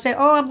 Sometimes I'll say,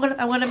 I'm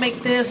gonna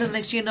make this, and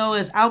next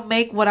is I'll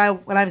make what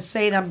I'm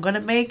saying I'm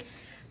gonna make,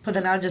 but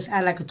then I'll just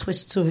add like a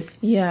twist to it.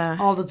 Yeah,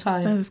 all the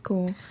time. That's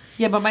cool.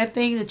 Yeah, but my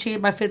thing to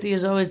change by 50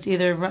 years old is to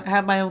either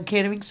have my own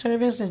catering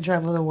service and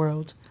travel the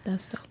world.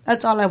 That's dope.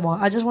 That's all I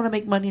want. I just want to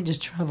make money and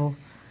just travel.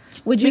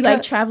 Would you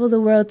travel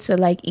the world to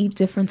like eat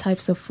different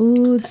types of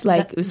foods?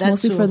 Like it's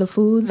mostly for the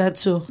foods. That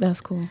too.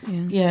 That's cool.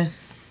 Yeah. Yeah.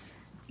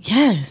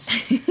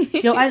 Yes.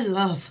 Yo, I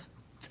love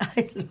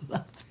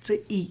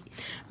to eat.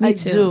 Me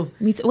too.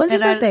 Me too. When's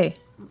your birthday?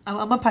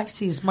 I'm a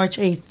Pisces, March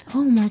 8th.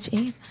 Oh, March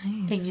 8th.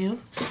 Nice. And you?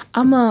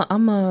 I'm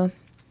a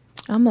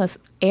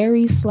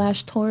Aries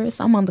 / Taurus.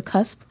 I'm on the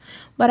cusp,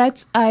 but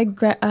I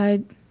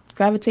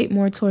gravitate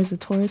more towards the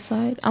Taurus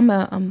side. I'm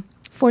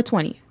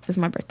 4/20 is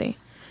my birthday.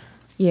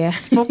 Yeah.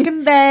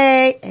 Smoking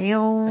day.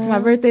 My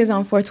birthday is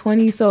on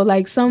 4/20, so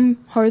like some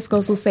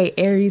horoscopes will say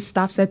Aries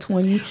stops at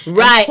 20.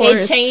 Right,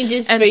 Taurus, it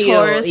changes for you.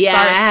 Taurus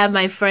I have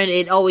my friend,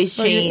 it always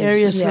changed.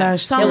 Aries /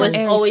 It was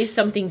always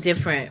something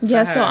different.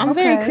 Yeah, so I'm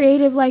very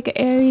creative like an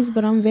Aries,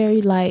 but I'm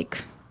very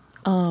like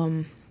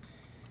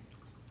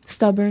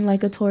stubborn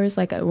like a Taurus.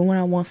 Like when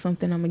I want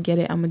something, I'm gonna get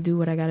it. I'm gonna do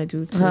what I gotta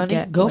do to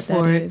get go what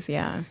for that it. is.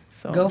 Yeah,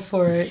 so go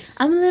for it.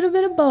 I'm a little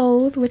bit of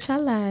both, which I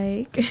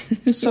like.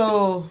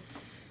 So.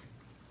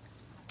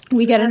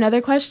 We get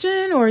another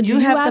question, or do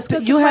you ask us a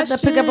question? You have to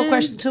pick up a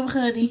question too,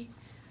 honey.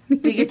 You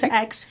get to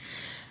ask.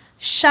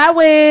 Shy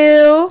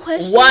Will.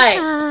 Question what?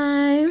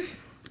 Time.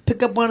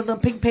 Pick up one of the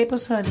pink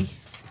papers, honey.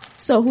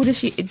 So who does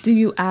she? Do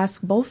you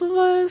ask both of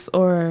us,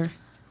 or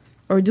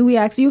do we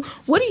ask you?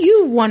 What do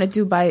you want to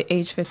do by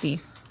age 50?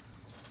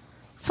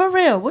 For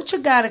real, what you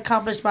got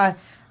accomplished by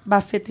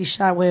 50,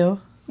 Shy Will?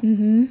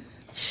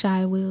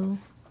 Shy Will.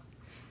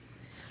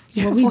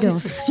 Your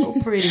voice is so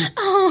pretty.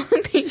 Oh,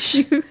 thank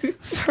you.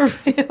 For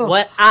real.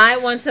 What I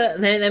want to...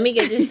 Let me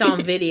get this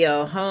on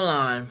video. Hold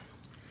on.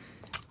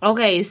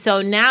 Okay,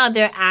 so now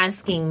they're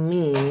asking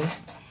me...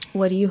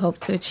 What do you hope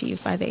to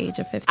achieve by the age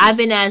of 50? I've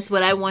been asked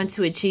what I want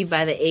to achieve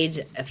by the age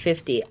of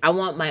 50. I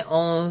want my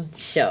own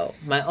show.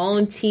 My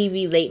own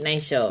TV late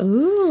night show.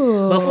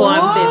 Ooh. Before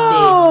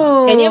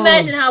I'm 50. Can you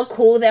imagine how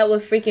cool that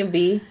would freaking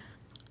be?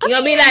 You're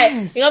gonna be like,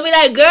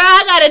 girl,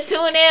 I gotta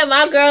tune in.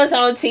 My girl's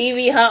on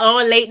TV, her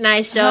own late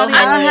night show.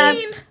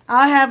 Honey,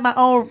 I'll have my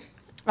own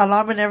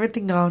alarm and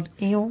everything on.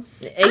 Ew.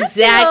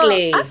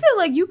 Exactly. I feel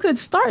like you could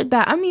start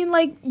that. I mean,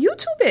 like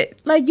YouTube it.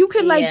 Like you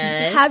could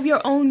have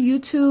your own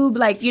YouTube.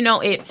 Like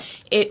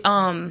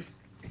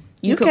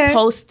you could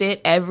post it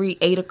every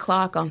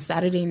 8:00 on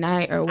Saturday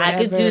night or whatever.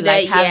 I could do that.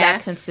 Like, have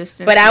that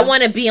consistency. But I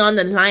want to be on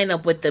the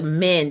lineup with the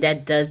men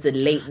that does the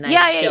late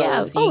night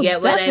shows. You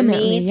get what I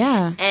mean?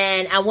 Yeah.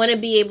 And I want to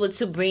be able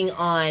to bring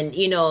on,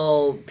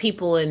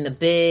 people in the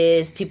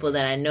biz, people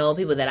that I know,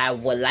 people that I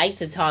would like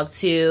to talk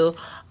to.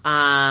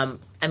 Other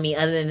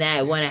than that,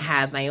 I want to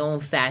have my own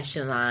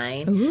fashion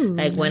line. Ooh,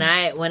 like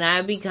nice. when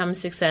I become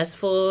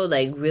successful,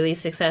 like really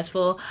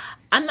successful,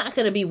 I'm not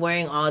going to be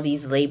wearing all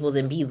these labels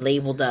and be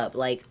labeled up.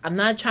 Like, I'm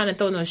not trying to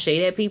throw no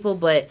shade at people,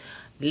 but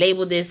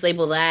label this,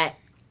 label that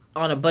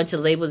on a bunch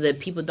of labels that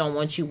people don't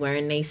want you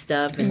wearing their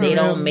stuff and they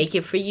don't make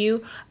it for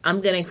you.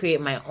 I'm going to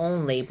create my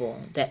own label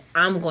that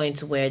I'm going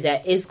to wear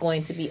that is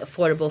going to be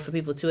affordable for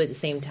people too at the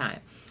same time.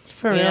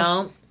 For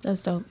real?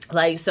 That's dope.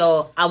 Like,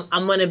 so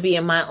I'm going to be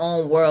in my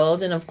own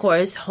world and, of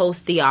course,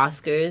 host the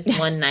Oscars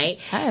one night,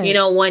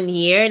 1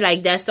 year.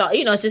 Like, that's all,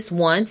 just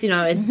once. It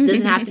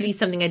doesn't have to be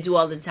something I do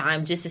all the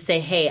time just to say,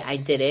 hey, I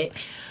did it.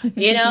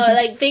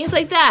 Like things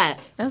like that.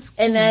 That's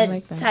cool. And that,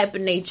 like that type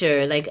of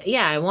nature. Like,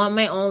 yeah, I want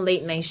my own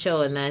late night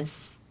show, and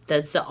that's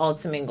the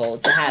ultimate goal,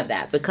 to have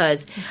that.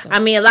 Because, a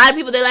lot of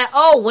people, they're like,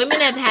 oh, women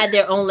have had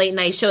their own late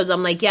night shows.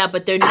 I'm like, yeah,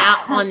 but they're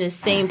not on the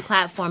same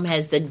platform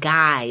as the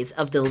guys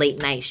of the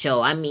late night show.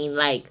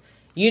 Like,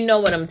 you know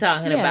what I'm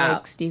talking about.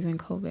 Like Stephen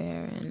Colbert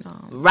and...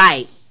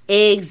 Right.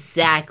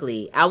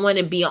 Exactly. I want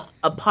to be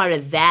a part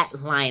of that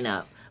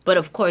lineup. But,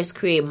 of course,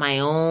 create my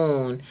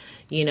own,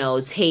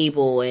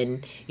 table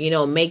and,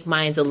 make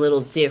mine a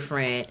little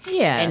different.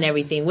 Yeah. And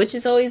everything, which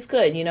is always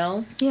good,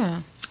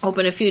 Yeah.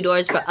 Open a few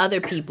doors for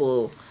other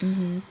people.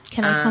 Mm-hmm.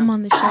 Can I come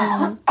on the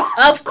show?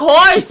 Of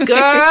course,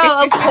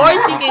 girl. Of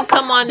course you can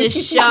come on the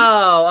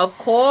show. Of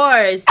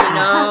course,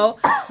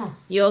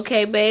 You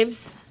okay,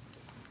 babes?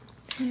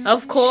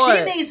 Of course.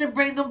 She needs to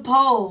bring them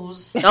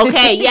poles.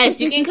 Okay, yes,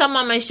 you can come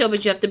on my show,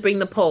 but you have to bring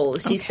the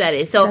poles. She said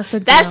it. So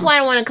that's what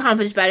I want to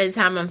accomplish by the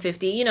time I'm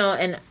 50,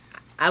 and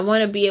I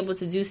want to be able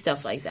to do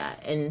stuff like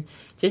that. And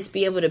just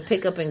be able to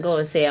pick up and go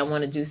and say, I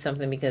want to do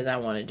something because I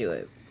want to do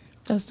it.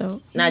 That's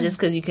dope. Not just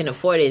because you can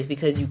afford it, it's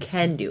because you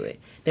can do it.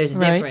 There's a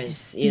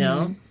difference,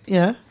 Mm-hmm.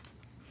 Yeah.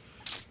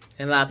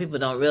 And a lot of people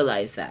don't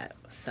realize that.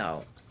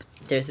 So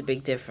there's a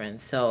big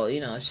difference. So,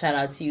 shout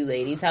out to you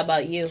ladies. How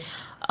about you?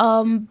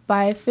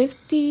 By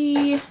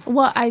 50,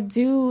 well, I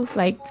do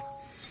like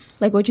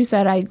what you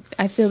said.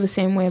 I feel the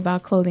same way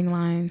about clothing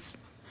lines,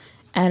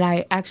 and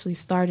I actually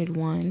started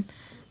one.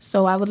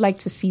 So I would like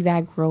to see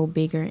that grow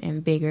bigger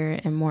and bigger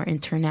and more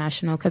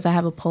international because I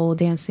have a pole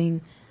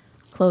dancing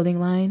clothing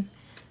line.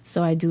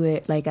 So I do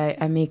it like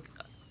I make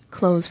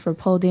clothes for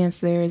pole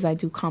dancers. I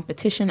do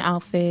competition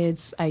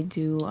outfits. I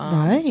do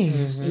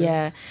nice.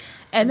 Yeah.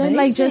 And then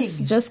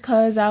Amazing. just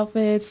cause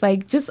outfits,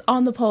 like just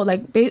on the pole,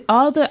 like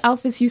all the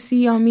outfits you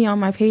see on me on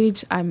my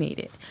page, I made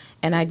it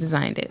and I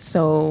designed it.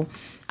 So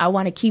I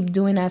want to keep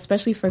doing that,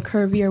 especially for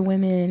curvier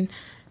women,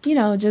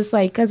 just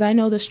like, cause I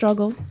know the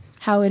struggle,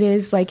 how it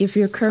is. Like if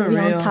you're curvy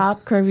on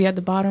top, curvy at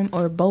the bottom,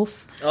 or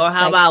both. Or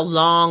how about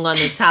long on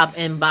the top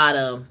and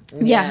bottom?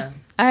 Yeah.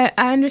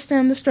 I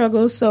understand the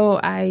struggle. So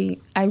I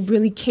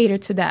really cater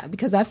to that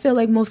because I feel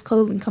like most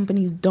clothing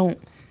companies don't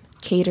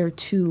cater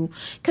to,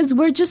 because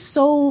we're just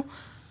so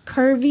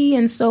curvy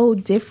and so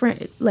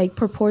different, like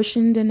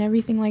proportioned and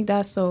everything like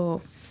that.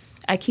 So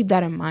I keep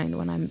that in mind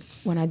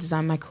when I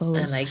design my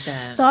clothes. I like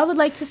that. So I would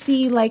like to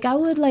see, like, I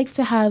would like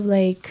to have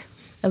like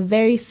a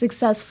very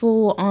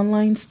successful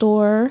online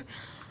store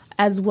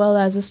as well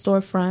as a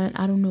storefront.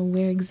 I don't know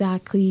where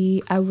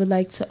exactly. I would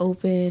like to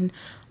open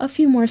a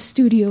few more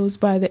studios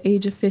by the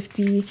age of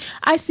 50.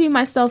 I see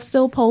myself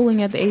still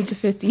polling at the age of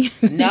 50.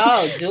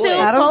 No, do it.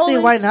 I don't see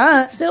why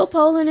not. Still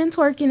polling and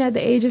twerking at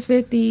the age of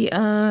 50.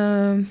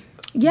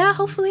 Yeah,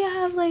 hopefully I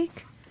have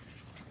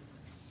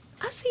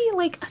I see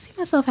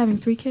myself having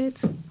 3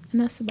 kids, and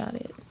that's about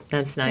it.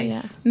 That's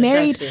nice.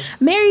 Yeah.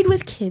 Married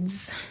with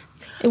kids.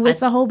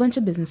 With a whole bunch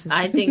of businesses.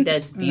 I think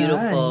that's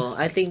beautiful. Nice.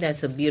 I think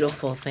that's a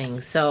beautiful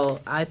thing. So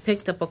I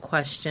picked up a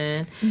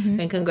question,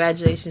 and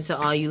congratulations to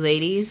all you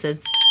ladies.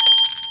 It's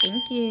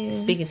Thank you.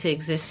 Speaking to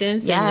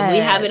existence. Yes. And we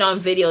have it on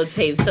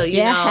videotape. So, you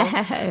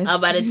Yes. know,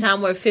 by the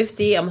time we're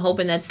 50, I'm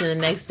hoping that's in the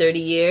next 30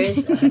 years.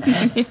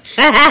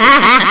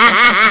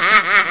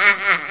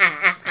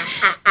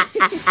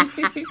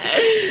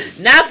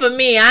 Not for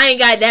me. I ain't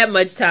got that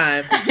much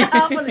time.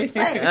 I'm gonna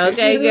say.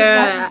 Okay,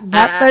 girl.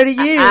 Not 30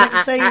 years. I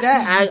can tell you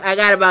that. I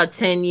got about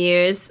 10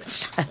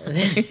 years.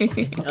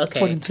 Okay.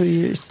 22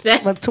 years.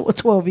 About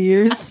 12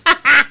 years.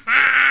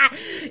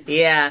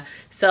 Yeah.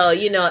 So,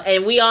 you know,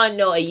 and we all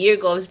know a year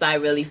goes by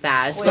really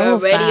fast. So We're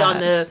already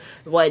on fast.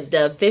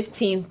 the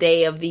 15th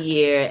day of the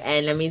year.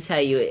 And let me tell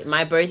you,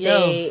 my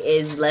birthday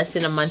is less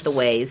than a month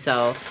away.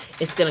 So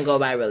it's going to go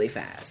by really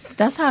fast.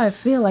 That's how I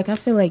feel. Like, I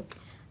feel like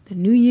the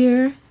new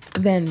year,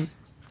 then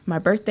my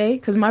birthday,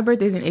 because my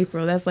birthday's in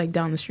April. That's like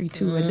down the street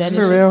too. And then For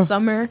it's real. just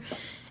summer.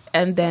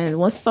 And then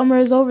once summer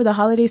is over, the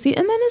holiday season,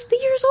 and then the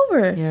year's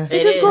over. Yeah.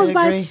 It just goes I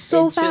by agree.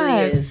 so It truly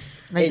fast. is.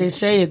 Like they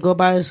say, it go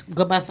by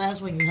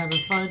fast when you're having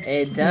fun.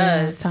 It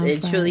Yeah, does. time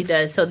It truly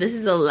flies. does. So this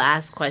is the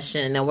last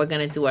question, and then we're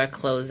going to do our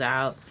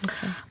closeout.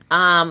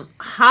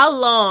 How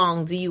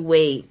long do you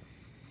wait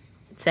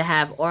to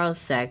have oral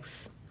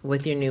sex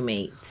with your new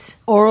mate?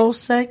 Oral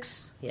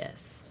sex?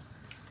 Yes.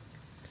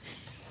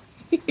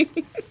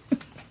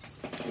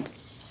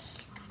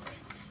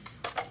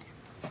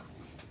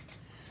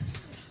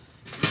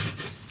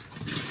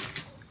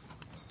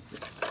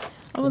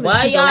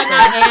 Why y'all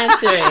not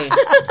answering?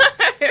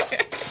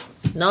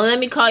 Don't let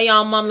me call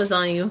y'all mamas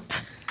on you.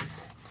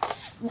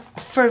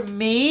 For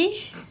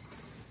me,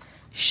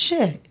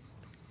 shit.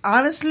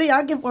 Honestly,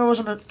 I'll give oral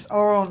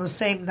on the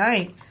same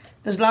night.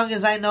 As long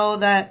as I know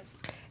that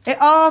it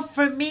all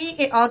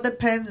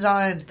depends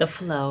on the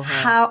flow,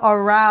 huh? how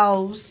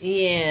aroused.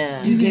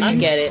 Yeah. You get I me?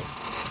 get it.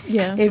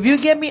 Yeah. If you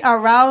get me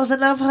aroused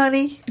enough,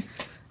 honey,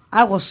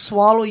 I will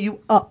swallow you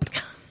up.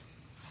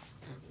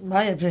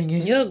 My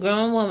opinion. You're a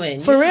grown woman.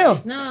 For real.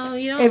 No,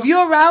 you don't. If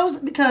you're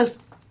aroused, because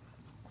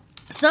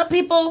some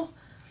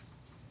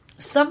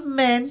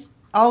men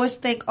always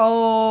think,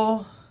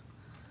 oh,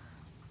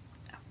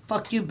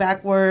 fuck you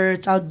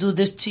backwards. I'll do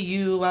this to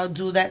you. I'll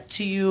do that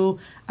to you.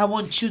 I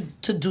want you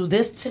to do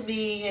this to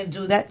me and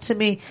do that to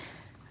me.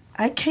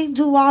 I can't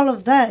do all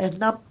of that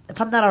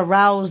if I'm not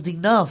aroused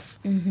enough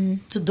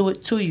to do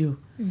it to you.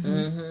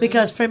 Mm-hmm.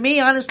 Because for me,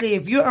 honestly,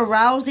 if you're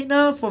aroused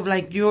enough or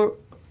like you're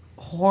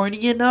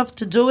horny enough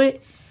to do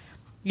it,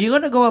 you're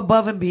going to go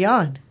above and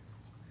beyond.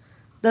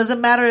 Doesn't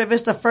matter if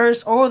it's the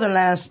first or the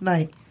last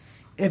night.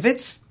 If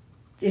it's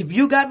if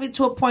you got me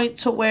to a point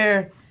to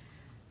where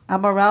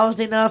I'm aroused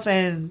enough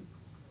and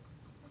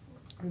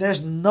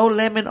there's no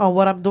limit on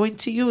what I'm doing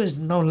to you, is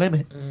no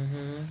limit.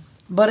 Mm-hmm.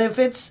 But if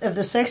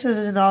the sex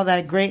isn't all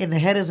that great and the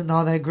head isn't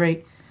all that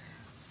great,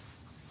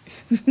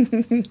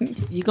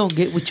 you're gonna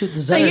get what you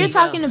deserve. So you're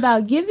talking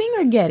about giving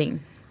or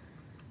getting?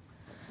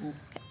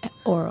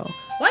 Oral.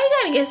 Why you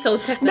gotta get so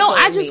technical? No,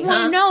 I just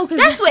want to know because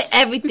that's what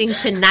everything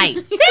tonight.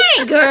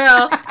 Dang,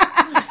 girl.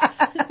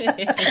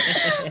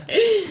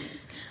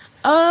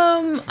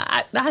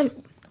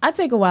 I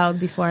take a while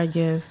before I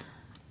give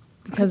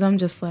because I'm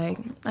just like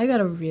I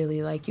gotta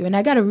really like you and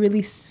I gotta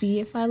really see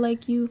if I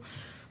like you.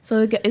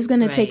 So it's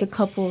gonna take a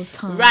couple of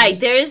times. Right.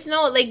 There is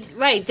no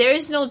there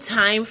is no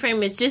time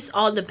frame. It just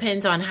all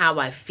depends on how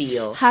I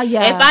feel. If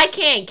I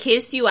can't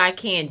kiss you, I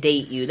can't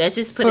date you. Let's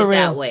just put it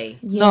that way.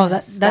 Yes, no,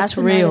 that's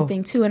real. Another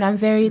thing too. And I'm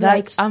very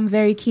I'm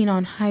very keen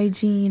on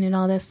hygiene and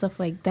all that stuff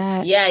like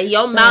that. Yeah,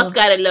 your mouth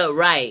gotta look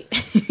right.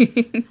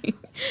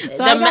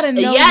 So I gotta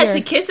know. Yeah,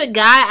 to kiss a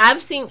guy,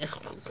 I've seen.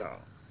 Oh God.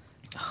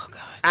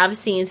 I've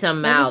seen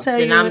some mouths,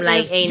 and I'm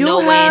like, ain't no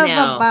way in hell. You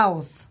have a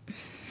mouth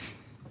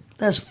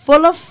that's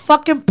full of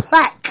fucking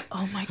plaque.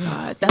 Oh my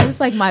God, that is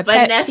like my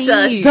pet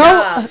peeve.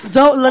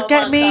 Don't look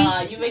at me.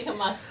 God, you making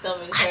my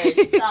stomach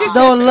hurt. Stop.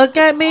 Don't look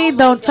at me.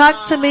 Don't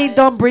talk to me.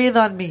 Don't breathe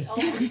on me. Oh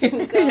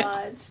my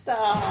God,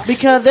 stop.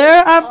 Because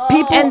there are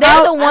people, and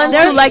they're the ones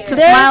who like to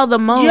smile the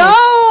most.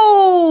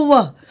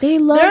 Yo, they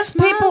love. There's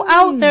smiling. people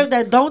out there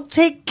that don't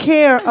take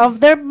care of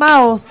their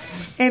mouth,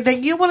 and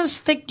then you want to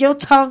stick your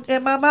tongue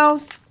in my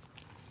mouth.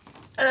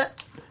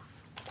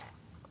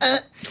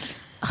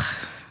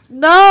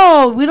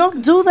 No, we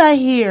don't do that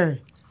here.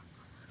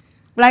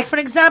 Like, for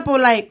example,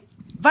 like,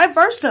 vice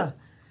versa.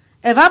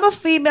 If I'm a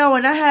female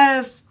and I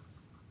have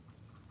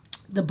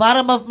the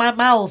bottom of my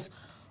mouth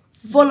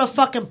full of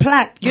fucking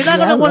plaque, you're not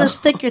going to want to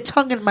stick your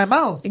tongue in my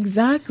mouth.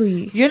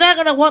 Exactly. You're not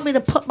going to want me to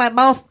put my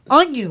mouth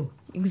on you.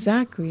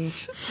 Exactly.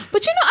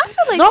 But, you know, I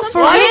feel like... No, for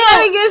real. Why you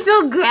gotta get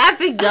so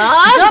graphic,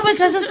 dog? No,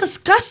 because it's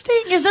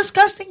disgusting. It's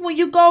disgusting when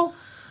you go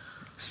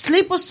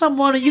sleep with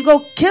someone or you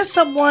go kiss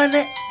someone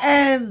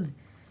and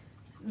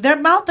their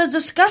mouth is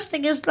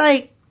disgusting. It's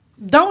like,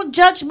 don't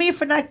judge me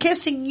for not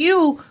kissing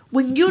you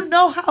when you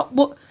know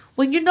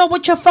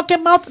what your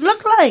fucking mouth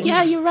look like.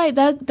 Yeah, you're right.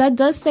 That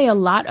does say a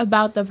lot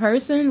about the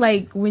person.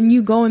 Like when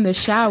you go in the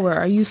shower,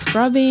 are you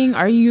scrubbing?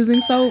 Are you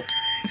using soap?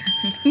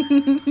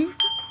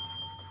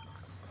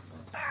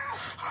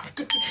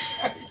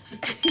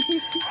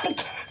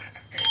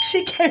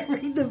 She can't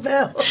ring the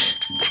bell.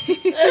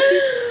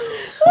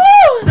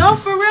 No,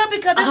 for real,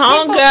 because this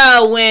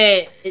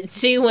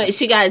homegirl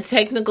she got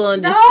technical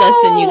and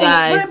disgusting, you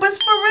guys. But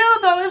it's for real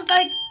though. It's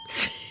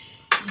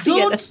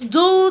like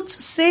dudes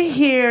sit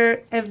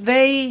here and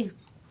they.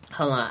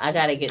 Hold on, I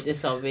gotta get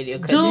this on video.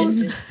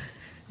 Dudes,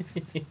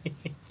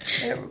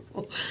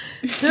 terrible.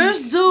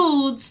 There's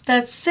dudes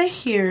that sit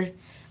here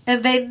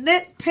and they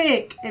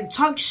nitpick and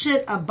talk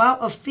shit about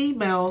a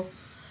female,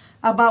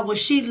 about what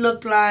she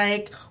looked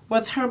like,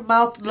 what her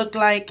mouth looked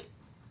like.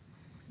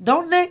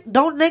 Don't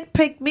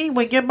nitpick me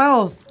when your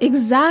mouth.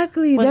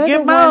 Exactly. When they're your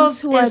the mouth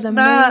ones who are is the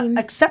not main...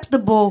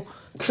 acceptable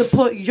to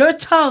put your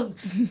tongue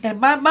in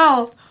my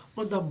mouth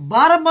when the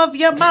bottom of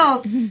your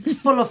mouth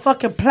is full of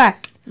fucking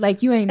plaque.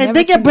 Like you ain't and never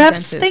then your seen breath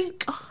a dentist.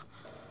 stink.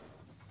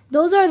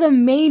 Those are the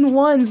main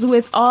ones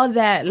with all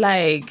that,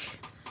 like,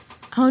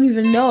 I don't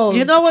even know.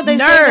 You know what they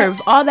say?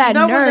 All that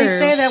nerve. You know what they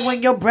say that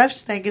when your breath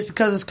stink is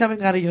because it's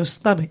coming out of your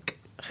stomach.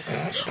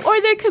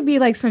 Or there could be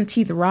like some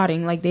teeth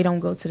rotting, like they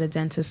don't go to the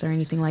dentist or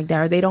anything like that,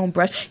 or they don't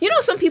brush. You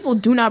know, some people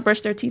do not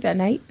brush their teeth at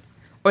night,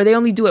 or they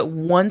only do it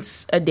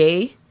once a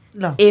day.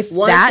 No, if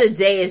once that, a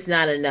day is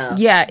not enough.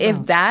 Yeah,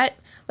 if that.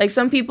 Like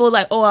some people,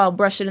 like, oh, I'll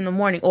brush it in the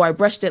morning, or I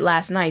brushed it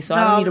last night, so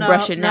I don't need to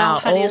brush it now.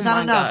 Honey, oh it's not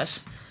my enough. gosh.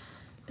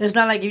 It's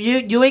not like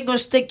you ain't gonna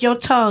stick your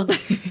tongue.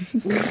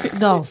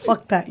 No,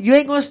 fuck that. You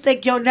ain't gonna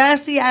stick your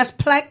nasty ass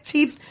plaque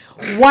teeth,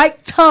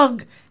 white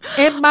tongue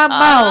in my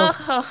mouth.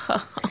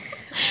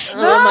 Oh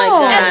my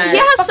God.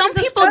 Yeah, some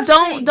people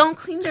don't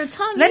clean their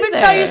tongue. Let me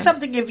tell you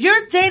something. If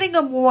you're dating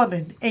a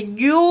woman and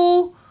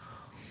you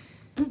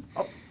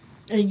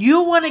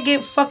want to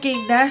get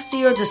fucking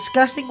nasty or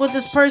disgusting with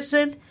this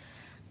person,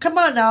 come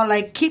on now,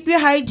 like keep your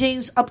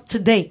hygienes up to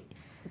date.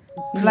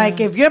 Like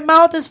if your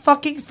mouth is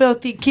fucking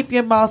filthy, keep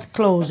your mouth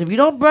closed. If you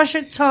don't brush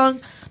your tongue,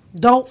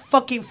 don't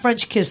fucking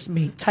French kiss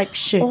me type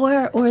shit.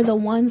 Or the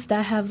ones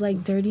that have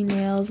like dirty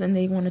nails and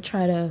they want to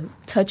try to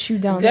touch you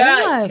down.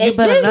 Girl, it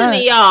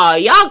Disney,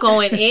 y'all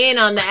going in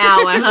on the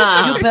hour,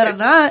 huh? You better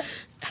not.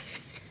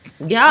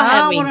 Y'all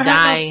have me I don't want to hurt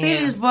dying. no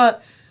feelings,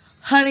 but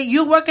honey,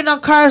 you working on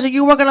cars and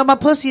you working on my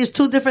pussy is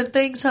two different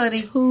things,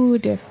 honey. Two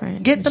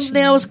different. Get them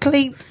nails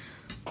cleaned.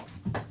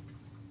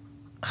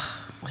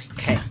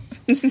 Okay,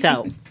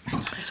 so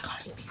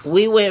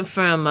we went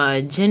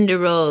from gender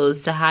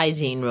roles to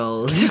hygiene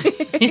roles. Well,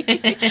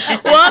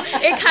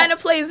 it kind of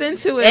plays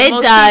into it. It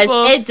Most does.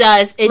 people, It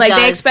does. It like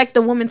does. They expect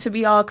the woman to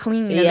be all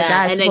clean, and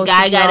yeah, the and the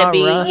guy gotta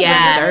be rough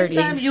and dirty.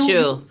 It's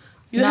true.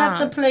 You have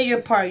to play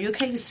your part. You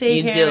can't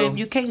sit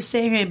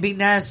here and be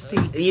nasty.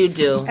 You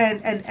do.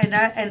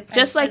 And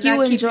just like you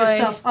not enjoy keep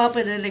yourself up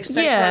and then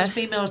expect for us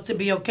females to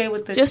be okay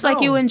with it. Just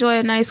like you enjoy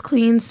a nice,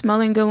 clean,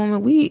 smelling good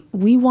woman,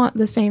 we want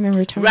the same in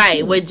return. Right,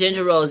 too. with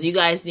Ginger Rose, you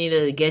guys need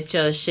to get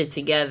your shit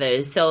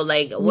together. So,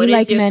 like, what we is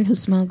like your men who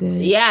smell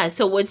good? Yeah.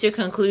 So, what's your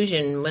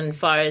conclusion when,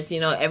 far as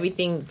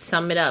everything?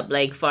 Sum it up,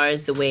 like, far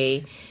as the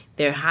way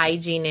their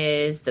hygiene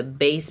is, the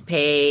base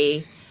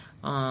pay,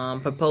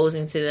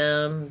 proposing to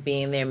them,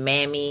 being their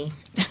mammy.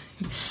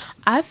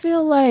 I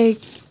feel like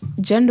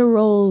gender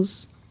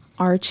roles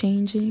are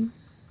changing.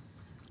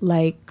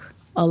 Like,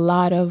 a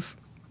lot of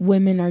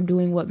women are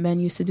doing what men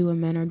used to do and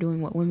men are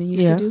doing what women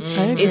used to do.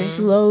 Mm-hmm. It's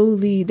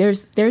slowly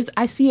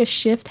I see a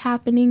shift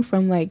happening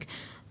from like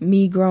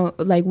me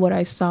like what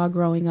I saw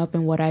growing up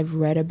and what I've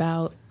read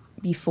about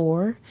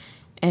before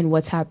and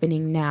what's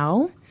happening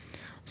now.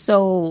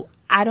 So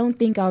I don't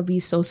think I'll be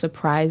so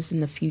surprised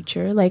in the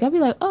future. Like, I'll be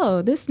like,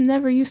 oh, this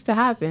never used to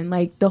happen.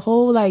 Like, the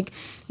whole, like,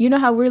 you know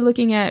how we're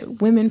looking at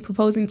women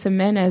proposing to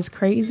men as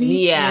crazy?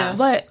 Yeah.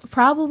 But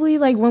probably,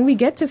 like, when we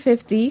get to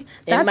 50,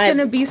 that's going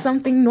to be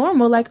something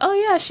normal. Like, oh,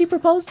 yeah, she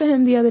proposed to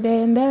him the other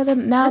day, and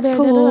now they're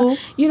cool.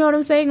 You know what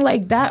I'm saying?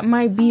 Like, that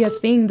might be a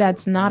thing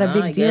that's not a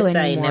big deal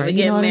anymore. I ain't never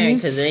get married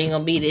because it ain't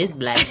going to be this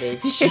black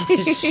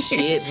bitch.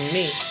 Shit,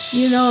 me.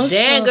 You know?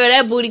 Damn, girl,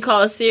 that booty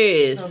call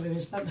serious.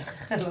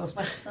 Hello,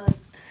 my son.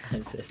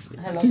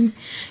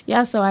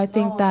 Yeah, so I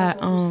think that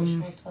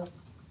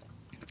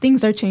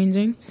things are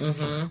changing,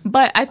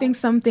 but I think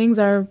some things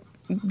are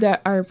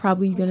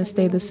probably gonna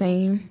stay the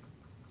same,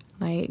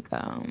 like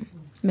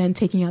men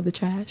taking out the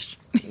trash.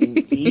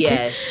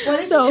 Yes. Well,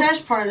 it's the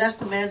trash part. That's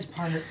the man's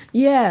part.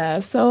 Yeah,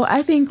 so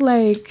I think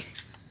like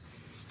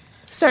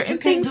certain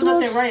things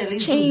will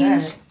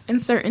change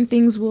and certain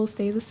things will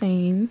stay the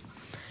same,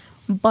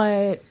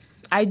 but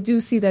I do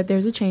see that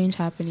there's a change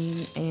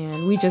happening,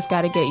 and we just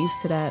got to get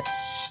used to that.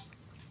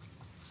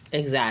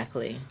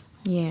 Exactly.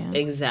 Yeah.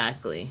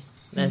 Exactly.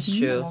 That's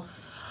true.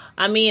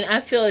 I mean, I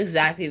feel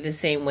exactly the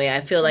same way. I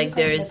feel like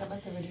there's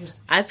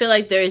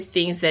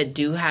things that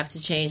do have to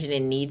change and it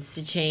needs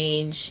to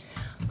change.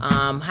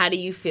 How do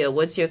you feel?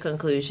 What's your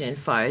conclusion as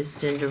far as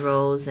gender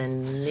roles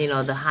and,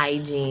 the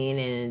hygiene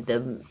and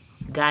the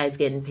guys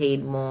getting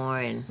paid more,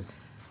 and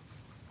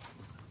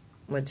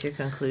what's your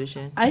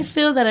conclusion? I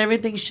feel that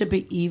everything should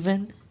be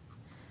even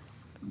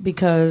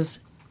because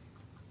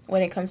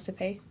when it comes to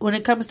pay? When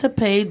it comes to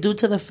pay, due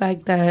to the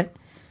fact that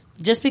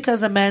just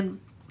because a man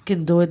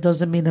can do it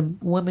doesn't mean a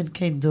woman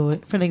can do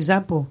it. For an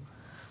example,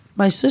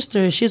 my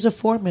sister, she's a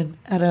foreman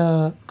at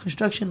a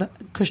construction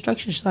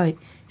site.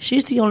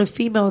 She's the only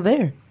female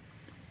there.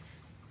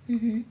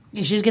 Mm-hmm.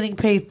 And she's getting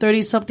paid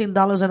 $30-something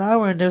an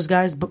hour, and there's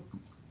guys,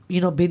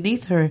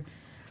 beneath her.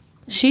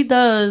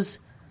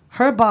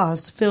 Her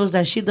boss feels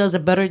that she does a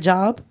better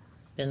job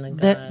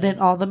than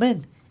all the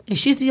men. And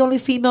she's the only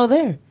female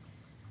there.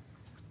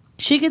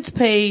 She gets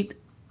paid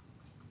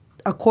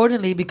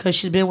accordingly because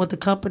she's been with the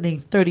company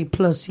 30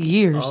 plus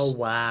years. Oh,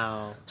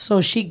 wow. So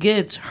she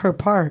gets her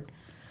part.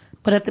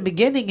 But at the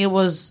beginning, it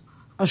was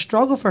a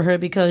struggle for her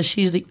because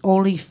she's the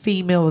only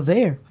female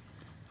there.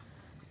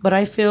 But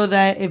I feel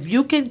that if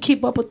you can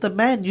keep up with the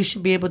man, you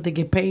should be able to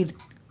get paid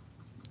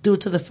due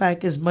to the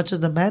fact as much as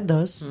the man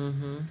does.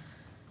 Mm-hmm. You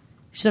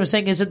see what I'm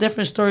saying? It's a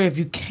different story if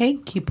you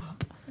can't keep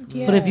up.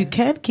 Yeah. But if you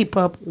can't keep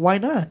up, why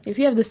not? If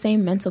you have the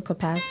same mental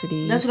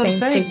capacity, that's what I'm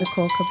saying.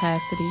 Physical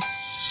capacity,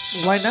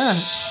 why not?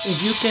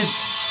 If you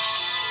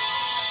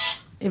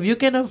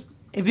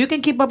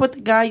can keep up with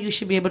the guy, you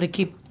should be able to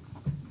keep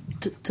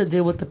to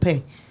deal with the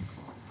pay.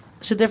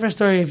 It's a different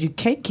story. If you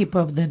can't keep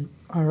up, then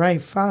all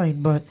right,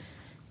 fine. But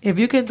if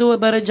you can do a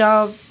better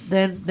job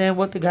than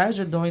what the guys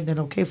are doing, then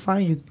okay,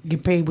 fine. You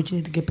get paid what you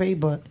need to get paid.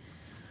 But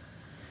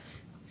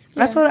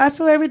yeah. I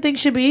feel everything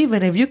should be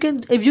even. If you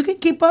can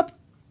keep up,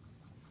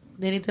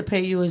 they need to pay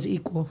you as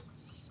equal.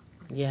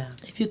 Yeah.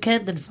 If you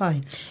can't, then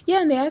fine.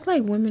 Yeah, and they act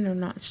like women are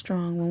not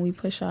strong when we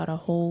push out a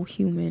whole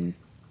human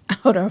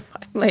out of,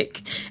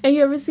 like, and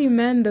you ever see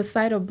men, the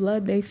sight of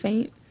blood, they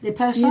faint? They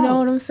pass out. You know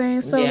what I'm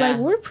saying? So, like,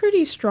 we're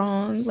pretty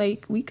strong.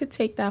 Like, we could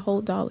take that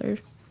whole $1.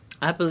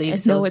 I believe and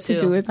so, know what too. to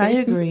do with it. I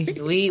agree.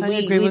 We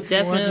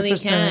definitely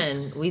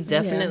can. We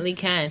definitely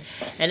can.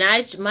 And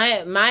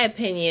my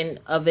opinion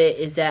of it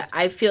is that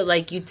I feel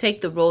like you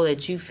take the role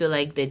that you feel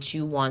like that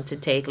you want to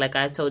take. Like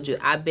I told you,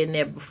 I've been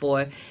there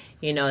before.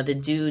 The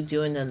dude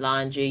doing the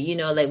laundry.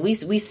 Like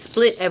we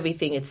split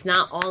everything. It's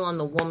not all on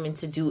the woman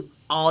to do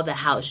all the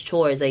house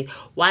chores. Like,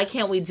 why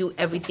can't we do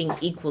everything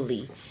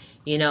equally?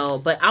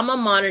 But I'm a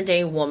modern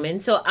day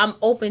woman, so I'm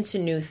open to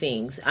new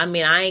things. I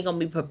mean, I ain't gonna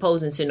be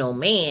proposing to no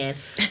man,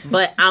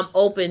 but I'm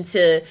open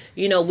to,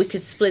 we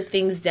could split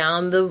things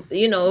down the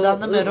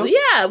middle.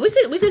 Yeah, we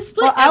could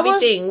split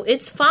everything.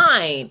 It's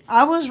fine.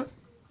 I was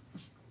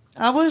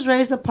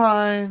raised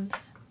upon,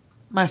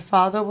 my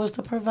father was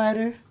the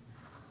provider.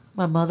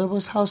 My mother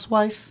was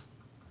housewife.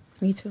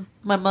 Me too.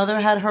 My mom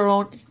had her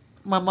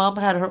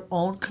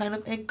own kind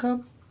of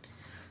income,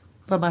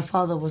 but my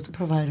father was the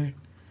provider.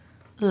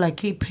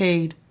 Like, he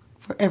paid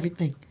for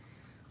everything.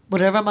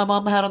 Whatever my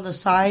mom had on the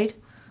side,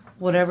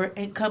 whatever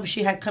income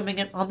she had coming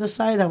in on the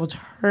side, that was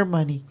her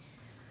money.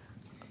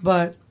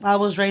 But I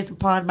was raised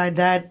upon my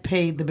dad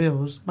paid the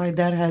bills. My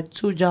dad had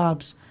 2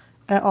 jobs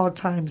at all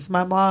times.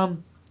 My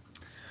mom,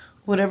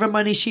 whatever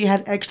money she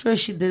had extra,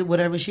 she did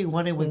whatever she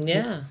wanted with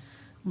it.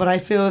 But I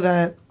feel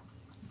that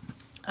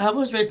I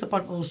was raised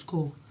upon old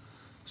school.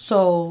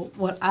 So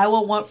what I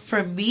would want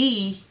for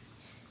me,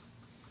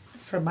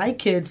 for my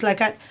kids,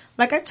 like I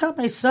tell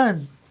my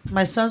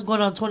son's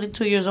going on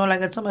 22 years old.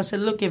 Like I tell him, I said,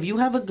 look, if you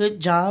have a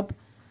good job,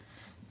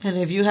 and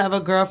if you have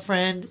a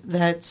girlfriend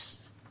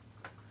that's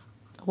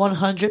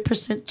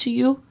 100% to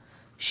you,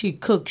 she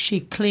cooks, she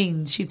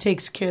cleans, she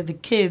takes care of the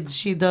kids,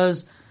 she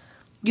does.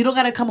 You don't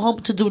gotta come home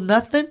to do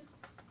nothing.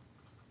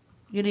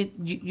 You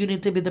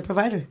need to be the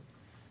provider.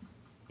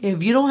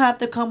 If you don't have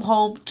to come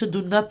home to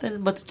do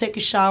nothing but to take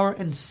a shower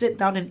and sit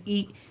down and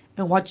eat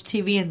and watch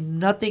TV and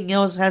nothing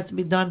else has to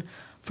be done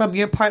from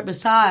your part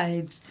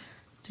besides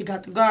take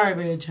out the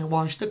garbage and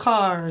wash the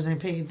cars and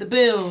pay the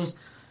bills,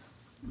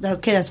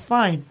 okay, that's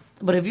fine.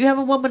 But if you have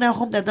a woman at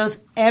home that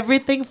does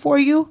everything for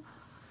you,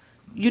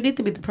 you need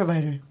to be the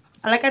provider.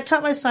 Like I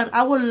tell my son,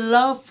 I would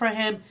love for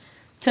him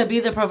to be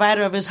the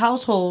provider of his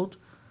household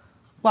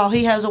while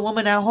he has a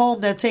woman at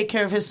home that take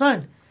care of his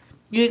son.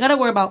 You ain't got to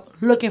worry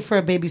about looking for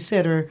a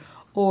babysitter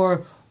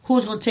or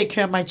who's going to take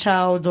care of my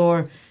child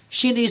or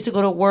she needs to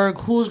go to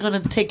work, who's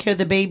going to take care of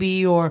the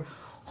baby or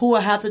who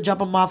I have to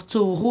drop him off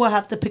to, who I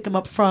have to pick him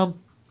up from.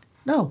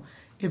 No.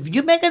 If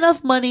you make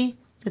enough money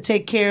to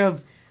take care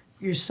of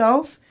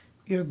yourself,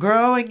 your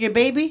girl, and your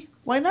baby,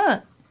 why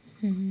not?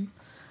 Mm-hmm.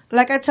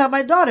 Like I tell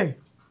my daughter,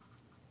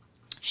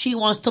 she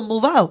wants to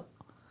move out.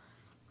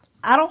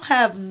 I don't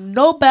have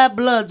no bad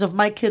bloods of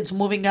my kids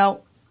moving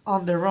out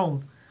on their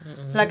own.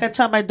 Mm-hmm. Like I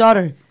tell my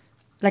daughter,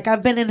 like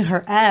I've been in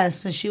her ass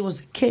since she was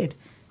a kid,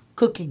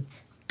 cooking,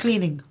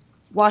 cleaning,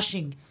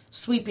 washing,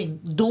 sweeping,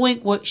 doing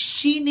what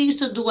she needs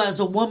to do as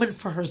a woman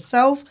for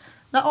herself,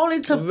 not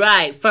only to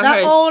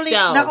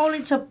not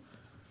only to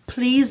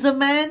please a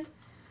man,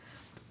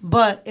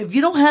 but if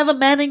you don't have a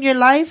man in your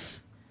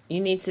life,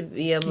 you need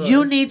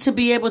to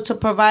be able to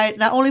provide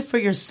not only for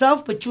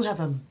yourself, but you have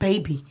a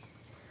baby.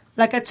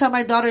 Like I tell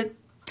my daughter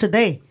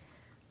today,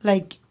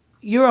 like,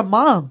 you're a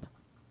mom.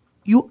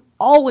 You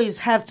always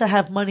have to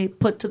have money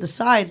put to the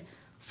side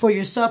for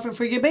yourself and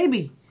for your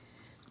baby.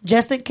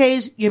 Just in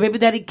case your baby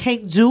daddy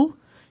can't do,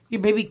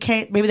 your baby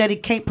daddy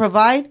can't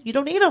provide, you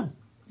don't need him.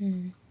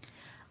 Mm.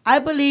 I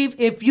believe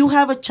if you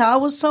have a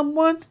child with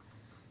someone,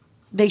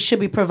 they should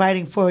be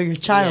providing for your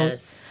child.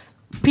 Yes.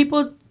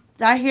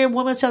 I hear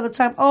women say all the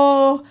time,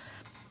 oh,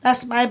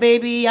 that's my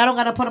baby. I don't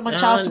got to put him on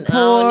child support. I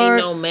don't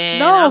need no man.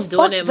 No, I'm fuck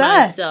doing it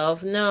that.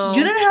 myself. No.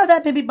 You didn't have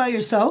that baby by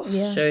yourself.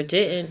 Yeah. Sure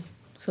didn't.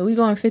 So we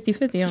going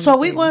 50-50 on So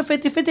we going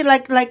 50-50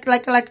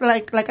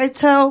 like I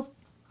tell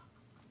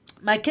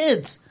my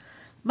kids.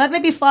 My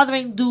baby father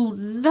ain't do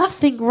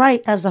nothing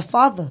right as a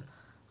father.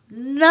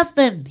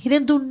 Nothing. He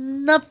didn't do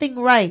nothing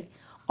right.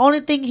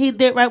 Only thing he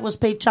did right was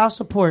pay child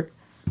support.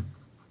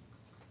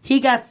 He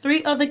got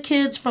 3 other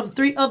kids from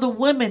 3 other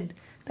women.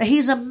 That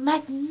he's a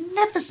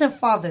magnificent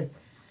father.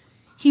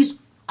 He's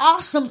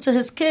awesome to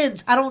his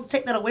kids. I don't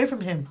take that away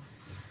from him.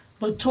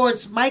 But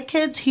towards my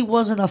kids, he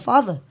wasn't a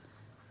father.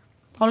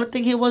 Only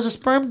thing he was a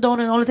sperm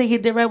donor. The only thing he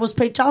did right was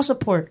pay child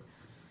support.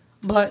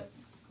 But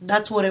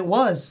that's what it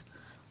was.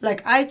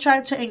 Like, I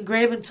try to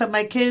engrave into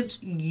my kids,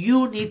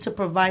 you need to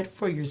provide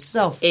for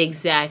yourself.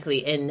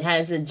 Exactly. And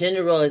as a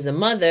general, as a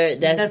mother,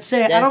 that's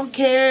it. I don't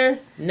care.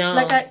 No.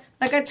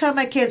 Like I tell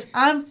my kids,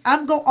 I'm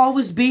gonna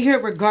always be here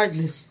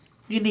regardless.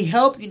 You need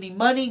help, you need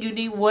money, you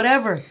need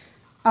whatever.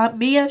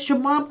 Me as your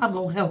mom, I'm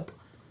gonna help.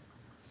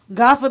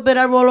 God forbid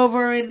I roll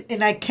over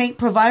and I can't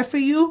provide for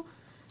you.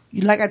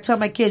 Like I tell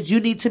my kids,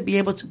 you need to be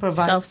able to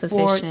provide for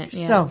yourself.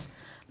 Yeah.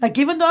 Like,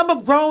 even though I'm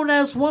a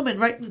grown-ass woman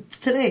right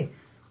today,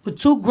 with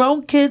 2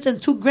 grown kids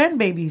and 2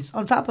 grandbabies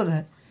on top of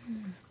that.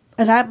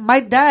 And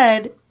my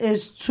dad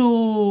is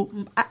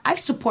I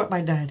support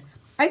my dad.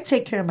 I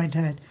take care of my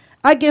dad.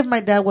 I give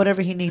my dad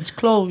whatever he needs,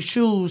 clothes,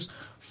 shoes,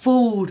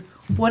 food,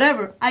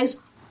 whatever.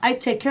 I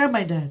take care of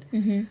my dad.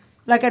 Mm-hmm.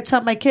 Like I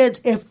tell my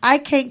kids, if I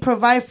can't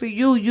provide for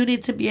you, you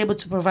need to be able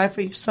to provide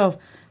for yourself.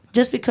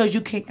 Just because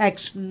you can't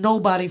ask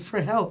nobody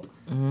for help.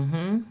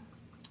 Mm-hmm.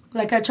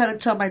 Like I try to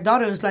tell my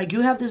daughter, it's like,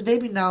 you have this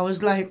baby now.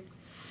 It's like,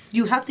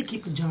 you have to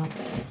keep a job.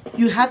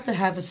 You have to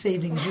have a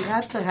savings. You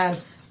have to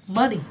have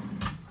money.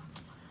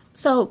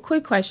 So,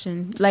 quick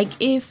question. Like,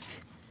 if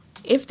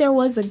there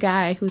was a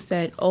guy who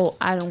said, oh,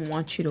 I don't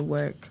want you to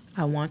work.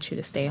 I want you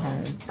to stay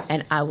home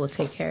and I will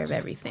take care of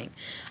everything.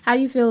 How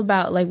do you feel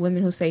about, like,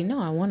 women who say, no,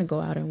 I want to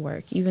go out and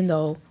work. Even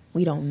though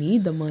we don't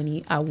need the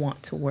money, I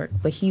want to work.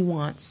 But he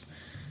wants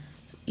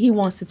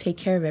to take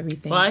care of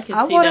everything. Well,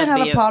 I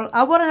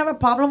wouldn't have a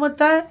problem with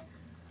that.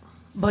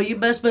 But you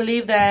best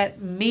believe that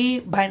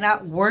me, by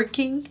not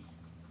working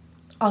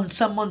on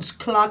someone's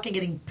clock and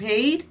getting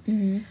paid,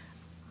 mm-hmm.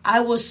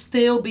 I will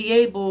still be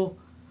able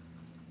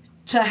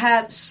to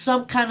have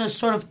some kind of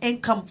sort of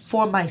income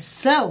for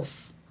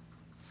myself,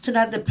 to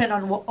not depend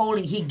on what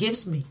only he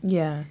gives me.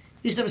 Yeah.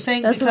 You see what I'm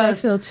saying? That's what I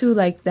feel too.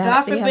 Like that.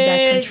 God they forbid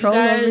have that control you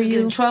guys over get you.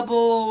 in trouble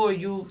or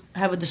you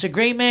have a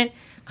disagreement.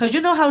 Because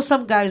you know how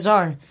some guys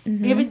are.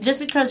 Mm-hmm. Even just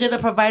because they're the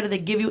provider, they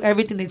give you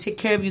everything, they take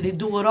care of you, they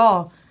do it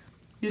all.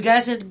 You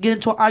guys get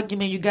into an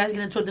argument, you guys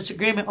get into a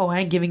disagreement. Oh, I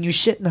ain't giving you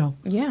shit now.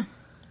 Yeah.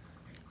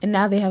 And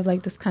now they have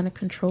like this kind of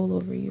control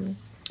over you.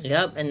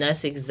 Yep, and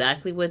that's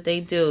exactly what they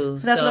do.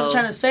 That's what I'm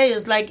trying to say.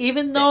 Is like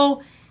even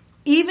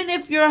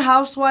if you're a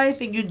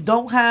housewife and you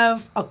don't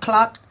have a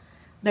clock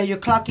that you're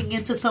clocking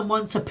into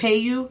someone to pay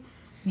you,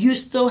 you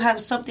still have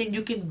something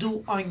you can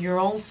do on your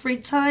own free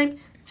time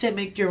to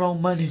make your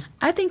own money.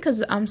 I think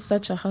because I'm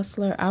such a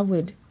hustler, I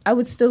would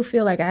still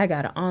feel like I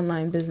got an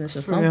online business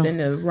or something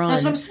to run.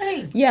 That's what I'm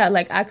saying. Yeah,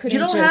 like I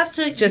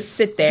couldn't just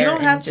sit there. You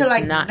don't have to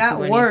like not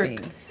not do work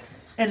anything.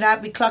 and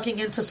not be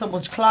clocking into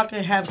someone's clock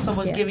and have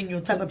someone's giving you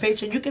a type of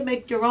paycheck. You can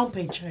make your own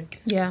paycheck.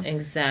 Yeah,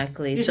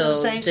 exactly. You see So what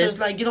I'm saying? So it's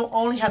like you don't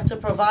only have to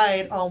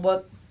provide on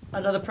what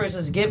another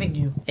person's giving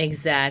you.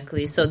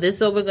 Exactly. So this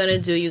is what we're going to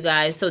do, you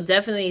guys. So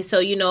definitely,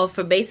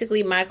 for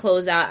basically my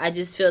closeout, I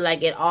just feel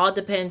like it all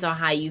depends on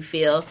how you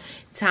feel.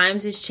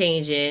 Times is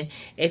changing.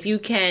 If you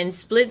can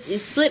split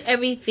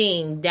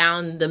everything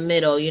down the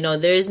middle,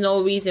 there's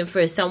no reason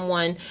for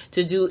someone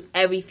to do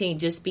everything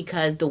just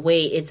because the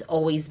way it's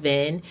always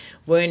been.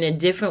 We're in a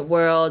different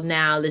world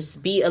now. Let's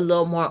be a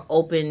little more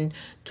open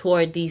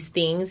toward these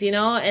things,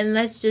 and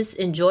let's just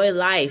enjoy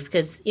life.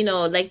 Because,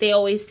 like they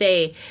always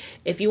say,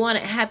 if you want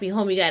a happy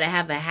home, you got to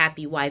have a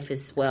happy wife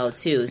as well,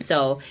 too.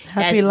 So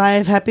happy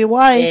life, happy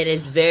wife. It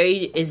is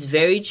it's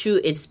very true.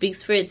 It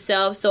speaks for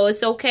itself. So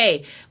it's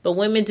okay. But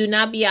women, do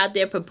not be out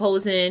there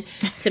proposing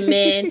to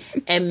men.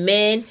 And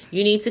men,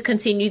 you need to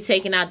continue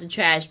taking out the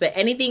trash. But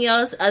anything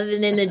else other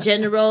than the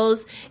gender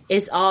roles,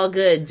 it's all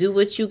good. Do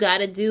what you got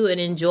to do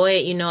and enjoy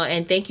it,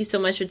 And thank you so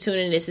much for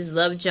tuning in. This is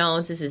Love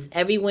Jones. This is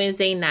every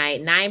Wednesday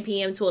night, 9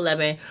 p.m. to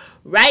 11,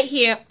 right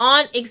here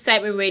on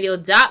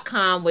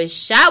excitementradio.com with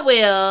Shy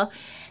Will.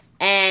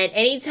 And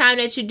anytime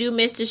that you do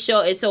miss the show,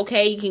 it's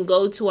okay. You can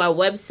go to our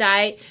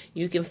website.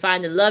 You can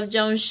find the Love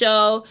Jones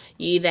Show.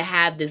 You either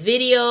have the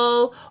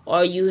video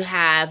or you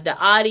have the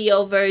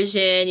audio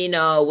version,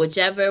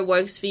 whichever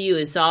works for you.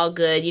 It's all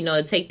good.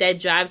 Take that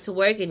drive to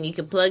work and you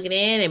can plug it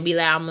in and be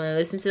like, I'm going to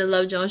listen to the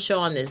Love Jones Show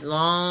on this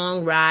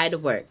long ride to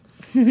work.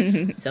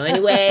 So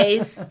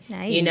anyways,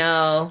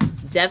 Nice.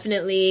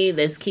 Definitely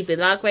let's keep it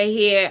locked right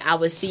here. I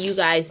will see you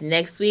guys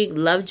next week.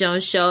 Love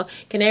Jones Show.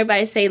 Can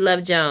everybody say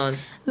Love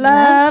Jones?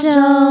 Love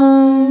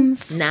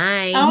Jones.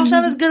 Nice. I don't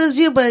sound as good as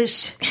you,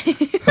 but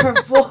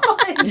her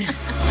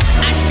voice.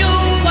 I know